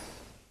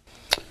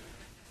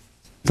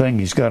thing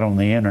he's got on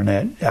the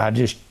internet, I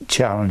just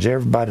challenge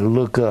everybody to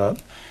look up.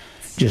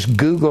 Just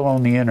Google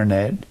on the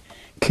internet,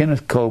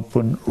 Kenneth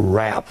Copeland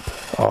rap,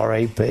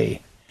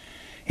 R-A-P.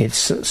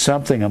 It's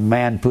something a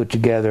man put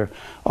together,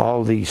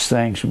 all these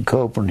things from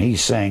Copeland.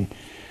 He's saying,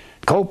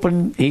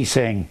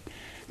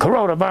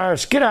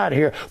 coronavirus, get out of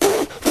here.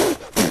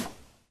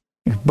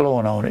 He's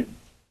blowing on it.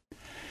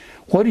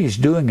 What he's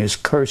doing is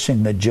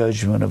cursing the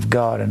judgment of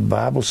God. And the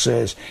Bible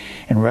says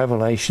in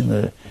Revelation,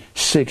 the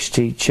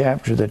 16th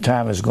chapter, the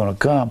time is going to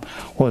come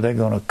where they're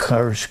going to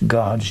curse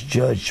God's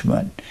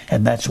judgment.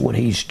 And that's what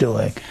he's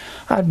doing.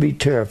 I'd be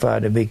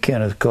terrified to be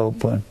Kenneth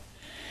Copeland.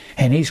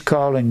 And he's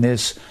calling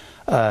this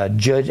a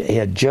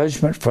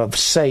judgment from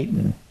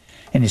Satan.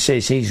 And he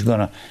says he's going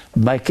to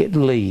make it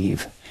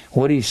leave.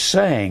 What he's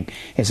saying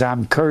is,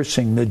 I'm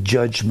cursing the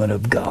judgment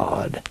of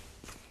God.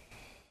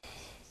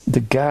 The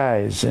guy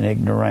is an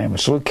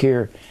ignoramus. Look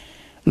here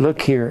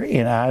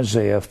in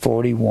Isaiah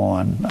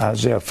 41.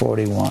 Isaiah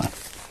 41.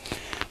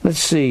 Let's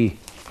see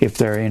if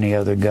there are any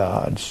other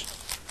gods.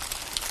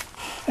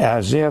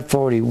 Isaiah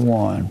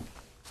 41.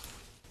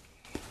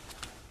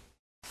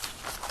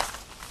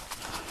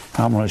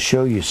 I'm going to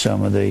show you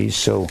some of these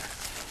so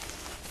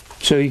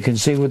you can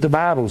see what the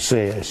Bible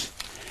says.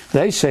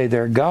 They say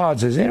they're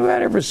gods. Has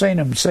anybody ever seen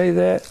them say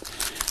that?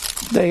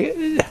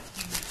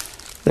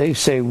 They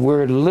say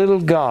we're little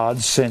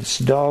gods. Since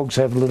dogs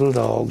have little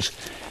dogs,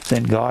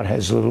 then God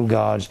has little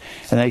gods.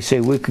 And they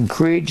say we can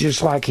create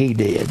just like he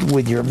did,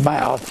 with your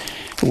mouth,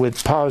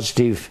 with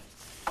positive.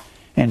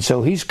 And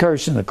so he's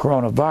cursing the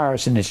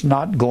coronavirus, and it's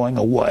not going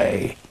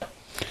away.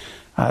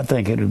 I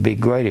think it would be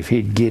great if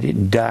he'd get it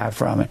and die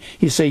from it.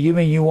 You say, you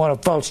mean you want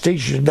a false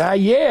teacher to die?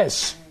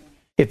 Yes,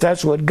 if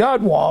that's what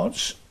God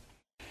wants.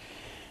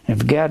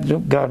 If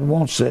God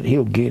wants that,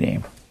 he'll get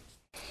him.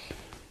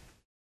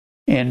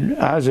 In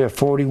Isaiah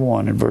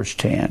 41 and verse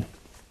 10.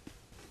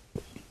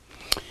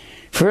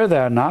 Fear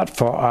thou not,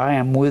 for I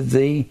am with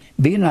thee.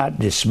 Be not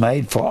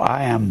dismayed, for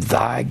I am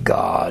thy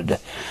God.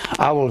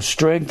 I will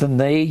strengthen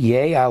thee,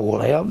 yea, I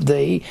will help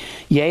thee.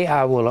 Yea,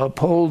 I will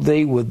uphold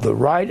thee with the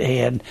right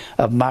hand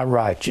of my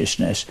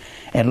righteousness.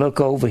 And look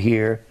over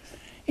here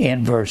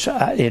in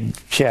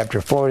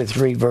chapter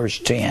 43, verse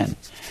 10.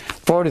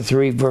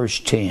 43, verse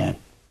 10.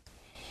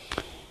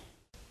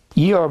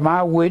 Ye are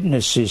my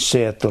witnesses,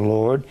 saith the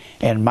Lord,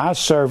 and my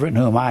servant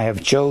whom I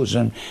have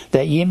chosen,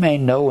 that ye may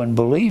know and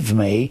believe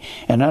me,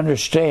 and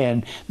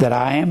understand that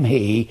I am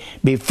he.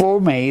 Before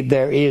me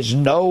there is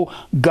no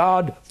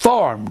God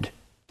formed,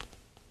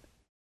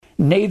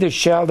 neither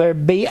shall there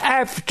be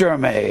after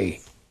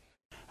me.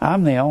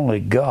 I'm the only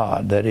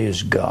God that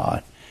is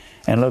God.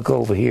 And look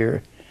over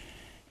here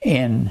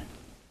in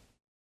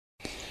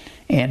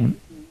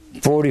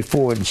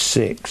 44 and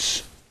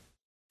 6.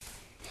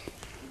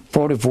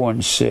 44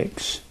 and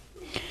 6.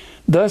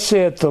 Thus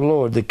saith the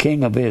Lord, the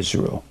King of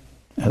Israel.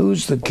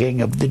 Who's the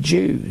King of the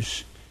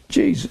Jews?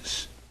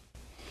 Jesus.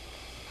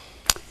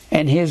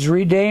 And his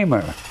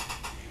Redeemer,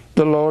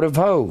 the Lord of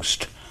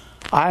hosts.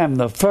 I am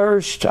the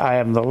first, I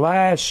am the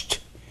last.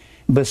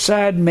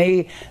 Beside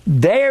me,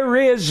 there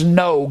is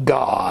no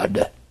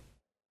God.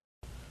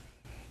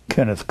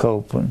 Kenneth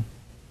Copeland.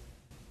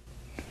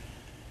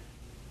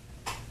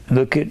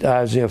 Look at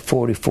Isaiah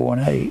 44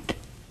 and 8.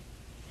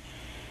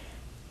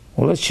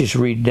 Well, let's just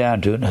read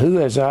down to it.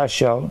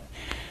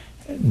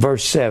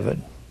 Verse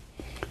 7.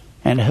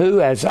 And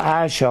who as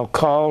I shall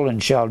call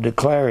and shall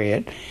declare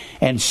it,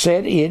 and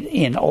set it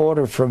in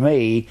order for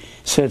me,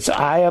 since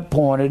I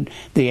appointed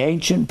the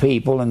ancient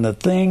people and the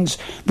things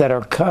that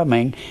are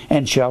coming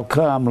and shall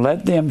come,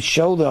 let them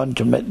show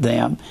unto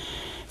them.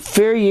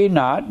 Fear ye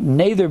not,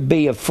 neither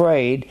be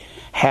afraid.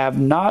 Have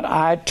not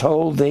I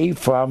told thee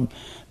from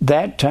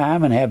that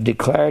time, and have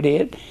declared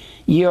it?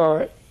 Ye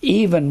are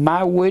even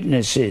my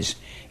witnesses.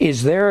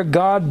 Is there a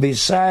God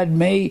beside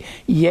me?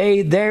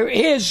 Yea, there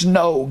is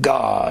no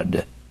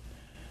God.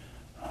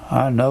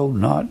 I know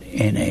not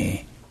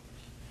any.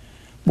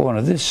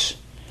 Boy, now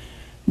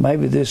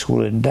maybe this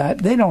will indict.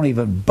 They don't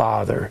even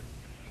bother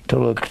to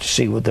look to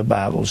see what the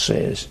Bible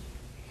says.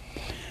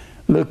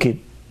 Look at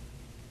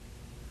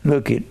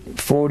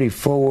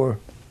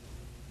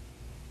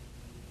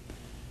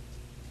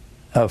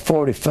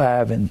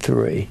 45 and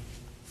 3.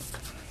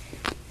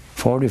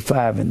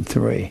 45 and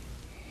 3.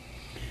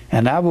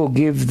 And I will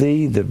give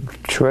thee the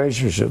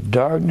treasures of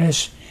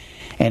darkness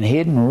and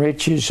hidden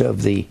riches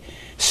of the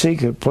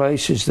secret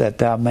places, that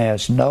thou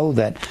mayest know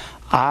that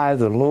I,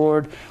 the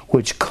Lord,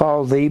 which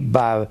call thee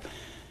by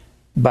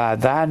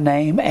thy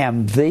name,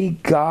 am the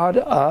God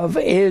of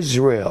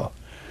Israel.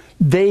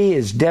 Thee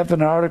is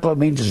definite article. It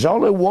means there's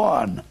only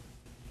one.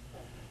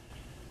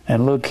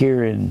 And look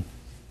here in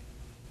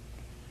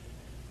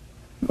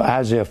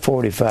Isaiah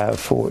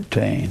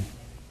 45:14.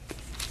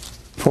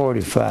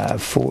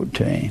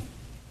 45:14.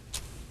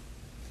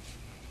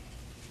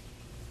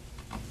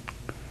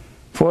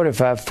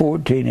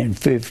 45:14 and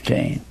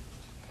 15.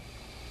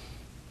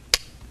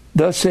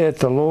 Thus saith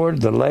the Lord,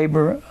 the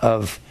labor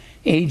of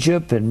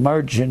Egypt and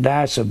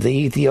merchandise of the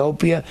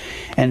Ethiopia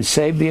and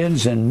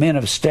Sabians and men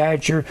of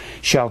stature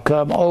shall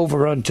come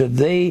over unto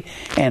thee,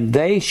 and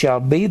they shall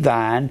be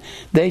thine.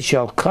 They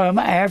shall come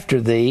after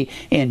thee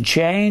in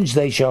chains,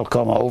 they shall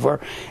come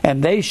over,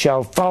 and they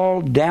shall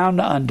fall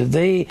down unto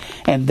thee,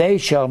 and they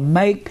shall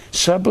make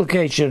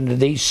supplication unto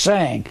thee,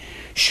 saying,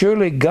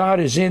 Surely God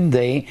is in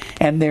thee,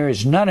 and there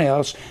is none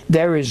else.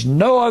 There is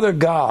no other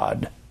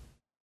God.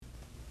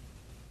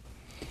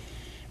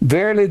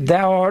 Verily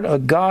thou art a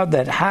God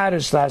that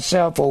hidest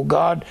thyself, O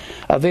God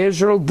of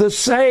Israel, the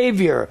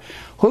Savior.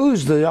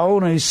 Who's the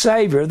only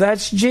Savior?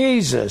 That's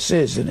Jesus,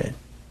 isn't it?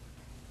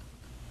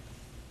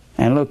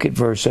 And look at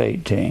verse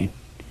 18.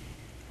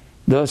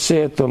 Thus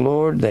saith the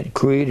Lord that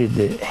created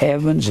the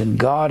heavens, and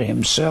God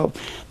himself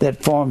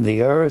that formed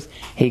the earth.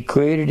 He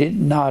created it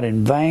not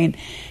in vain.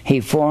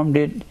 He formed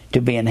it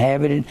to be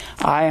inhabited.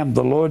 I am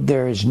the Lord,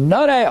 there is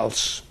none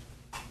else.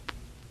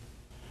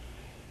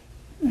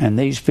 And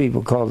these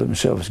people call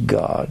themselves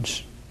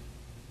gods.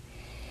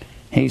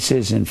 He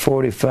says in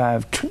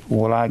 45,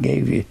 well, I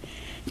gave you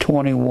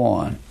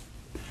 21.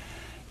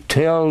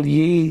 Tell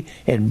ye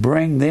and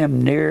bring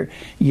them near,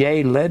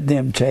 yea, let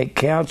them take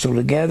counsel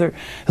together.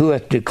 Who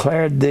hath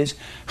declared this?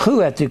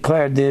 Who hath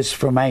declared this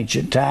from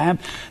ancient time?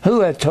 Who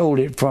hath told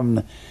it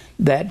from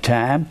that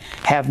time?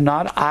 Have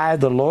not I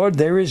the Lord?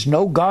 There is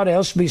no God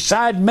else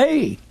beside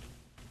me.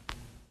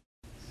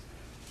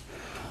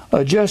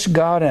 A just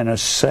God and a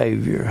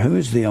Savior. Who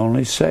is the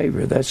only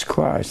Savior? That's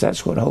Christ.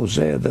 That's what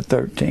Hosea, the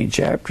 13th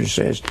chapter,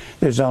 says.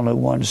 There's only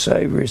one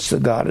Savior. It's the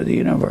God of the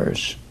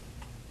universe.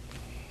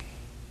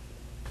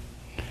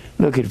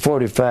 Look at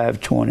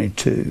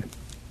 45:22.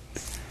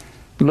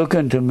 Look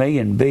unto me,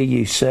 and be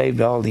ye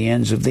saved, all the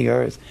ends of the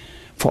earth,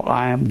 for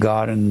I am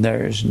God, and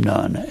there is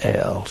none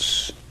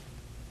else.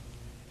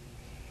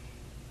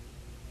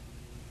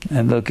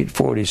 And look at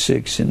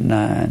 46 and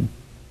 9.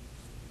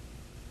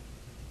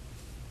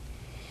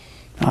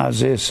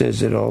 Isaiah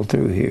says it all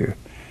through here.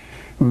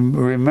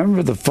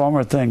 Remember the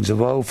former things of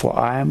old, for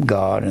I am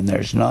God and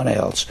there's none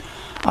else.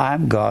 I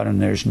am God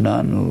and there's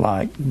none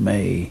like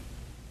me.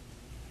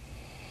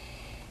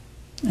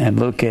 And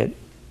look at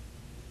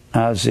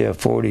Isaiah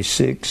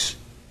 46.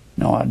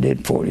 No, I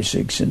did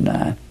 46 and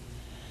 9.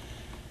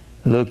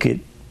 Look at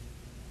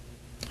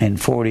in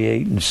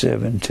 48 and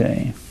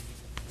 17.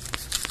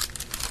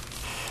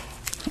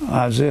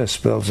 Isaiah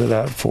spells it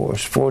out for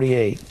us.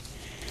 48,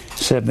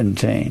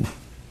 17.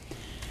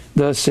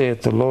 Thus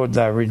saith the Lord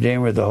thy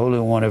Redeemer, the Holy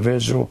One of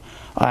Israel,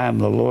 I am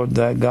the Lord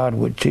thy God,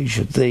 which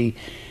teacheth thee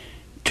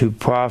to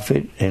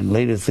profit, and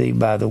leadeth thee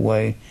by the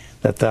way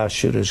that thou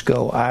shouldest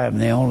go. I am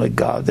the only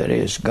God that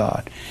is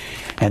God.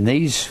 And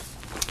these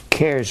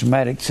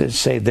charismatics that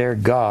say they're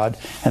God,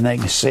 and they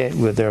can say it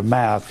with their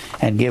mouth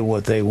and get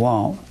what they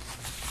want,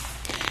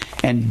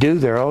 and do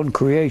their own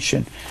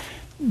creation,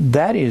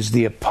 that is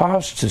the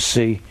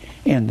apostasy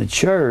in the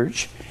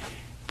church,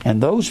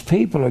 and those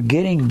people are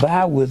getting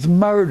by with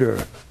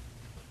murder.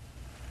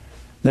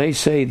 They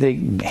say they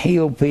can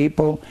heal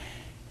people.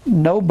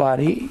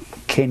 Nobody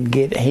can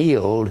get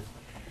healed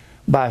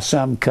by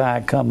some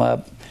guy come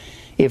up.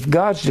 If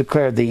God's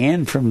declared the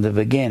end from the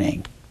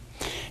beginning,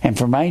 and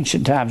from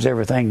ancient times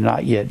everything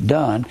not yet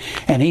done,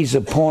 and He's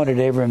appointed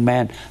every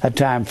man a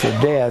time for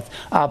death,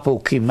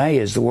 apokime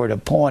is the word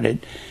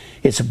appointed.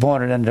 It's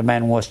appointed unto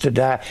man wants to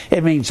die.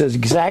 It means an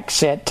exact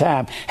set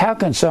time. How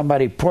can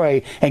somebody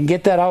pray and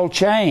get that all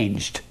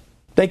changed?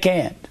 They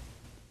can't.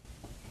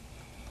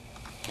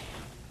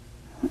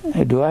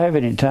 Do I have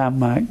any time,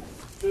 Mike?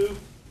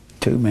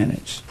 2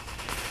 minutes.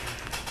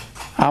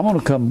 I want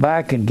to come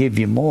back and give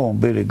you more on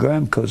Billy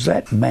Graham, because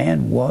that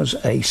man was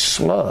a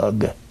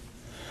slug.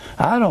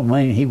 I don't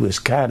mean he was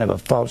kind of a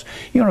false...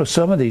 You know,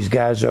 some of these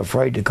guys are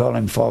afraid to call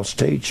him false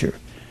teacher.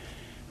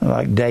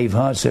 Like Dave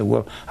Hunt said,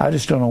 well, I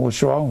just don't know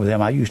what's wrong with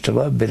him. I used to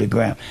love Billy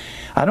Graham.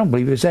 I don't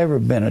believe he's ever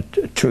been a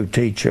true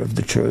teacher of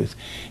the truth.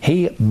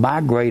 He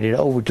migrated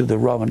over to the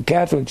Roman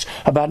Catholics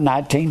about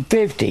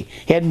 1950.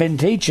 He hadn't been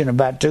teaching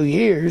about 2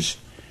 years.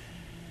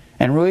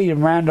 And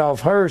William Randolph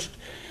Hearst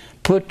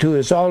put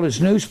to all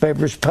his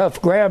newspapers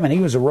Puff Graham, and he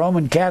was a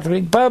Roman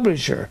Catholic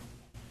publisher.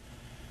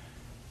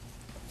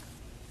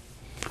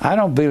 I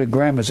don't believe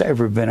Graham has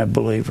ever been a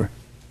believer.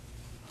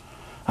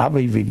 I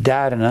believe he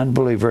died an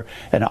unbeliever,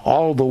 and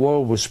all the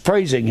world was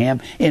praising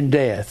him in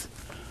death.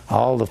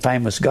 All the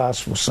famous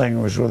gospel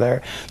singers were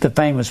there. The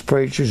famous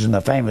preachers and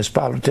the famous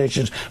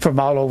politicians from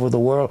all over the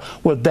world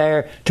were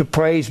there to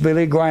praise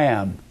Billy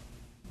Graham.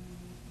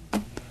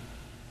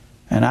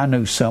 And I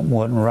knew something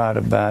wasn't right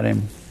about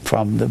him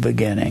from the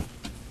beginning.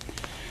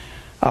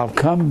 I'll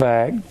come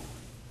back,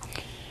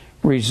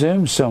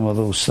 resume some of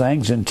those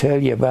things, and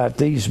tell you about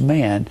these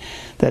men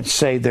that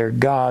say they're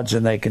gods,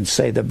 and they can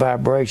say the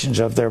vibrations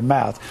of their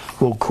mouth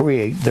will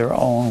create their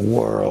own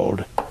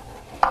world.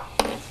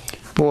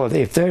 Boy,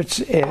 if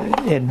there's...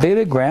 And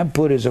Billy Graham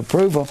put his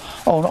approval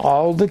on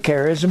all the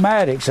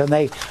charismatics, and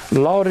they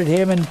lauded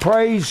him and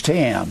praised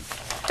him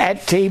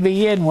at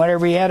TBN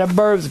whenever he had a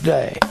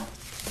birthday.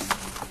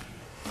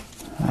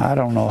 I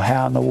don't know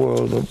how in the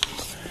world...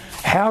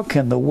 How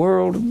can the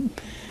world...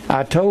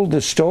 I told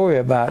the story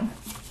about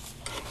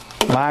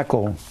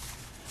Michael,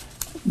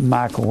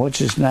 what's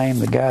his name?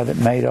 The guy that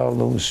made all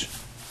those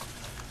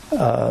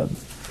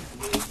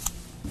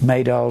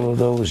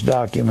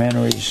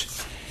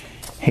documentaries.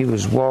 He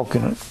was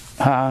walking,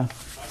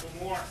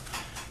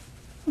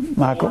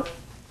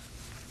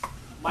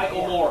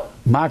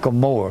 Michael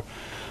Moore.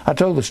 I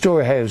told the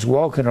story how he was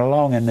walking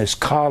along in this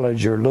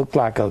college, or looked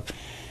like a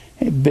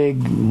big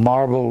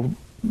marble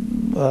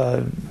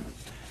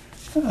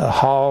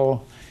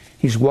hall.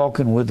 He's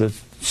walking with a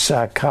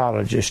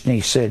psychologist, and he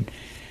said,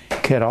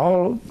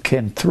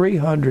 can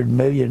 300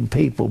 million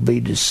people be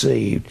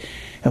deceived?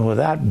 And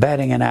without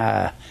batting an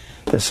eye,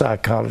 the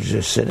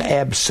psychologist said,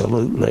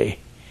 absolutely.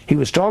 He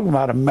was talking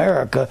about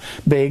America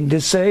being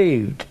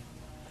deceived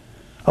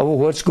over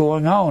what's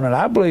going on. And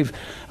I believe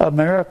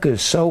America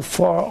is so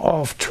far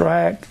off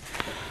track,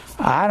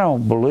 I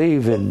don't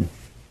believe in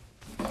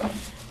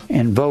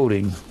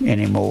voting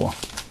anymore.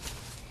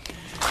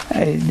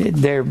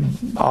 They're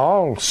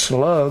all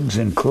slugs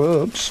and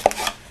crooks.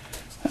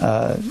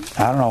 I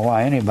don't know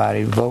why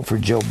anybody would vote for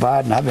Joe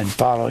Biden. I've been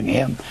following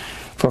him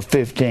for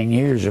 15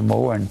 years or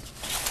more, and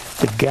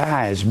the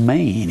guy is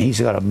mean. He's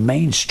got a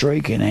mean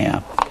streak in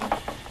him.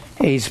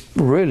 He's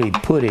really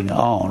putting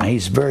on.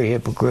 He's very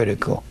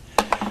hypocritical.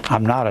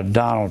 I'm not a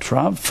Donald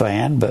Trump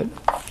fan, but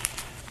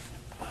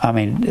I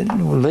mean, at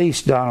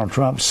least Donald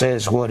Trump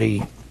says what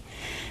he...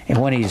 And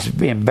when he's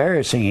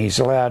embarrassing, he's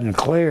loud and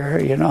clear,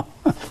 you know.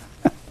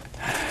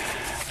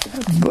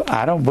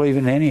 I don't believe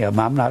in any of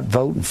them. I'm not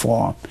voting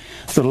for them.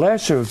 The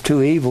lesser of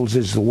two evils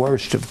is the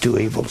worst of two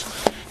evils,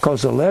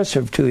 because the lesser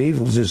of two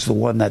evils is the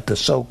one that the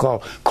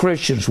so-called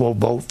Christians will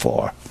vote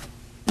for,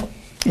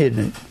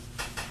 isn't it?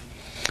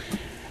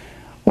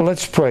 Well,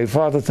 let's pray.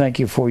 Father, thank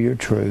you for your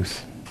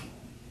truth.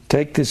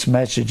 Take this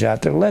message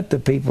out there. Let the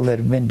people that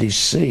have been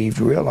deceived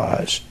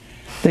realize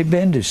they've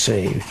been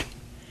deceived.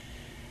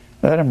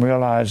 Let them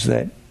realize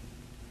that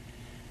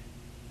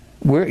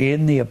We're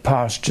in the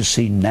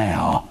apostasy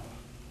now.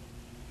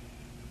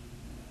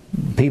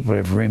 People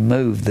have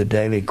removed the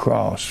daily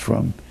cross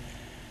from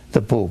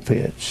the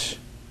pulpits.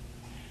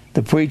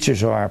 The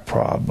preachers are our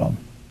problem.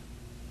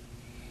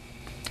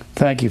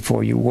 Thank you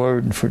for your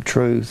word and for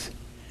truth.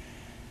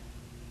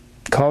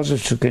 Cause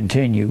us to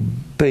continue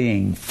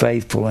being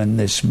faithful in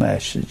this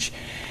message.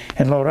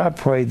 And Lord, I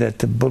pray that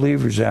the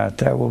believers out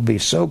there will be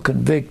so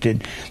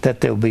convicted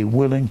that they'll be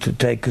willing to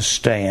take a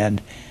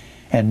stand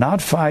and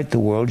not fight the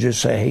world,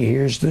 just say, hey,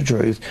 here's the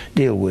truth,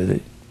 deal with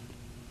it.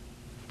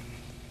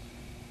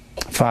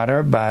 Fight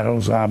our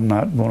battles. I'm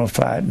not going to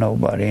fight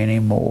nobody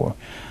anymore.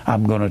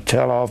 I'm going to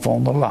tell off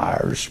on the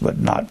liars, but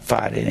not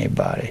fight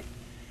anybody.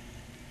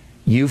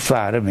 You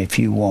fight them if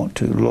you want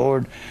to.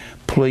 Lord,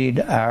 plead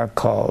our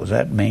cause.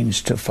 That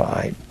means to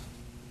fight.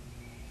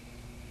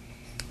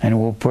 And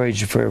we'll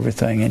praise you for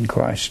everything in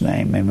Christ's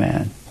name.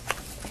 Amen.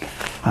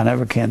 I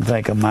never can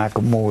think of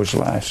Michael Moore's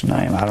last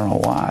name. I don't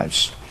know why.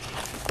 It's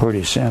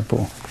pretty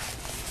simple.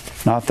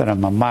 Not that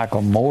I'm a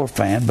Michael Moore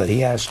fan, but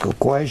he asked a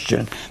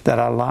question that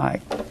I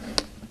like.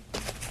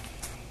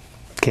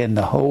 Can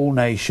the whole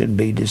nation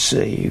be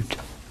deceived?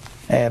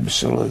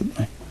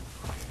 Absolutely.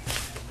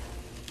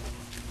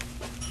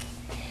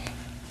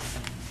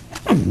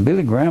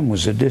 Billy Graham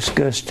was a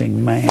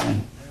disgusting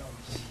man.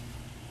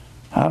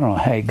 I don't know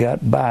how he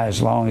got by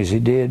as long as he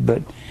did,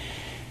 but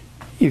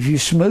if you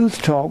smooth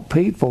talk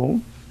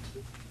people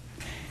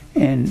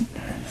and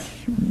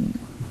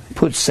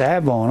put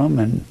salve on them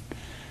and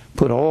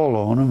put oil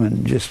on them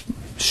and just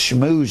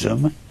schmooze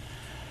them,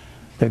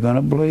 they're going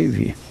to believe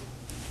you.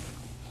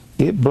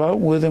 Get blunt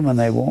with them and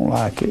they won't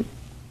like it.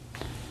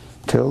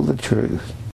 Tell the truth.